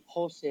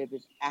compulsive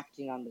is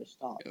acting on those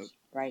thoughts,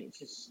 right? It's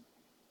just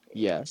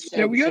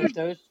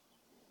So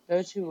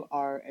those who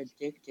are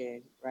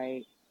addicted,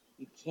 right?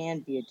 You can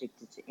be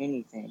addicted to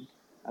anything,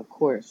 of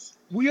course.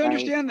 We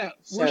understand that.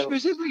 We're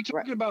specifically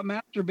talking about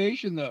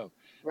masturbation, though.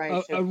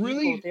 Right. So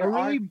there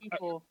are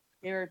people.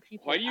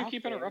 Why do you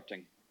keep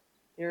interrupting?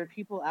 There are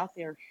people out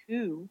there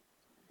who,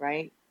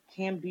 right,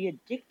 can be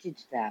addicted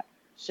to that.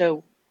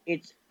 So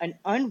it's an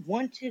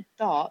unwanted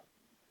thought,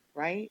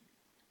 right,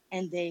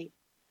 and they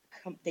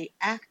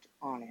act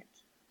on it,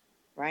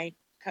 right,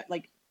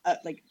 like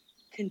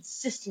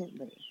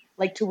consistently,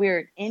 like to where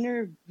it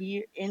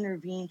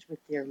intervenes with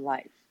their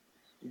life.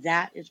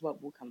 That is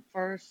what will come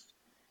first.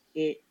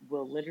 It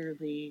will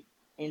literally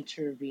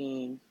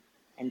intervene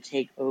and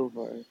take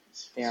over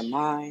their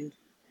mind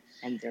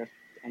and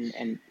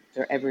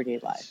their everyday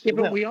life. Yeah,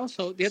 but we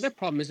also, the other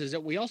problem is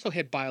that we also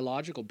hit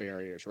biological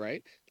barriers,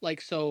 right? Like,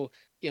 so,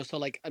 so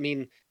like, I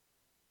mean,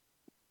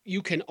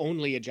 you can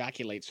only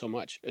ejaculate so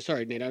much.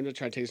 Sorry, Nate, I'm not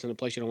trying to take this in a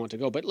place you don't want to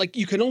go, but like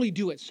you can only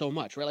do it so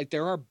much, right? Like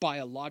there are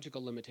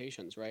biological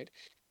limitations, right?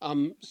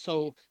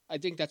 So I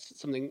think that's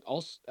something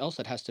else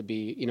that has to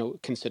be,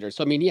 considered.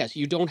 So I mean, yes,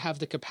 you don't have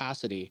the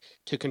capacity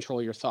to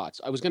control your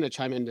thoughts. I was going to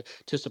chime in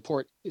to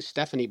support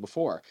Stephanie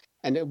before,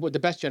 and the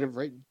best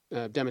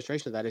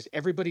demonstration of that is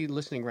everybody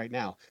listening right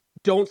now.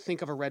 Don't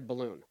think of a red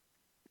balloon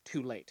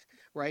too late,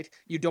 right?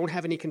 You don't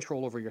have any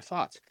control over your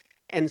thoughts,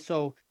 and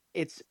so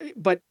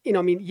but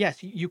I mean,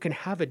 yes, you can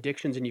have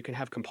addictions and you can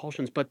have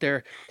compulsions, but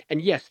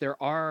yes, there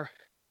are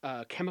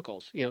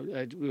chemicals, it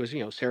was,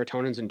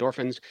 serotonins,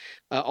 endorphins,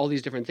 all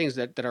these different things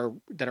that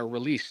are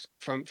released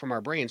from our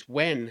brains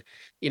when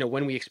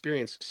we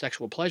experience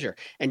sexual pleasure.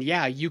 And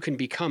yeah, you can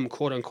become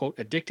quote unquote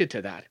addicted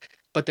to that,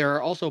 but there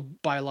are also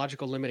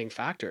biological limiting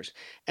factors.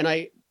 And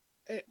I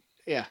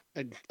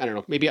don't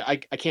know, maybe I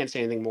can't say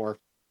anything more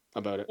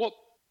about it. Well,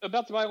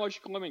 about the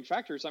biological limiting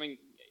factors, I mean,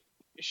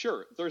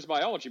 sure, there's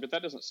biology, but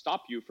that doesn't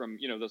stop you from,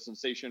 the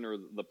sensation or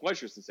the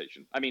pleasure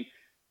sensation. I mean,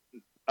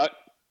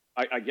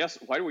 I guess,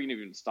 why do we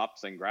even stop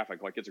saying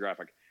graphic? Like, it's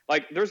graphic.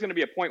 Like, there's going to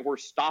be a point where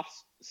stuff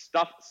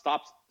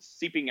stops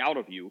seeping out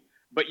of you,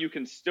 but you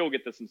can still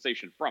get the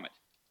sensation from it.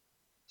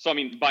 So, I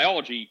mean,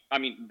 biology, I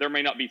mean, there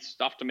may not be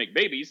stuff to make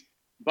babies,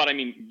 but I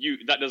mean,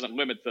 that doesn't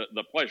limit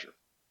the pleasure.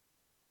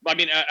 I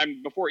mean,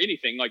 before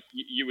anything, like,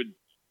 you would,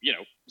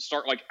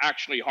 start like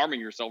actually harming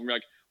yourself and be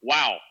like,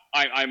 wow,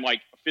 I'm like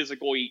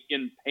physically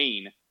in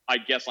pain. I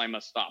guess I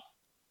must stop.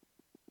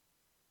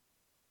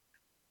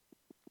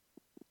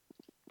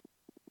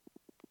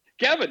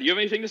 Kevin, do you have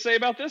anything to say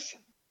about this?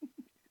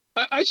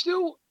 I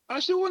still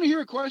want to hear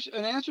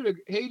an answer to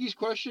Hades'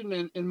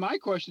 question and my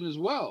question as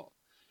well.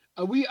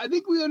 I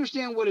think we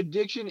understand what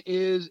addiction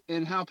is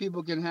and how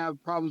people can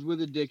have problems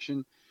with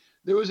addiction.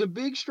 There was a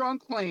big, strong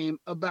claim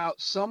about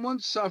someone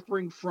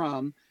suffering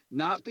from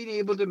not being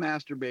able to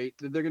masturbate,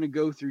 that they're going to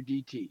go through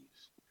DTs.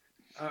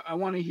 I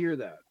want to hear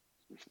that.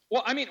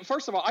 Well, I mean,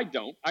 first of all, I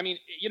don't. I mean,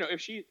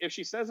 if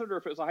she says it, or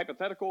if it was a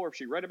hypothetical, or if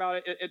she read about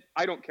it,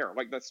 I don't care.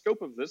 Like, the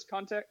scope of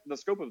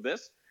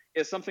this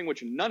is something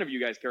which none of you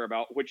guys care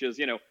about, which is,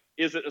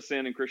 is it a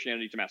sin in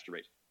Christianity to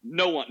masturbate?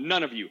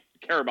 None of you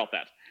care about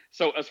that.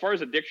 So as far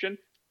as addiction,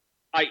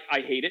 I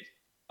hate it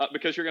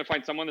because you're going to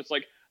find someone that's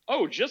like,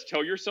 oh, just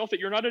tell yourself that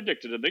you're not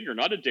addicted, and then you're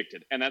not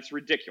addicted, and that's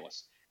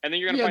ridiculous. And then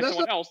you're going to find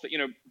someone else that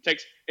you're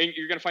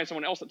going to find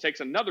someone else that takes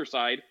another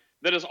side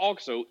that is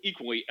also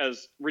equally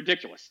as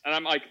ridiculous. And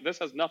I'm like, this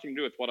has nothing to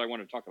do with what I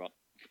want to talk about.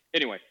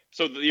 Anyway,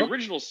 so the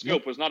original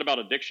scope was not about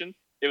addiction.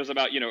 It was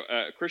about,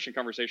 a Christian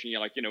conversation.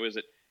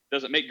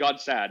 Does it make God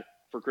sad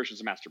for Christians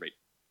to masturbate?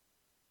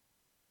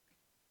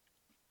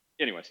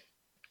 Anyways,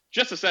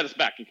 just to set us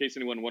back in case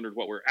anyone wondered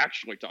what we're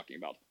actually talking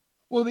about.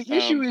 Well, the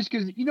issue is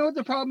because what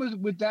the problem is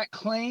with that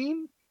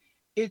claim?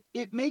 It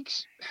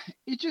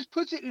just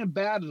puts it in a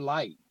bad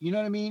light. You know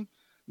what I mean?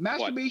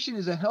 Masturbation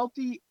is a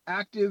healthy,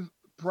 active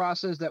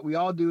process that we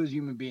all do as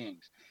human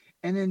beings.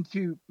 And then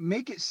to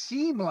make it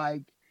seem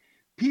like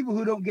people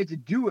who don't get to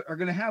do it are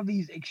going to have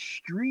these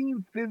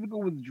extreme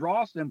physical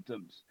withdrawal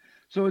symptoms.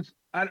 So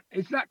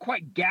it's not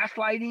quite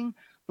gaslighting,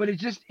 but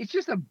it's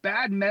just a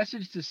bad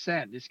message to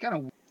send. It's kind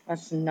of...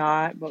 That's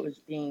not what was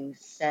being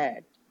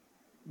said.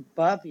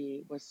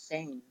 Bubby was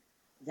saying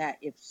that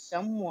if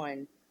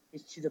someone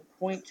is to the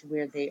point to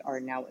where they are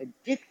now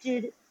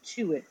addicted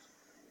to it,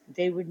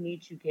 they would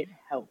need to get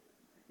help.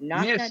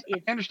 Not that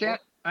it's...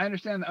 I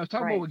understand. I was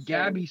talking about what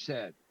Gabby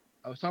said.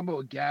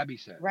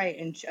 Right,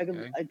 and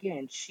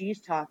again, she's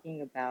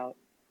talking about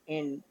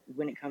when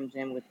it comes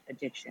in with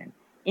addiction.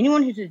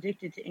 Anyone who's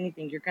addicted to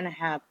anything, you're going to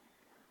have...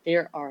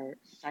 There are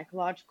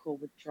psychological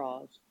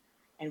withdrawals,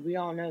 and we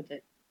all know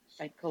that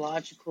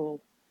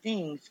psychological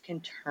things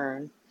can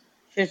turn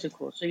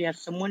physical. So you have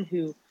someone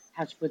who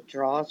has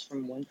withdrawals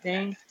from one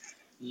thing,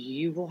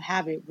 you will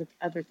have it with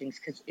other things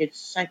because it's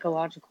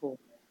psychological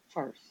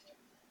first.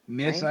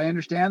 Miss, right? I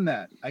understand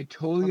that. I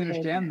totally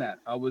understand that.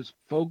 I was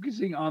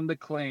focusing on the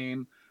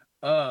claim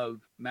of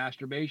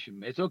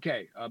masturbation. It's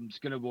okay. I'm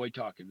just going to avoid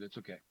talking. It's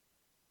okay.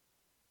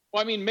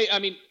 Well, I mean,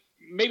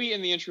 maybe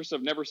in the interest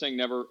of never saying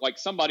never, like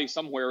somebody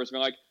somewhere is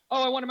going like,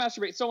 oh, I want to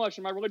masturbate so much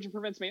and my religion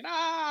prevents me. And,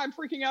 I'm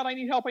freaking out. I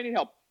need help.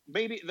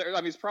 Maybe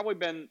it's probably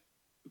been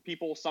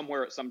people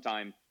somewhere at some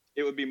time.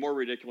 It would be more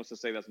ridiculous to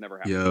say that's never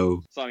happened.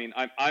 Yo. So, I mean,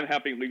 I'm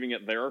happy leaving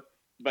it there.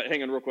 But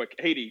hang on real quick.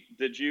 Haiti,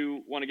 did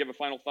you want to give a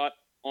final thought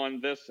on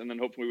this? And then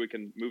hopefully we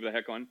can move the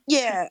heck on.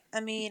 Yeah, I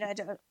mean,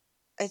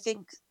 I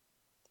think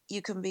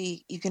you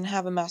can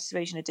have a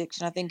masturbation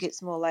addiction. I think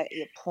it's more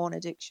likely a porn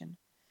addiction.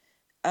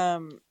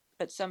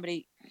 But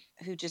somebody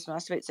who just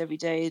masturbates every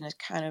day and is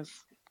kind of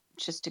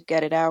just to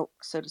get it out,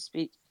 so to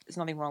speak, there's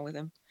nothing wrong with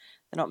them.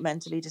 They're not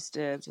mentally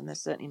disturbed, and they're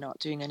certainly not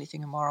doing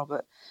anything immoral,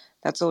 but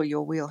that's all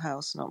your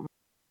wheelhouse, not mine.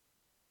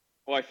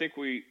 Well, I think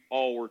we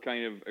all were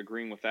kind of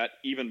agreeing with that,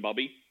 even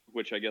Bubby,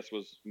 which I guess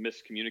was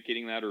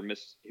miscommunicating that or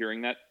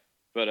mishearing that.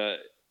 But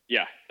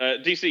yeah,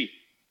 DC,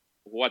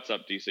 what's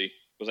up, DC?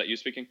 Was that you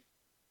speaking,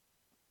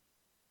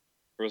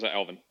 or was that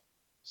Alvin?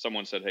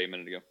 Someone said hey a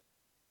minute ago.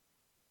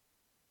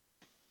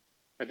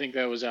 I think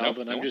that was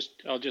Alvin. No?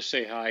 I'll just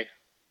say hi.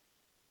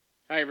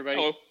 Hi, everybody.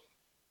 Hello.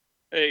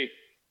 Hey,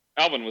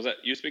 Alvin, was that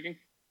you speaking?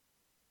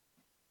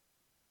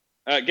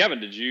 Gavin,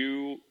 did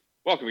you?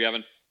 Welcome,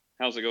 Gavin.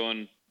 How's it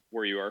going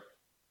where you are?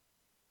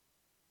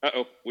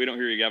 Uh-oh, we don't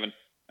hear you, Gavin.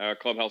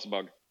 Clubhouse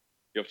bug.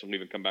 You have to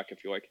leave and come back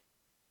if you like.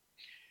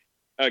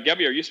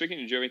 Gabby, are you speaking?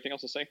 Did you have anything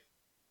else to say?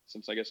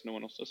 Since I guess no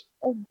one else does.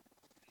 Oh,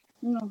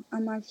 no,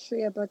 I'm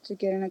actually about to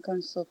get in a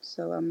consult,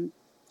 so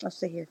I'll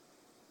stay here.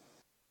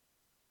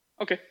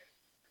 Okay.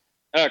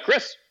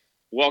 Chris,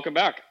 welcome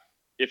back.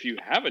 If you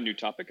have a new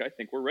topic, I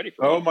think we're ready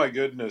for it. Oh my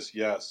goodness,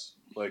 yes.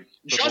 Like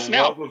just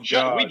now.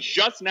 We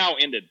just now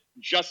ended.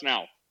 Just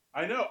now.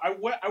 I know.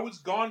 I was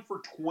gone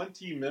for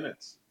 20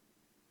 minutes.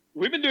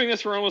 We've been doing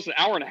this for almost an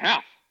hour and a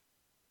half.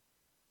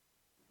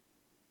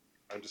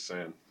 I'm just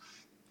saying.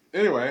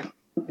 Anyway,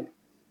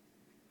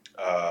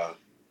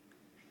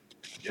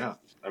 yeah.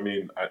 I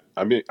mean,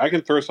 I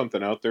can throw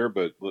something out there,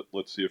 but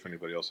let's see if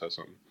anybody else has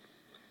something.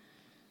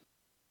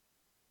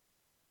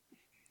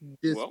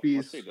 Well,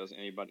 let's see. Does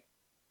anybody?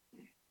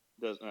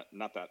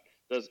 Not that.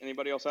 Does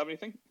anybody else have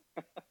anything?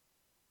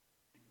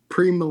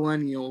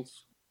 Premillennials.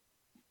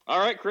 All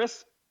right,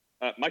 Chris.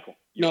 Michael.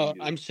 No,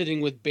 I'm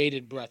sitting with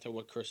bated breath at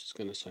what Chris is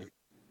going to say.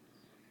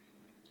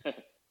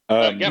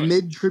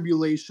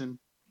 Mid-tribulation.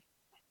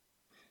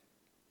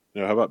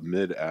 How about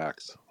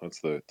mid-acts? That's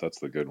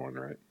the good one,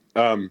 right?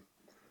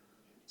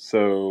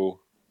 So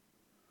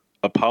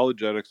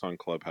apologetics on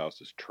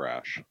Clubhouse is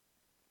trash.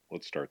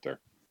 Let's start there.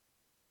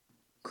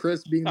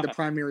 Chris being the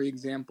primary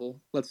example.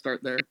 Let's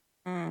start there.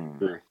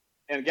 Sure.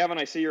 And Gavin,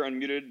 I see you're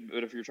unmuted,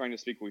 but if you're trying to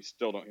speak, we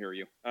still don't hear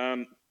you.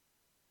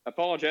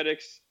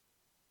 Apologetics.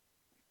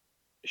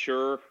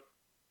 Sure.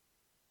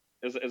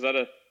 Is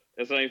that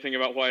anything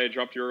about why I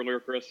dropped you earlier,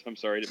 Chris? I'm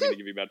sorry, I didn't mean to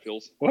give you bad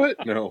feels.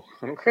 What? No.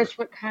 I don't Chris,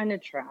 what kind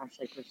of trash?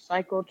 Like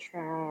recycled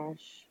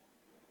trash?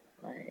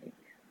 Like,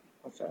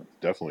 what's up?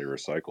 Definitely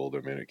recycled.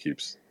 I mean,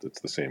 it's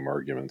the same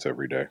arguments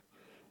every day.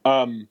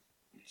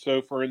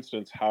 So for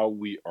instance, how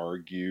we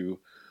argue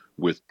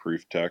with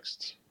proof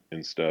texts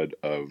instead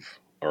of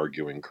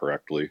arguing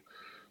correctly.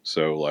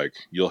 So like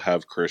you'll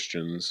have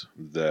Christians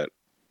that,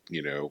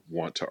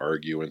 want to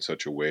argue in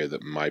such a way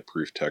that my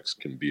proof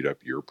text can beat up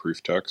your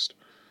proof text.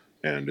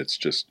 And it's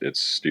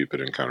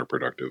stupid and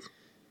counterproductive.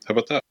 How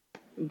about that?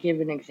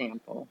 Give an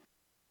example.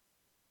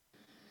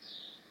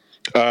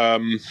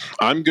 I'm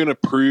going to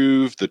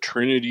prove the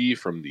Trinity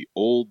from the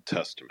Old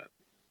Testament.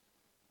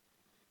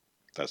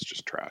 That's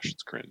just trash.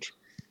 It's cringe,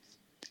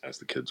 as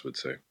the kids would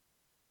say.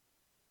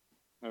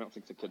 I don't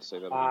think the kids say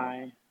that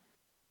anymore.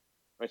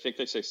 I think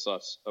they say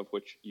sus, of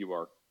which you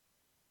are.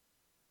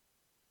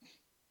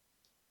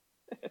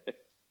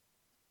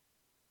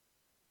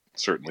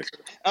 Certainly.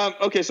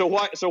 Okay, so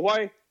why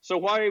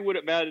would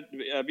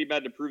it be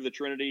bad to prove the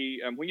Trinity?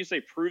 When you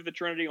say prove the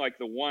Trinity, like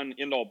the one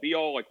end all be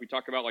all, like we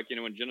talk about, like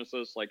in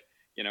Genesis, like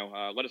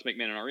let us make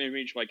man in our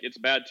image. Like it's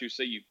bad to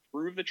say you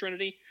prove the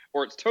Trinity,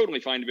 or it's totally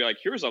fine to be like,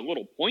 here's a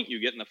little point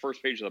you get in the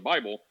first page of the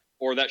Bible,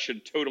 or that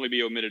should totally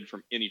be omitted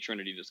from any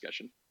Trinity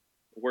discussion.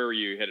 Where are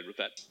you headed with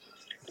that?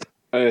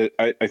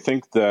 I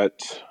think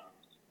that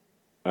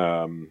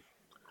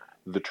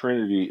the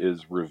Trinity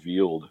is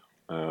revealed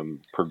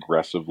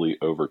progressively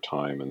over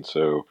time, and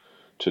so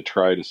to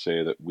try to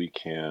say that we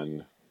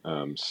can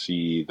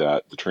see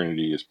that the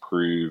Trinity is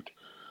proved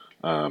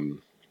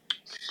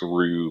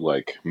through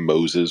like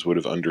Moses would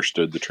have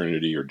understood the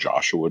Trinity or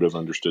Joshua would have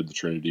understood the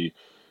Trinity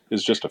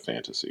is just a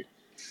fantasy.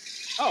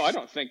 Oh, I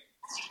don't think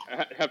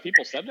have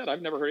people said that?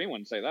 I've never heard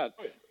anyone say that.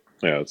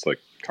 Yeah, it's like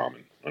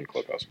common on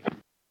Clubhouse.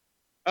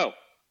 Oh,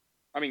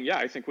 I mean, yeah,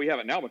 I think we have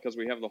it now because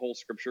we have the whole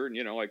Scripture, and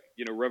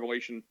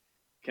Revelation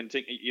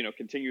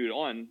continued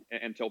on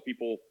until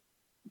people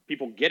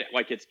get it.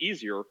 Like it's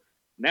easier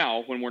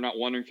now when we're not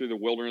wandering through the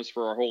wilderness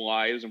for our whole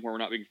lives and when we're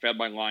not being fed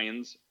by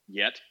lions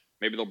yet.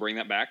 Maybe they'll bring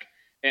that back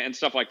and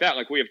stuff like that.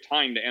 Like we have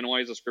time to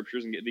analyze the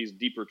Scriptures and get these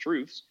deeper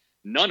truths,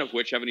 none of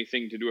which have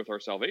anything to do with our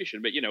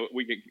salvation. But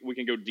we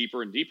can go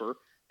deeper and deeper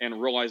and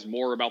realize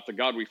more about the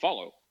God we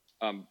follow.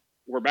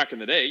 Where back in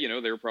the day,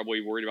 they were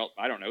probably worried about,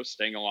 I don't know,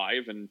 staying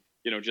alive and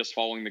just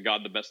following the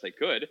God the best they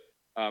could.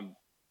 I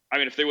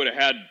mean, if they would have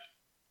had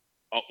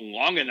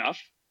long enough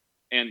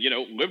and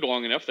lived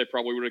long enough, they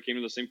probably would have came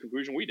to the same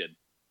conclusion we did.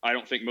 I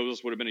don't think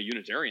Moses would have been a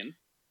Unitarian,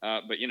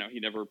 but he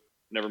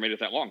never made it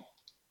that long.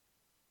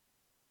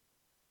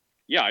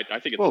 Yeah, I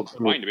think it's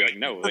fine to be like,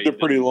 no, it's a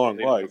pretty long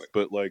life,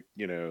 but like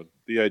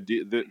the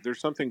idea that there's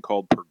something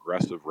called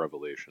progressive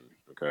revelation.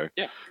 Okay,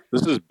 yeah,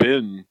 this has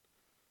been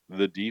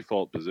the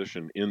default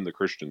position in the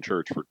Christian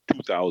church for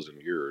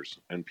 2,000 years,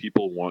 and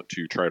people want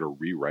to try to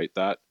rewrite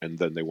that, and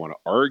then they want to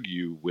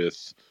argue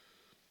with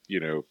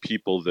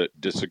people that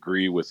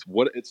disagree with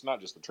what it's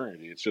not just the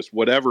Trinity, it's just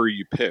whatever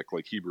you pick,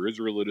 like Hebrew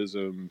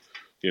Israelitism,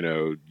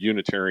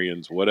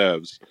 Unitarians,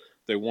 whatevs.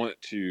 They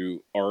want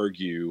to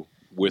argue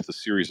with a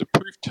series of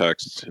proof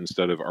texts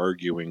instead of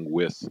arguing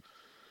with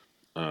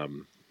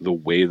the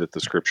way that the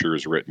scripture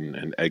is written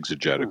and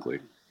exegetically.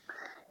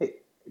 Hey,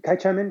 can I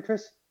chime in,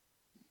 Chris?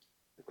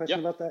 A question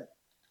about that?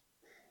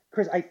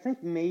 Chris, I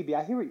think maybe,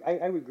 I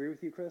would agree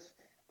with you, Chris,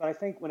 but I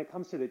think when it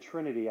comes to the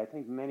Trinity, I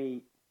think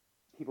many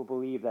people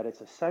believe that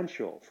it's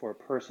essential for a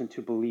person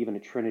to believe in a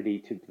Trinity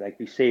to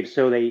be saved.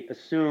 So they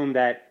assume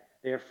that,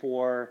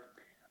 therefore,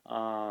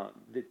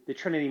 the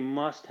Trinity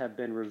must have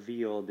been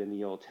revealed in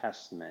the Old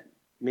Testament.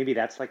 Maybe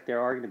that's their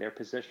argument, their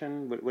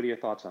position. What are your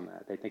thoughts on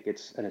that? They think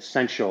it's an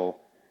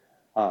essential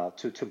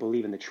to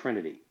believe in the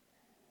Trinity.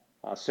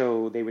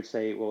 So they would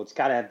say, well, it's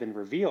got to have been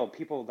revealed.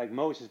 People like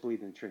Moses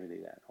believed in the Trinity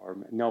then, or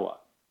Noah.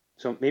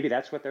 So maybe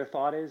that's what their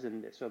thought is,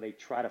 and so they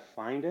try to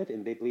find it,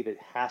 and they believe it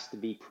has to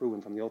be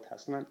proven from the Old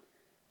Testament.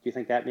 Do you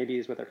think that maybe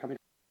is what they're coming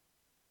to?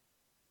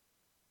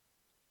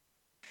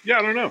 Yeah,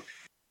 I don't know.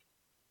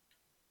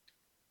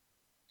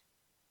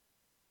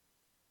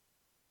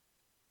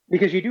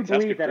 Because you do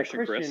believe that a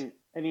Christian, Chris.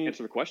 I mean,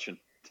 answer the question.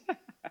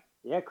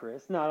 Yeah,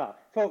 Chris. No.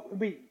 So,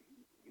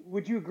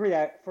 would you agree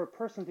that for a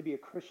person to be a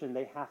Christian,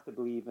 they have to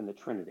believe in the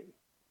Trinity,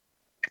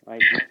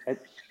 right?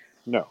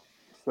 No.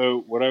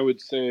 So what I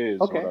would say is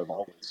what I've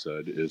always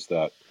said is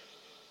that,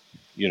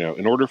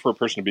 in order for a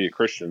person to be a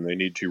Christian, they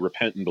need to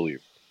repent and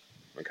believe.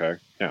 Okay?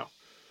 Now,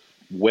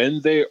 when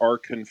they are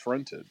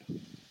confronted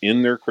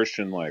in their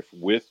Christian life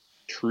with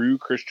true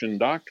Christian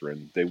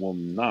doctrine, they will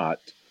not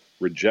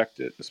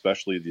reject it,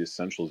 especially the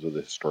essentials of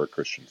the historic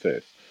Christian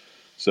faith.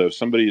 So if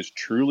somebody is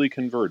truly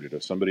converted,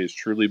 if somebody has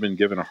truly been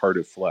given a heart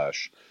of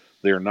flesh,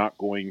 they are not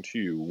going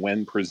to,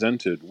 when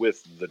presented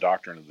with the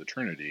doctrine of the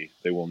Trinity,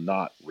 they will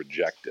not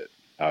reject it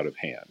out of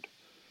hand,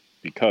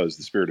 because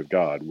the Spirit of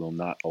God will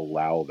not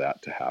allow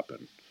that to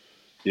happen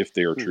if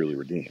they are truly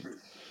redeemed.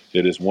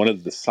 It is one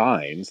of the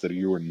signs that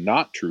you are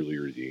not truly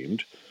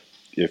redeemed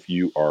if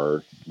you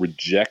are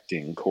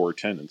rejecting core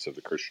tenets of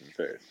the Christian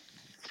faith.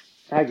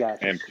 I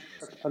got you. And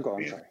I'm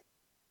sorry.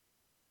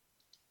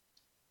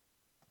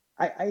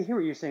 I hear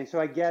what you're saying.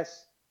 So I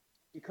guess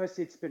because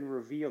it's been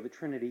revealed, the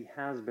Trinity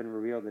has been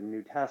revealed in the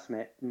New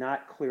Testament,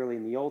 not clearly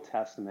in the Old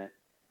Testament,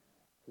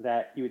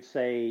 that you would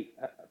say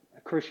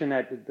a Christian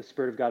that the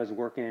Spirit of God is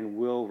working in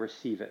will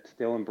receive it.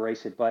 They'll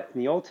embrace it. But in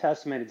the Old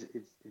Testament,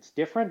 it's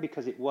different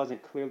because it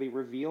wasn't clearly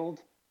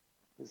revealed.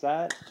 Is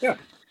that? Yeah.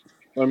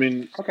 I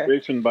mean,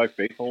 salvation by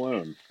faith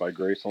alone, by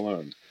grace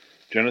alone.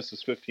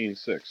 Genesis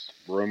 15:6,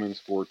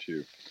 Romans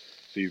 4:2.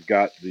 So you've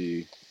got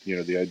the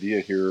idea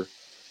here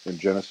in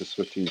Genesis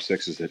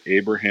 15:6 is that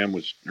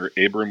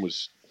Abram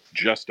was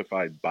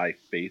justified by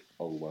faith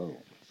alone.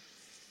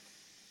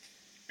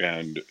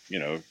 And,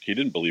 he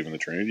didn't believe in the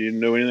Trinity. He didn't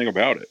know anything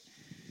about it.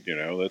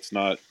 That's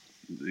not,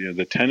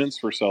 the tenets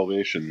for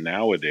salvation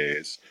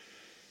nowadays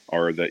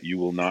are that you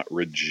will not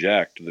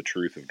reject the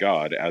truth of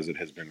God as it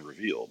has been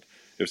revealed.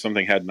 If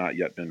something had not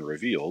yet been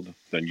revealed,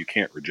 then you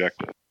can't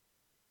reject it.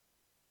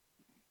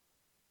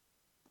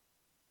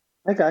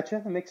 I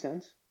gotcha. That makes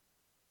sense.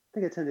 I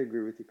think I tend to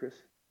agree with you, Chris.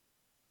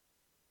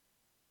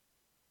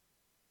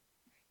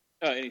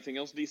 Anything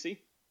else, DC,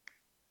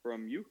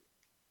 from you?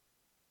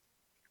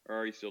 Or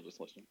are you still just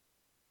listening?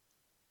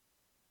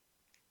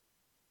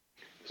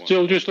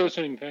 Still just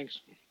listening, thanks.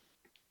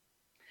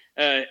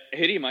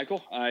 Hey,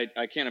 Michael, I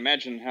can't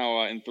imagine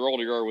how enthralled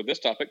you are with this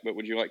topic, but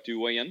would you like to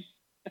weigh in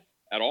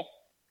at all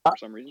for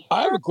some reason?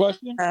 I have a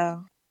question.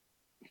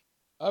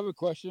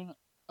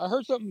 I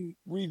heard something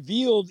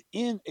revealed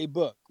in a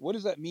book. What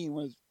does that mean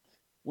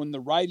when the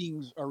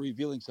writings are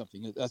revealing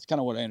something? That's kind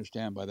of what I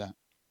understand by that.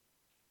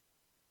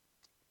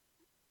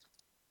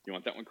 You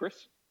want that one,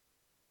 Chris?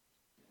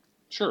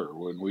 Sure.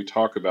 When we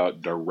talk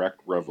about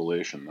direct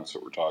revelation, that's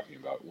what we're talking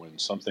about. When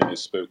something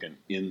is spoken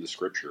in the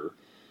scripture,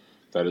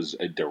 that is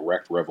a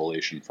direct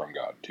revelation from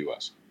God to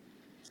us.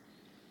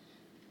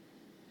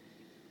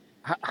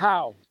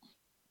 How?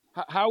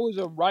 How is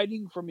a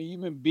writing from a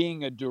human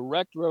being a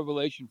direct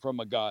revelation from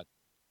a God?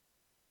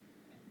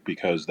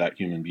 Because that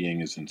human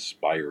being is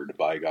inspired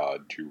by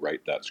God to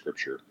write that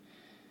scripture.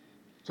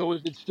 So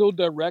is it still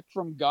direct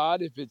from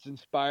God if it's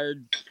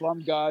inspired from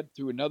God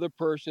through another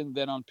person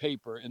than on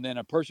paper, and then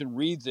a person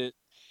reads it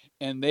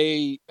and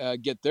they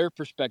get their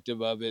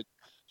perspective of it?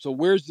 So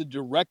where's the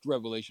direct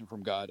revelation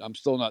from God? I'm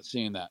still not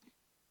seeing that.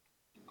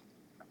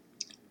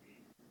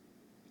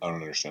 I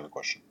don't understand the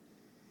question.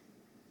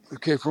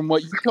 Okay, from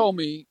what you told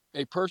me,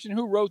 a person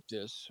who wrote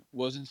this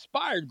was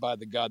inspired by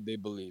the God they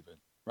believe in,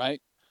 right?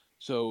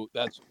 So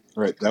that's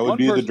right. That would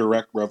be the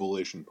direct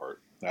revelation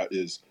part. That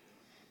is.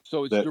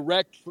 So it's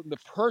direct from the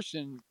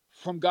person,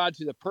 from God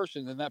to the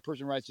person, and that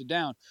person writes it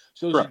down.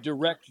 So is it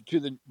direct to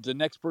the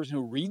next person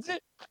who reads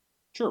it?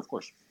 Sure, of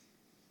course.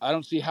 I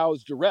don't see how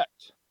it's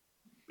direct.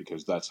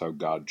 Because that's how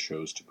God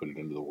chose to put it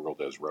into the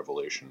world as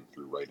revelation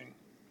through writing.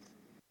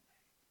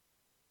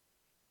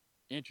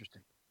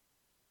 Interesting.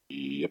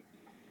 Yep.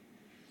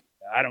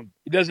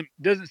 It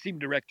doesn't seem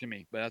direct to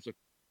me, but that's okay.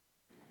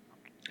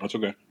 That's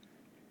okay.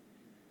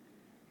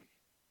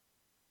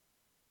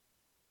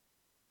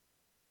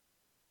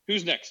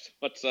 Who's next?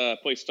 Let's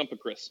play Stump a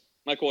Chris.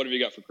 Michael, what have you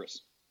got for Chris?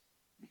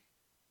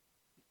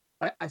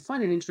 I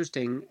find it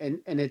interesting,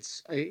 and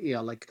it's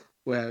like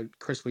where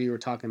Chris, what you were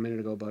talking a minute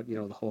ago about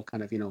the whole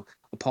kind of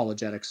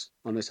apologetics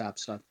on this app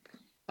stuff,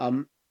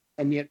 and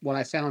yet what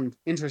I found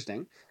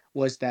interesting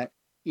was that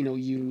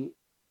you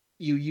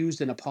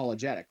used an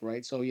apologetic,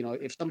 right? So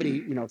if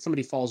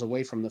somebody falls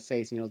away from the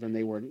faith, then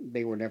they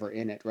were never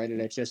in it, right?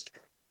 And it's just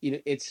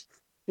it's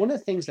one of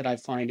the things that I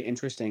find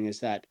interesting is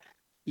that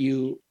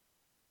you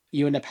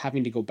end up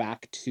having to go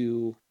back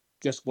to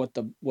just what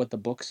the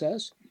book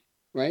says,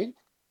 right?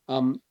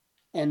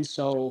 And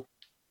so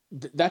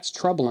that's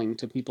troubling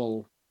to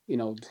people,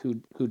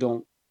 who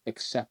don't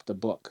accept the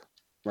book,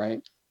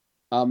 right?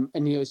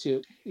 And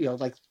so,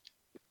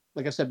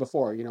 like I said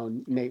before,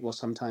 Nate will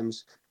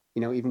sometimes,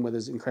 even with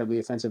his incredibly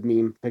offensive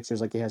meme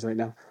pictures like he has right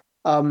now,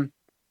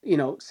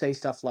 say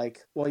stuff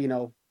like,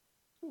 well,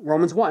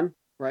 Romans 1,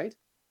 right?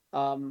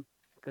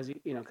 Because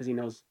he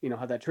knows,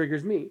 how that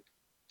triggers me.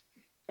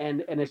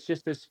 And it's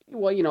just this,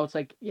 well, it's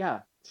like,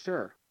 yeah,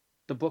 sure,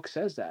 the book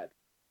says that,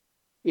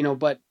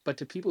 but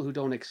to people who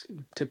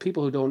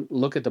don't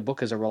look at the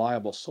book as a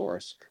reliable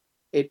source,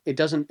 it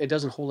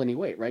doesn't hold any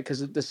weight, right?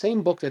 Because the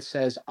same book that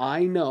says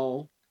I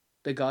know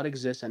that God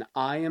exists and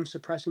I am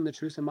suppressing the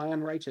truth in my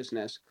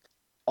unrighteousness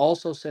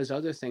also says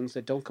other things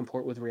that don't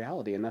comport with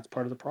reality, and that's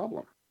part of the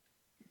problem.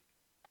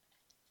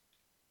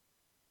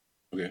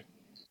 Okay.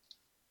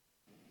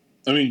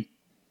 I mean,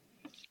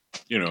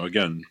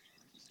 again,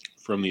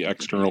 from the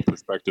external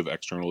perspective,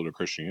 external to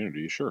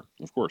Christianity, sure,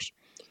 of course.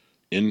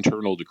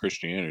 Internal to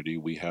Christianity,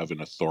 we have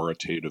an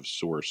authoritative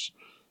source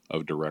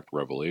of direct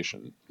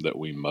revelation that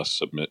we must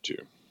submit to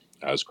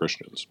as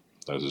Christians.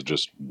 That is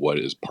just what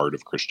is part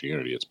of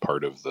Christianity. It's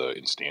part of the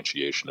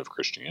instantiation of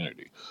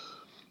Christianity.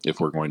 If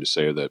we're going to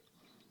say that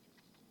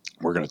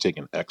we're going to take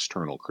an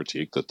external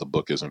critique that the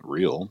book isn't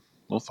real,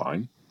 well,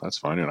 fine. That's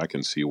fine. And I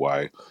can see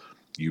why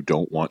you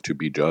don't want to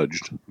be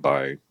judged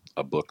by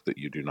a book that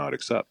you do not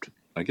accept.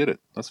 I get it.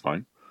 That's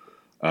fine.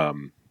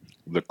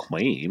 The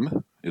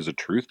claim is a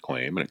truth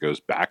claim, and it goes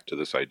back to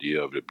this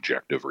idea of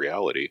objective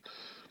reality.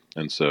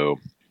 And so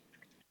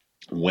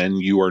when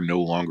you are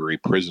no longer a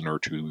prisoner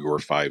to your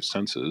five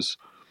senses,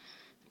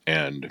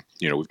 and,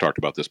 we've talked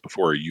about this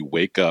before, you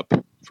wake up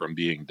from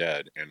being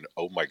dead and,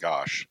 oh my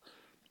gosh,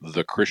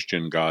 the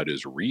Christian God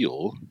is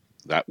real,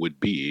 that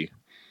would be,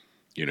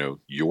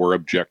 your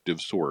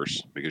objective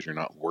source, because you're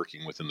not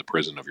working within the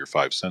prison of your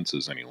five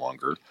senses any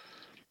longer.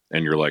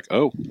 And you're like,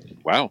 oh,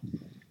 wow,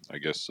 I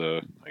guess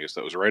that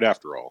was right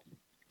after all.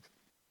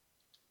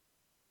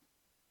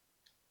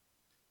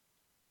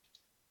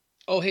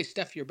 Oh, hey,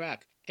 Steph, you're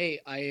back. Hey,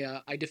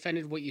 I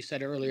defended what you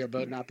said earlier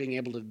about not being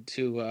able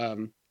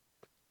to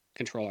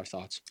control our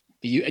thoughts.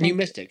 You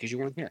missed it because you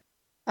weren't here.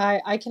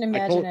 I can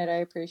imagine it. I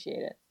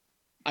appreciate it.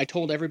 I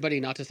told everybody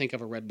not to think of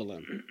a red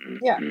balloon.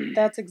 Yeah,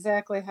 that's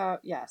exactly how.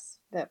 Yes,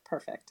 that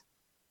perfect.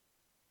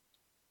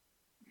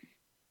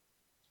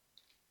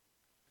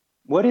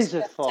 What is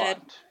a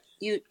thought?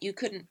 You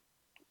couldn't.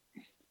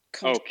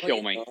 Oh,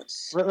 kill me!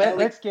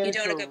 Let's get. You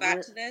don't want to go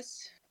back to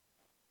this?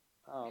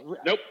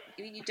 Nope.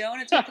 You don't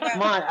want to talk about.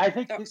 Come on, I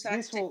think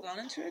this will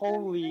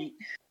totally.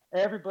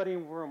 Everybody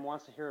in the room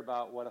wants to hear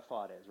about what a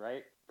thought is,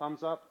 right?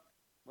 Thumbs up.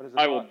 What is a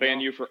I thought? will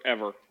ban you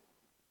forever.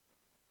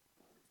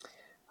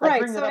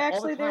 Right. So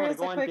actually, there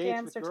is a quick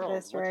answer to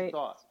this, right?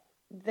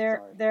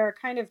 There are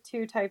kind of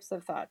two types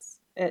of thoughts.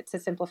 To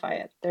simplify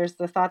it, there's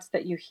the thoughts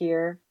that you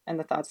hear and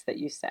the thoughts that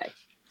you say,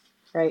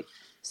 right?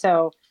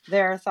 So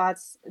there are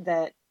thoughts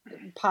that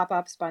pop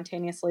up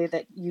spontaneously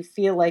that you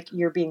feel like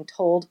you're being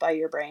told by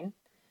your brain.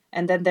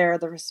 And then there are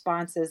the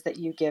responses that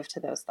you give to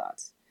those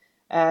thoughts.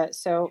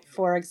 So,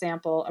 for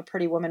example, a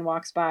pretty woman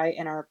walks by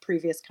in our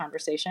previous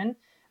conversation.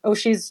 Oh,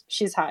 she's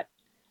hot.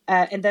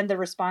 And then the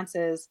response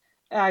is,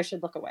 I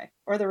should look away.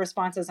 Or the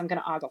response is, I'm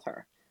going to ogle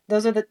her.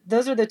 Those are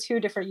the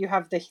two different. You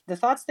have the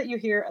thoughts that you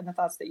hear and the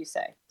thoughts that you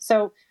say.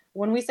 So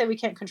when we say we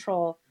can't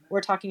control, we're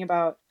talking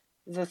about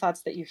the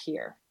thoughts that you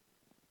hear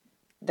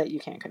that you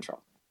can't control.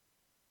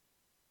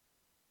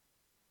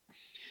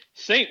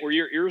 Saint, were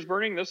your ears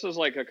burning? This is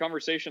like a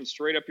conversation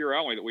straight up your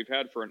alley that we've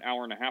had for an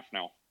hour and a half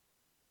now.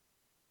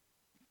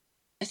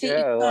 I think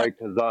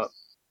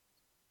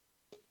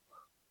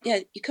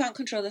you can't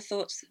control the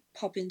thoughts that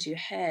pop into your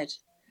head.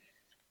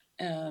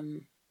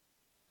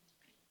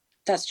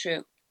 That's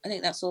true. I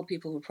think that's all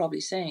people were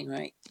probably saying,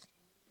 right?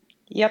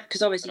 Yep.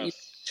 Because obviously you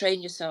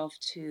train yourself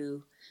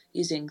to,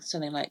 using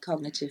something like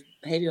cognitive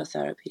behavioral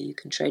therapy, you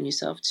can train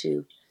yourself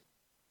to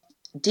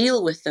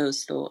deal with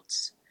those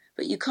thoughts,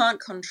 but you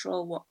can't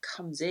control what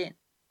comes in.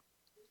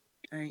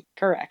 Right.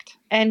 Correct.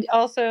 And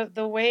also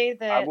the way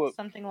that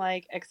something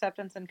like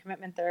acceptance and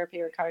commitment therapy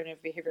or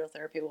cognitive behavioral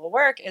therapy will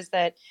work is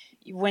that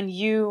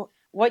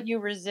what you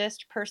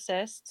resist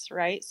persists,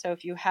 right? So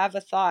if you have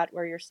a thought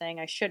where you're saying,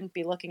 I shouldn't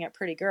be looking at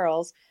pretty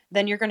girls,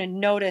 then you're going to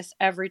notice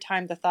every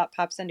time the thought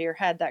pops into your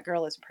head, that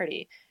girl is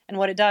pretty. And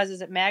what it does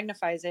is it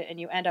magnifies it and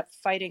you end up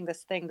fighting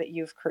this thing that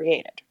you've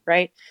created,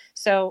 right?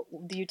 So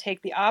you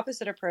take the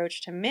opposite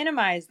approach to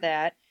minimize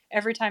that.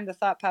 Every time the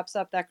thought pops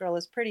up, that girl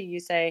is pretty, you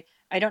say,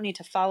 I don't need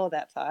to follow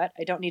that thought.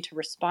 I don't need to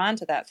respond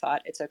to that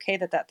thought. It's okay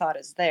that that thought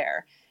is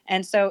there.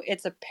 And so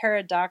it's a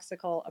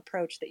paradoxical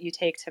approach that you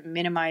take to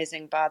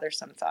minimizing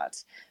bothersome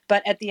thoughts.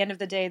 But at the end of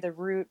the day, the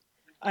root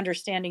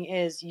understanding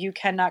is you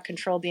cannot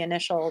control the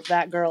initial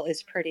 "that girl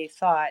is pretty"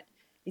 thought.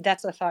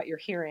 That's a thought you're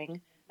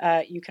hearing.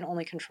 You can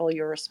only control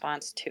your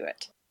response to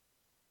it.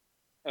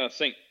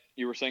 Saint,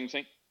 you were saying,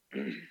 Saint?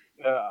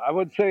 I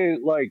would say,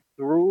 like,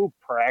 through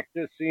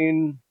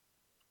practicing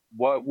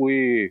what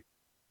we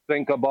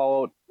think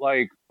about,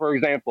 like, for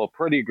example,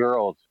 pretty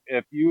girls.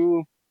 If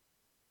you,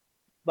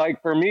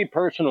 like, for me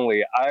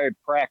personally, I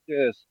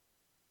practice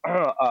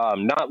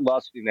not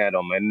lusting at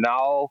them. And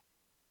now,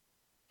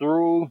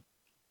 through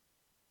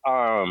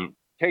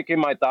taking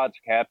my thoughts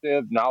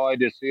captive, now I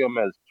just see them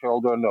as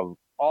children of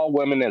all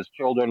women, as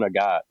children of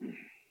God.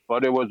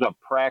 But it was a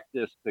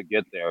practice to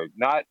get there.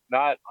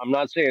 I'm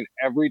not saying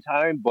every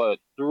time, but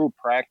through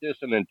practice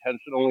and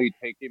intentionally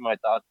taking my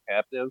thoughts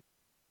captive,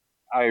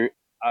 I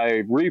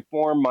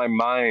reform my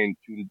mind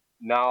to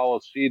now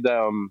see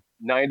them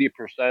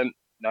 90%,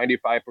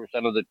 95%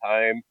 of the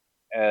time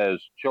as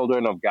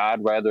children of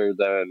God rather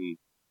than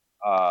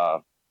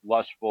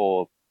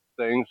lustful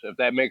things, if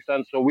that makes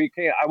sense. So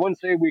I wouldn't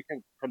say we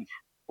can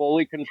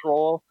fully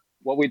control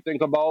what we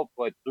think about,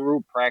 but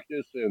through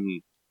practice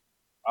and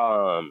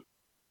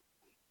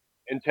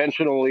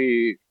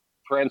intentionally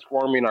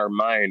transforming our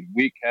mind,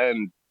 we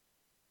can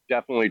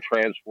definitely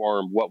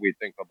transform what we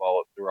think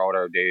about throughout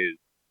our days.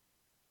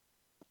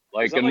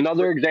 Like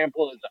another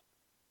example is.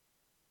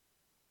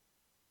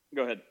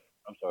 Go ahead.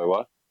 I'm sorry,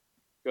 what?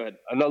 Go ahead.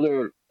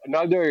 Another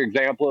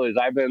example is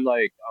I've been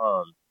like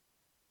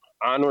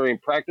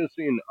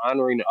practicing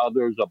honoring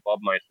others above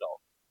myself.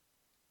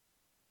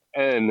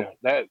 And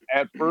that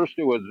at first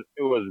it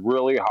was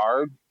really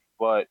hard,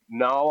 but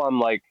now I'm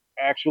like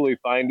actually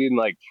finding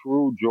like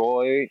true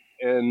joy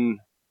in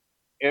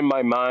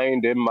my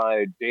mind, in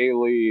my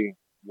daily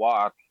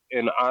walk,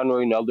 in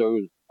honoring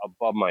others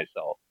above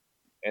myself.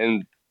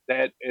 And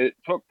that it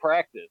took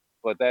practice,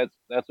 but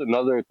that's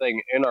another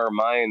thing in our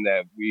mind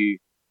that we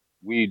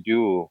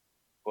do.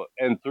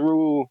 And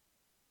through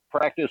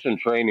practice and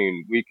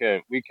training, we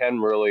can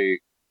really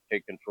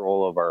take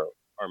control of our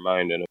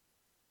mind. And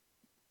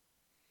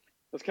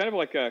It's kind of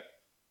like a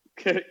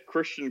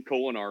Christian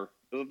Kolinar.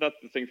 Isn't that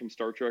the thing from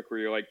Star Trek where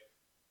you like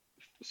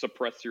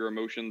suppress your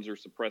emotions or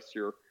suppress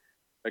your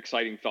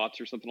exciting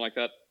thoughts or something like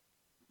that?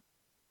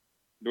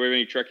 Do we have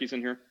any Trekkies in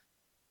here?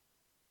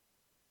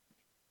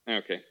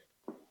 Okay.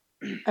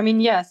 I mean,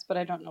 yes, but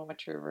I don't know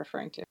what you're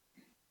referring to.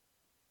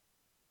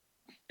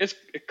 It's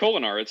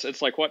Kolinar.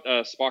 It's like what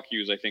Spock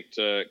used, I think,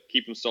 to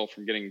keep himself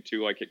from getting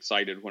too like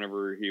excited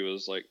whenever he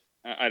was like,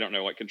 I don't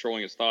know, like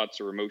controlling his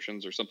thoughts or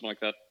emotions or something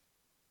like that.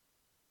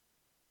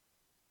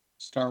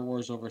 Star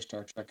Wars over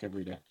Star Trek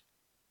every day.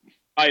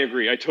 I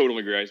agree. I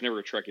totally agree. I was never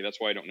a Trekkie. That's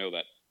why I don't know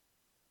that.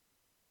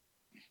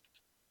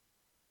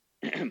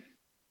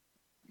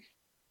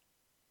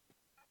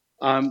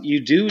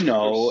 You do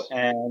know,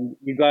 and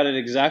you got it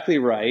exactly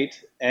right.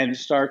 And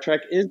Star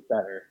Trek is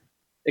better,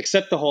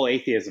 except the whole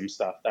atheism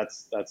stuff.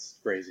 That's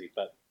crazy,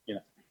 but you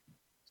know.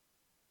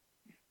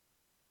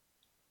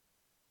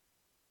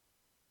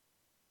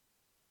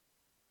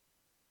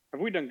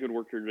 Have we done good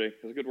work here today?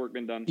 Has good work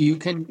been done? You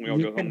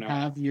can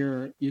have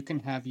your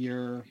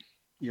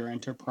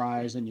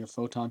Enterprise and your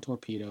photon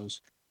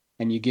torpedoes,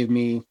 and you give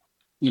me,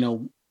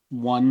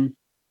 one,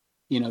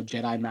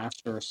 Jedi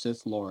Master or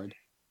Sith Lord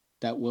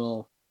that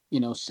will,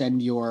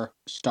 send your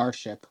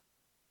starship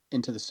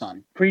into the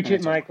sun. Preach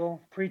it,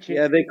 Michael. Preach it.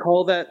 Yeah, they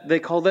call that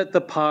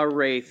the Pa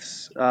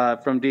Wraiths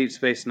from Deep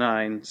Space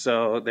Nine.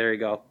 So there you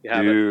go. You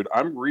have Dude,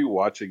 I'm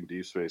rewatching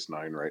Deep Space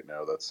Nine right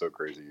now. That's so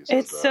crazy you said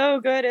it's that. So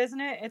good, isn't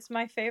it? It's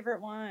my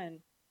favorite one.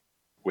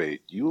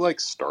 Wait, you like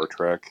Star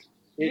Trek?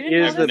 It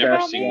is the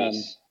best one.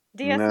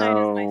 DS9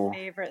 is my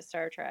favorite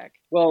Star Trek.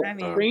 Well,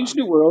 Strange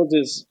New Worlds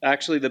is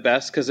actually the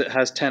best because it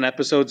has 10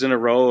 episodes in a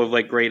row of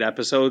like great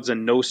episodes,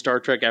 and no Star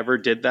Trek ever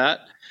did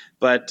that.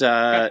 But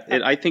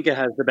I think it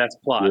has the best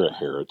plot. You're a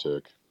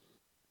heretic.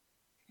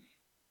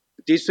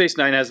 Deep Space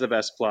Nine has the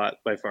best plot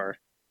by far.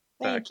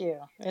 Thank you.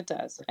 It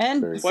does.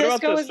 And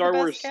Sisko is the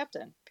best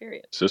captain,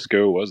 period.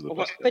 Sisko was the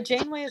best. But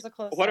Janeway is a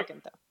close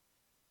second, though.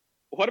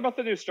 What about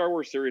the new Star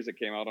Wars series that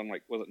came out on,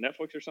 like, was it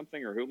Netflix or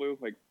something, or Hulu?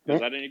 Like,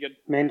 is that any good?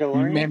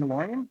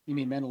 Mandalorian? You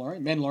mean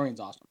Mandalorian? Mandalorian's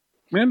awesome.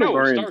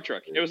 No, Star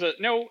Trek. It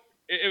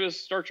was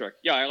Star Trek.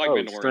 Yeah, I like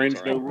Mandalorian.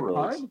 Strange New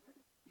Worlds.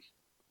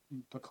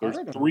 Picard?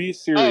 There's 3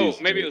 series.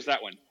 Oh, maybe it was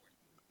that one.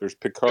 There's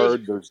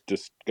Picard, there's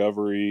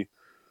Discovery,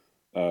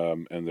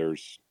 and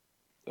there's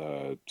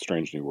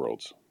Strange New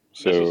Worlds.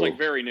 So this was like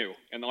very new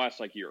in the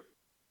last like year.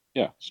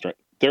 Yeah,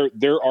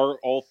 there are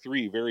all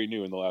 3 very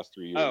new in the last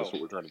 3 years. Oh. That's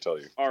what we're trying to tell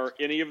you. Are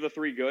any of the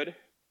 3 good?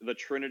 The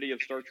Trinity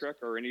of Star Trek?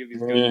 Are any of these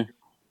good?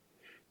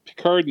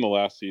 Picard in the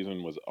last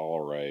season was all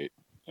right.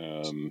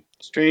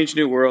 Strange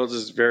New Worlds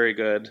is very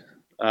good.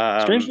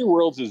 Strange New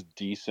Worlds is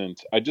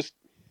decent. I just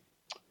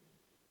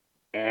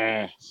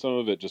some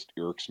of it just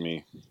irks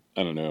me.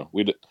 I don't know.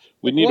 We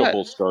need a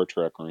whole Star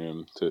Trek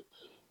room to.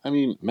 I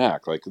mean,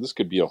 Mac, like this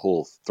could be a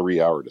whole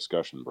 3-hour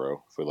discussion,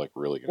 bro. If we like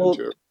really get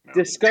into it.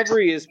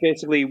 Discovery is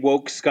basically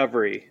woke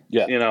discovery.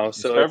 Yeah,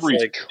 so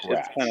Discovery's it's like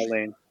trash. it's kind of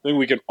lame. I think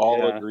we can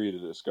all agree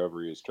that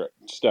Discovery is trash.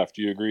 Steph,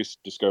 do you agree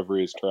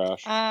Discovery is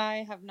trash?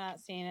 I have not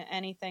seen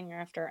anything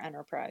after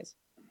Enterprise.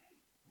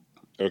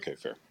 Okay,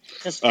 fair.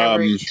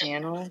 Discovery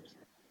Channel.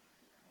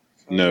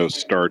 No,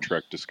 Star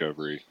Trek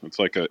Discovery. It's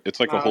like a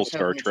whole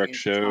Star Trek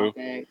show.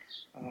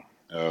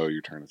 Oh,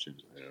 you're trying to change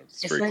it. Yeah,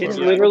 it's very It's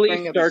clever.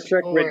 literally Star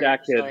Trek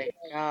redacted. Like,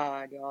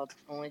 God, y'all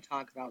only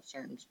talk about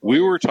certain sports. We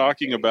were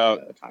talking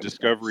about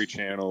Discovery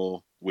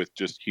Channel with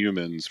just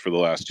humans for the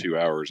last 2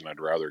 hours, and I'd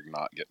rather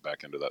not get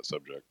back into that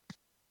subject.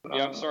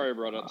 Yeah, I'm sorry I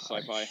brought up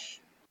sci-fi.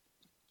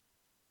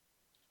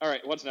 All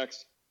right, what's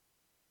next?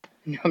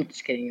 No, I'm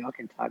just kidding. Y'all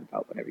can talk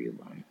about whatever you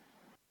want.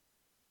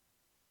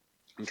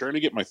 I'm trying to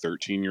get my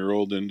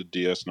 13-year-old into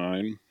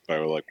DS9 by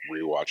like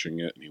rewatching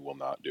it, and he will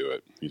not do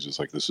it. He's just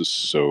like, this is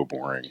so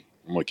boring.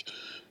 I'm like,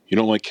 you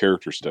don't like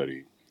character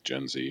study,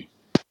 Gen Z.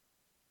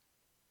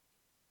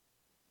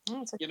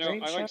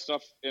 I like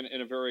stuff in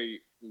a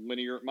very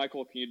linear.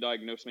 Michael, can you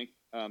diagnose me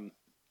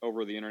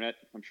over the internet?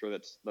 I'm sure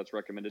that's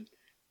recommended.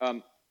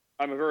 I'm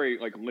a very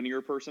like linear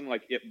person.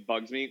 Like it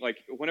bugs me. Like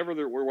whenever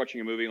we're watching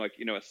a movie, like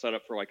a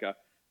setup for like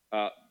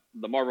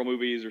the Marvel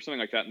movies or something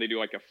like that, and they do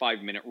like a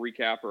 5-minute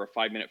recap or a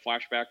 5-minute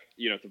flashback,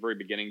 at the very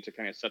beginning to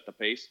kind of set the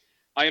pace.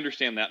 I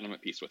understand that and I'm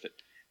at peace with it.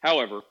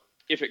 However,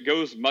 if it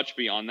goes much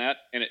beyond that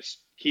and it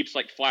keeps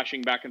like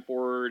flashing back and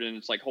forward and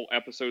it's like whole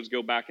episodes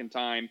go back in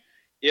time,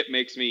 it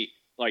makes me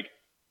like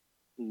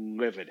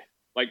livid.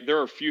 Like there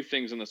are a few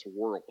things in this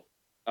world.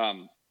 I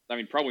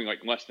mean, probably like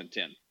less than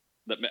 10.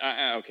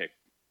 Okay,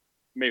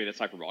 maybe that's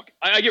hyperbolic.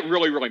 I get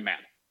really, really mad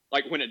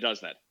like when it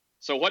does that.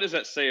 So what does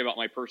that say about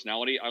my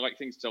personality? I like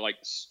things to like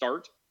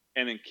start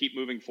and then keep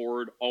moving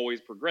forward, always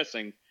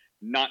progressing,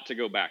 not to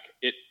go back.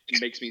 It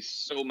makes me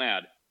so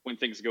mad when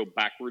things go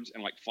backwards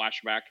and like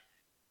flashback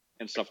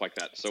and stuff like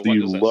that. So what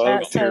does that say love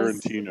about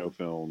Tarantino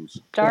films?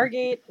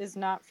 Stargate is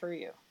not for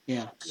you.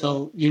 Yeah.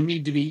 So you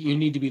need to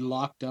be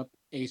locked up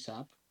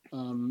ASAP.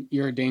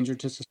 You're a danger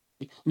to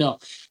society. No.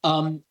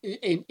 I'm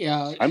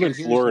in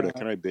Florida.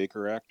 Can I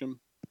Baker Act him?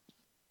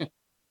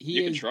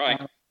 You can try.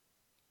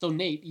 So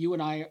Nate, you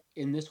and I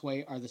in this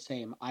way are the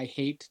same. I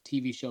hate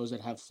TV shows that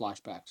have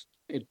flashbacks.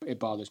 It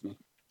bothers me.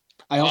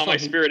 My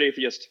spirit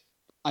atheist.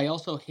 I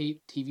also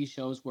hate TV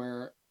shows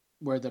where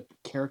the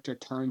character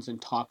turns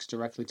and talks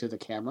directly to the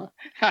camera.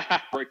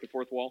 Break the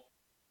fourth wall.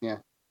 Yeah,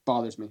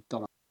 bothers me.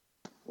 Don't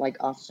like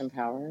Austin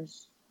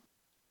Powers.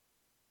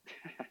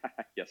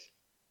 Yes.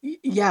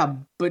 Yeah,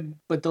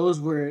 but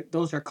those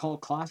are cult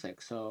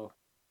classics. So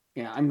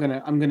yeah, I'm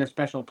gonna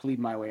special plead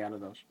my way out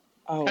of those.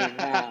 Oh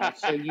wow!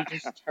 So you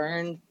just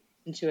turned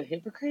into a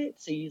hypocrite?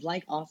 So you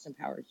like Austin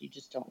Powers, you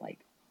just don't like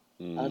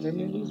other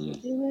movies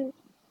that do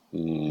it?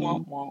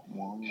 Womp, womp,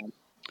 womp.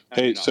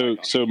 Hey,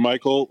 so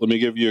Michael, let me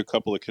give you a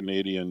couple of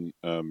Canadian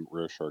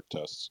Rorschach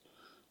tests.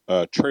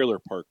 Trailer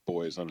Park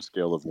Boys on a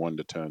scale of 1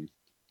 to 10.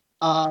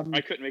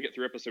 I couldn't make it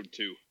through episode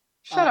 2.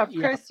 Shut up,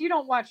 Chris. You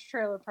don't watch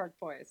Trailer Park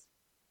Boys.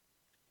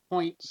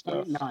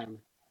 0.9.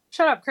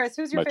 Shut up, Chris.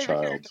 Who's your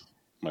favorite character?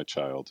 My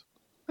child.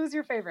 Who's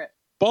your favorite?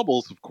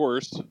 Bubbles, of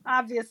course.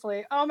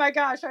 Obviously. Oh my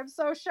gosh, I'm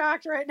so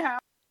shocked right now.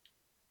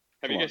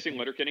 Have you guys seen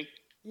Letterkenny?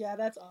 Yeah,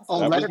 that's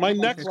awesome. That was my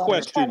next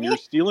question. You're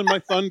stealing my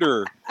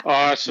thunder.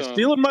 Awesome. You're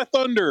stealing my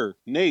thunder.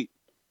 Nate.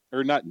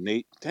 Or not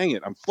Nate. Dang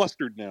it, I'm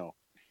flustered now.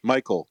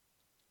 Michael.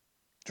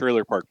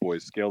 Trailer Park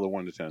Boys, scale of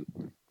 1 to 10.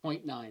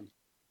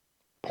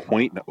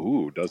 0.9.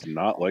 Ooh, does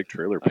not like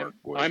Trailer Park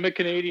Boys. I'm a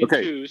Canadian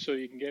too, so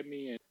you can get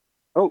me in.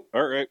 Oh,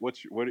 all right.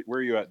 Where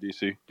are you at,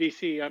 DC?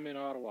 DC, I'm in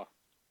Ottawa.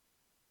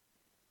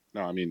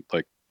 No, I mean,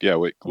 like, yeah.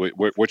 Wait.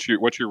 What's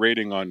your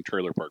rating on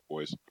Trailer Park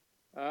Boys?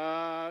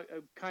 Kind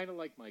of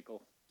like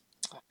Michael.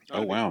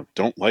 Oh wow,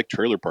 don't like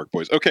Trailer Park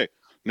Boys. Okay,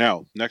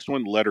 now next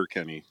one,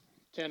 Letterkenny.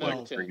 10 out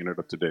of 10. Bringing it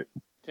up to date.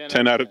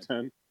 10 out of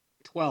 10.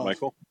 12.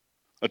 Michael,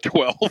 a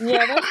 12.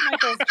 Yeah, that's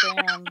Michael's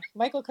jam.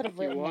 Michael could have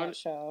written that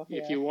show.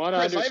 If you want to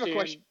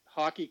understand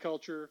hockey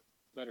culture,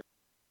 better.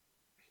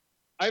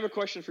 I have a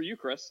question for you,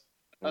 Chris.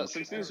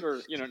 Since these are,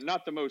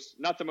 not the most,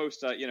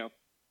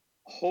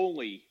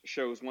 holy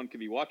shows one could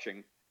be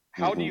watching.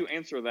 How do you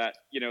answer that?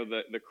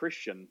 The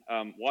Christian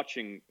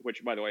watching,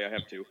 which by the way I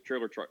have to.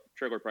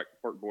 Trailer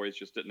Park Boys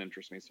just didn't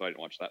interest me, so I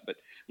didn't watch that. But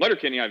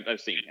Letterkenny I've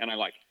seen and I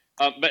like.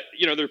 But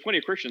there are plenty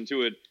of Christians who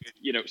would,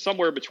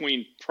 somewhere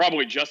between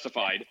probably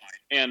justified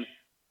and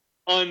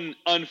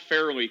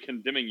unfairly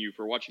condemning you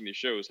for watching these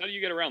shows. How do you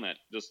get around that?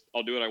 Just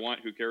I'll do what I want.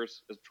 Who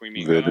cares? It's between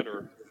me and God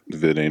or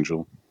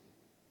VidAngel.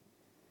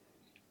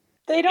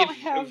 They don't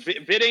have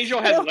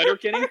VidAngel has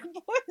Letterkenny.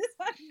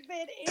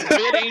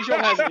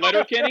 VidAngel has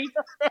Letterkenny.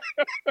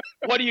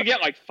 What do you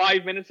get? Like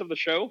 5 minutes of the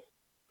show?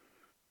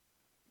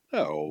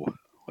 No,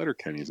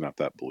 Letterkenny's not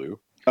that blue.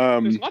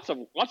 There's lots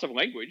of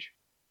language.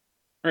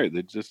 Right,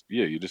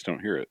 you just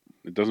don't hear it.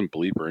 It doesn't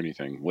bleep or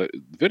anything.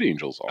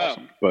 VidAngel's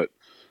awesome, but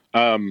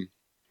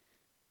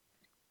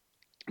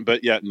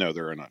But yeah, no,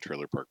 there are not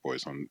Trailer Park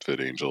Boys on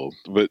VidAngel.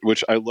 But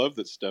which I love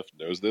that Steph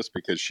knows this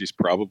because she's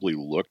probably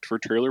looked for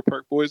Trailer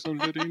Park Boys on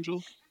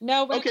VidAngel.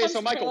 No, when it comes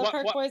to Michael,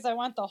 Trailer Park Boys, I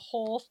want the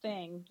whole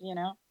thing, you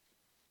know?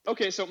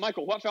 Okay, so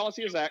Michael, what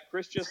fallacy is that?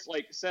 Chris just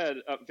said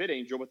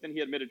VidAngel, but then he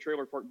admitted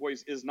Trailer Park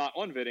Boys is not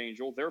on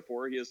VidAngel.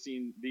 Therefore, he has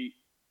seen the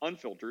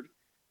unfiltered,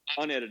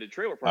 unedited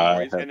Trailer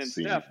Park Boys, and then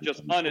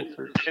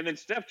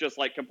Steph just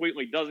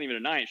completely doesn't even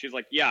deny it. She's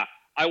like, "Yeah,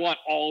 I want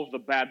all of the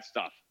bad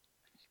stuff."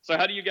 So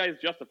how do you guys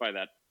justify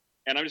that?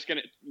 And I'm just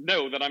gonna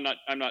know that I'm not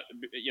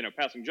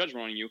passing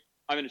judgment on you.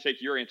 I'm gonna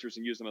take your answers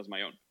and use them as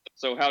my own.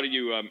 So how do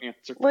you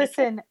answer?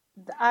 Listen,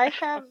 I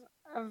have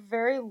a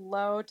very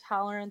low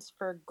tolerance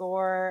for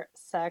gore,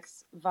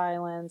 sex,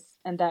 violence,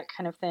 and that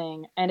kind of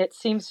thing. And it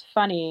seems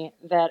funny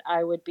that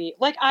I would be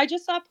I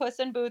just saw Puss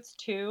in Boots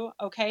 2,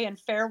 okay, and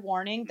fair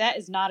warning, that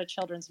is not a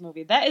children's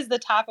movie. That is the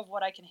top of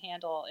what I can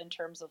handle in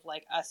terms of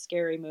a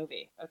scary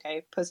movie,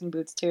 okay? Puss in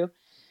Boots 2.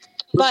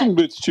 Puss in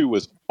Boots 2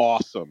 was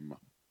awesome.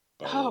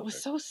 Oh, it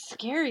was so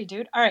scary,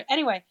 dude. All right,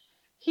 anyway.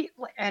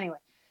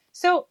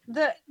 So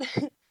the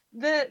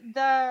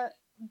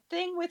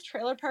thing with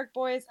Trailer Park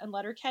Boys and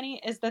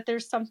Letterkenny is that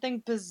there's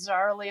something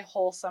bizarrely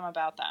wholesome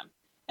about them.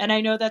 And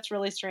I know that's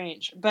really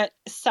strange, but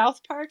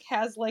South Park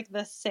has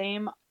the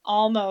same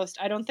almost.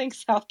 I don't think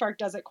South Park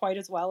does it quite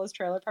as well as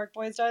Trailer Park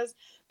Boys does,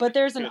 but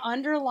there's an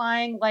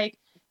underlying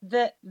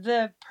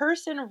the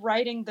person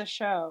writing the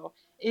show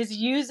is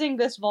using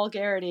this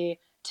vulgarity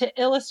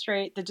to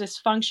illustrate the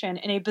dysfunction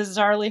in a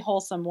bizarrely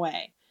wholesome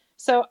way.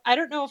 So I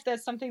don't know if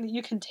that's something that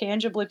you can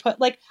tangibly put.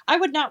 I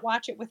would not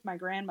watch it with my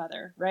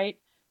grandmother, right?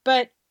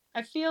 But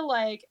I feel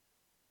like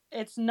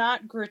it's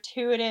not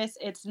gratuitous.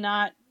 It's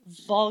not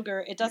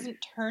vulgar. It doesn't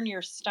turn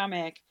your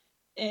stomach.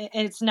 And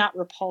it's not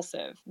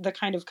repulsive, the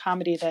kind of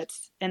comedy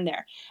that's in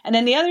there. And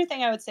then the other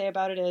thing I would say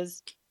about it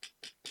is,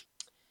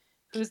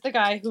 who's the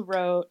guy who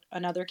wrote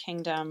Another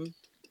Kingdom?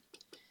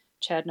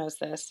 Chad knows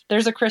this.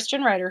 There's a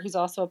Christian writer who's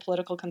also a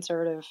political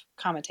conservative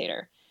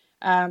commentator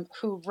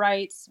who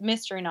writes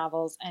mystery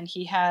novels, and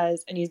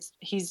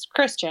he's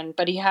Christian,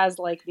 but he has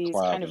these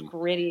kind of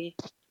gritty.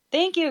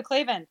 Thank you,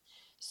 Clavin.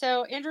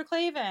 So Andrew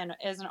Clavin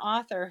is an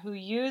author who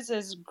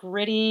uses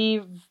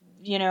gritty,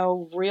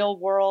 real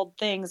world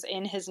things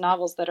in his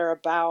novels that are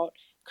about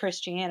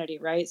Christianity,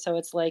 right? So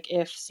it's like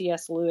if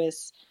C.S.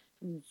 Lewis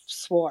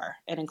swore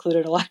and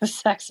included a lot of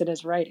sex in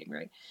his writing,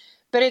 right?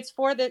 But it's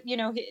for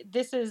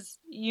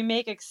you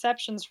make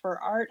exceptions for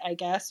art, I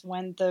guess,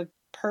 when the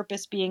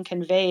purpose being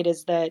conveyed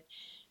is that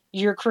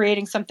you're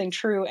creating something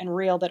true and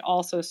real that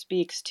also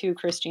speaks to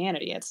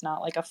Christianity. It's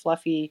not like a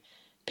fluffy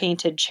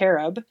painted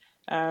cherub.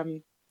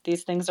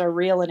 These things are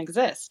real and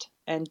exist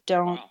and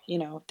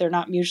they're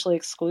not mutually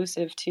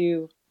exclusive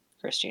to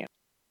Christianity.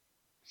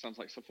 Sounds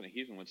like something a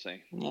heathen would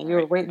say. Yeah, you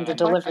were waiting to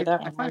deliver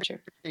that one, weren't you?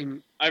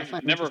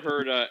 I've never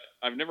heard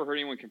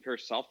anyone compare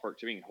South Park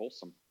to being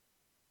wholesome.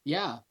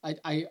 Yeah,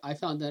 I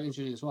found that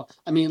interesting as well.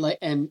 I mean,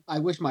 and I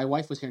wish my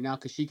wife was here now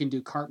because she can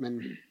do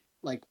Cartman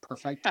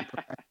perfect.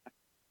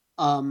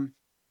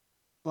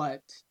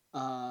 But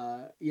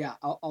yeah.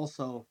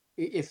 Also,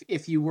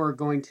 if you were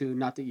going to,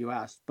 not that you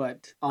asked,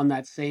 but on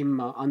that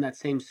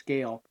same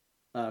scale,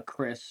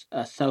 Chris,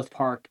 South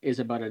Park is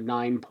about a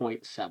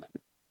 9.7.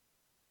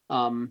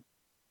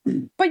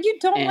 But you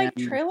don't like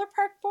Trailer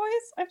Park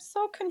Boys? I'm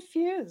so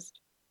confused.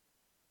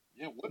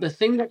 Yeah, the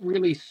thing that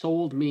really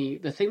sold me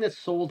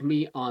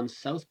on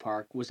South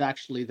Park was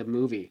actually the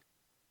movie.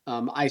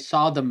 I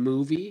saw the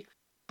movie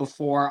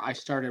before I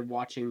started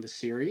watching the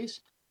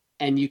series,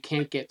 and you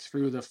can't get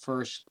through the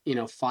first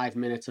 5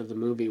 minutes of the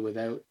movie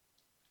without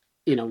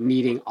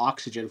needing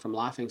oxygen from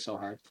laughing so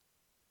hard.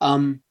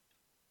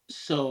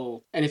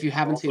 So, and if you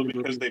haven't seen the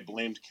movie, because they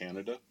blamed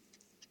Canada.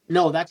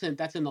 No, that's in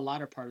the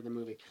latter part of the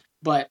movie.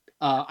 But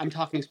I'm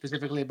talking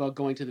specifically about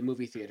going to the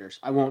movie theaters.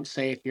 I won't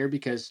say it here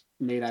because,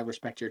 Nate, I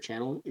respect your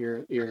channel,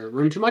 your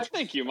room too much.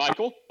 Thank you,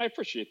 Michael. I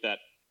appreciate that.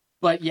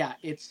 But yeah,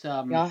 it's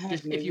Y'all have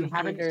just if you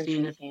haven't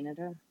seen it.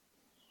 Canada?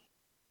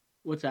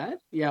 What's that?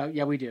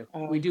 Yeah, we do.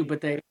 Oh, we do,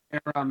 but they're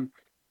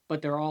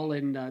all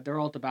at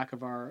the back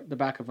of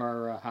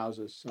our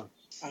houses. So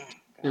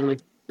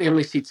they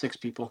only seat 6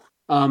 people.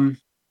 But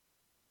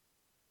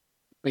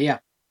yeah,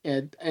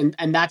 and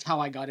that's how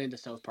I got into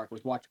South Park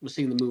was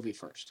seeing the movie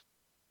first.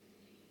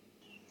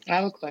 I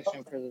have a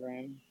question for the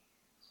room.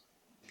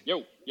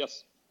 Yo,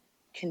 yes.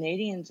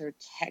 Canadians are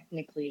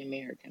technically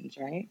Americans,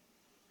 right?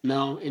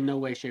 No, in no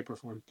way, shape, or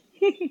form.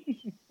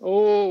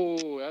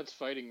 Oh, that's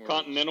fighting words.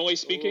 Continentally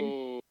speaking?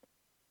 Oh.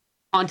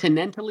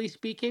 Continentally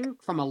speaking,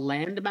 from a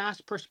landmass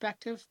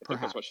perspective,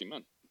 perhaps. That's what she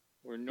meant.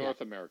 We're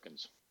North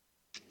Americans.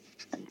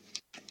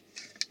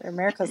 They're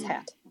America's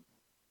hat.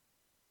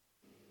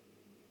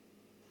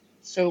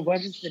 So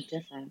what is the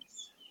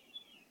difference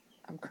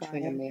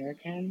between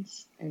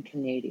Americans and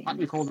Canadians? Hot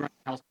and cold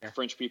healthcare.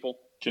 French people.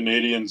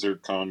 Canadians are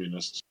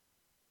communists.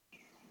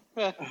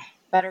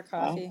 Better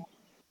coffee.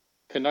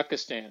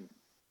 Canuckistan.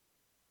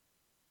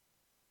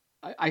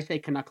 I say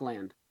Canuck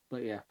land,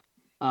 but yeah.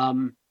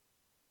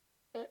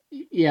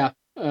 Yeah,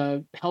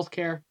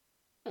 healthcare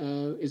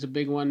is a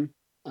big one.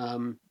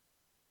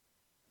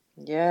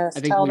 Yes,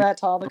 tell that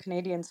to all the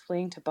Canadians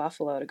fleeing to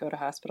Buffalo to go to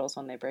hospitals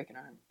when they break an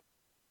arm.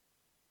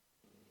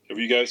 Have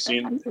you guys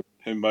seen?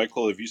 Hey,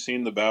 Michael, have you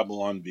seen the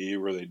Babylon Bee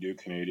where they do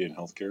Canadian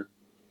healthcare?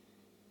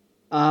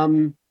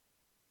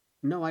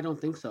 No, I don't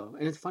think so.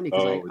 And it's funny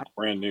because it's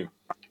brand new.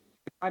 I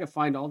try to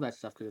find all that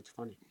stuff because it's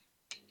funny.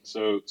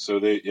 So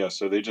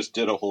they just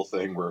did a whole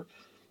thing where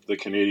the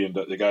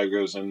guy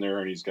goes in there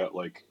and he's got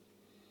like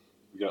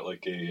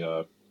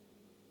a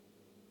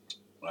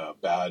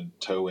bad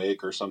toe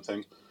ache or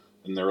something,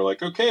 and they're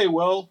like, okay,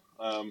 well,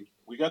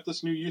 we got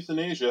this new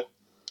euthanasia. And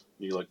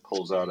he like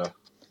pulls out a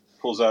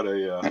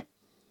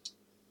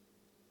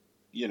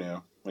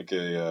like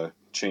a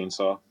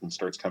chainsaw and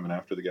starts coming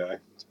after the guy.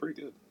 It's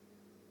pretty good.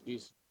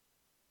 Jeez.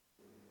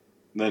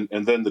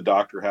 And then the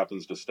doctor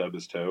happens to stub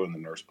his toe, and the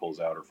nurse pulls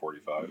out her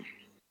 .45.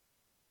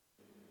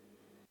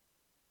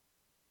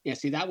 Yeah,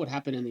 see, that would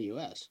happen in the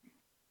U.S.,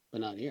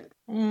 but not here.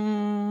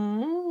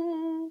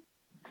 Mm-hmm.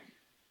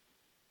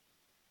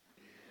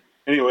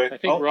 Anyway,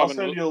 I'll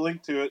send you a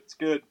link to it. It's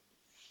good.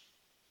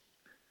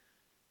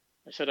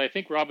 I said, I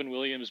think Robin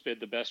Williams did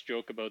the best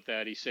joke about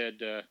that. He said,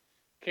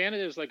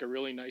 Canada is like a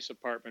really nice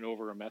apartment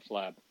over a meth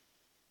lab.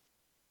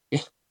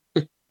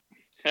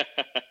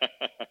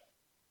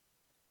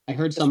 I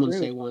heard someone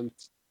say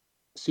once,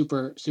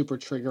 super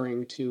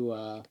triggering to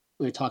when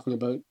we're talking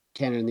about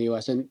Canada and the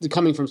U.S. and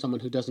coming from someone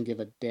who doesn't give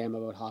a damn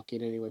about hockey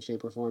in any way,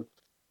 shape, or form.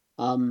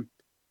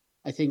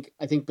 I think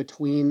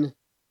between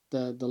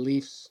the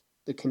Leafs,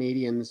 the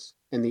Canadians,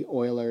 and the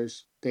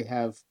Oilers, they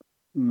have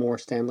more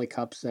Stanley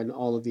Cups than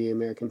all of the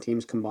American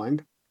teams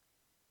combined.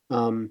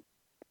 And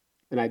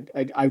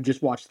I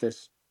just watched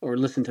this or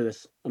listened to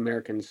this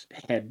American's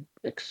head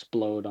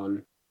explode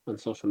on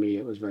social media.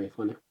 It was very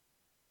funny.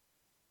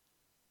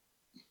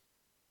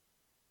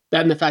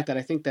 That and the fact that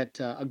I think that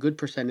a good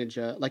percentage,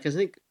 I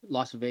think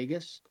Las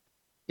Vegas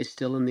is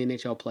still in the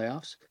NHL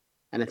playoffs,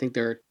 and I think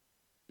there are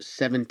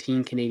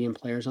 17 Canadian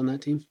players on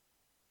that team.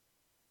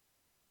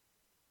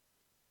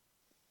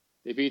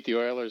 They beat the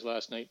Oilers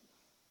last night.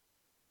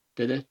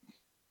 Did they?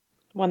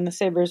 When the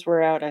Sabres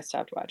were out, I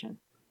stopped watching.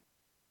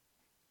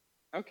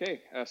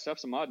 Okay,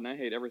 Steph's a mod, and I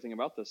hate everything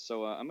about this,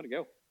 so I'm going to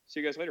go.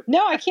 See you guys later.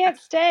 No, I can't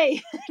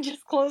stay.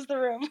 Just close the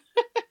room.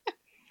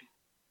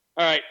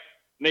 All right,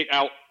 Nate,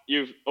 out.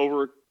 You've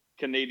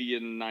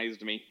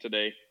over-Canadianized me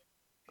today.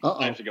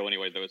 I have to go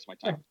anyway, though. It's my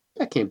time.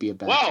 That can't be a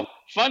bad thing.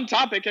 Fun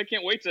topic. I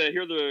can't wait to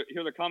hear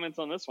the comments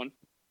on this one.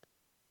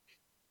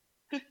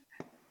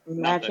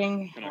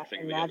 Imagine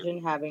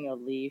having a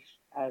leaf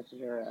as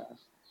your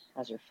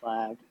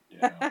flag.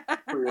 Yeah,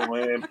 pretty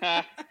lame.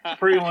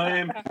 Pretty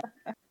lame.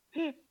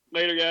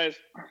 Later, guys.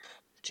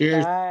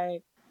 Cheers.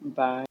 Bye.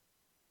 Bye.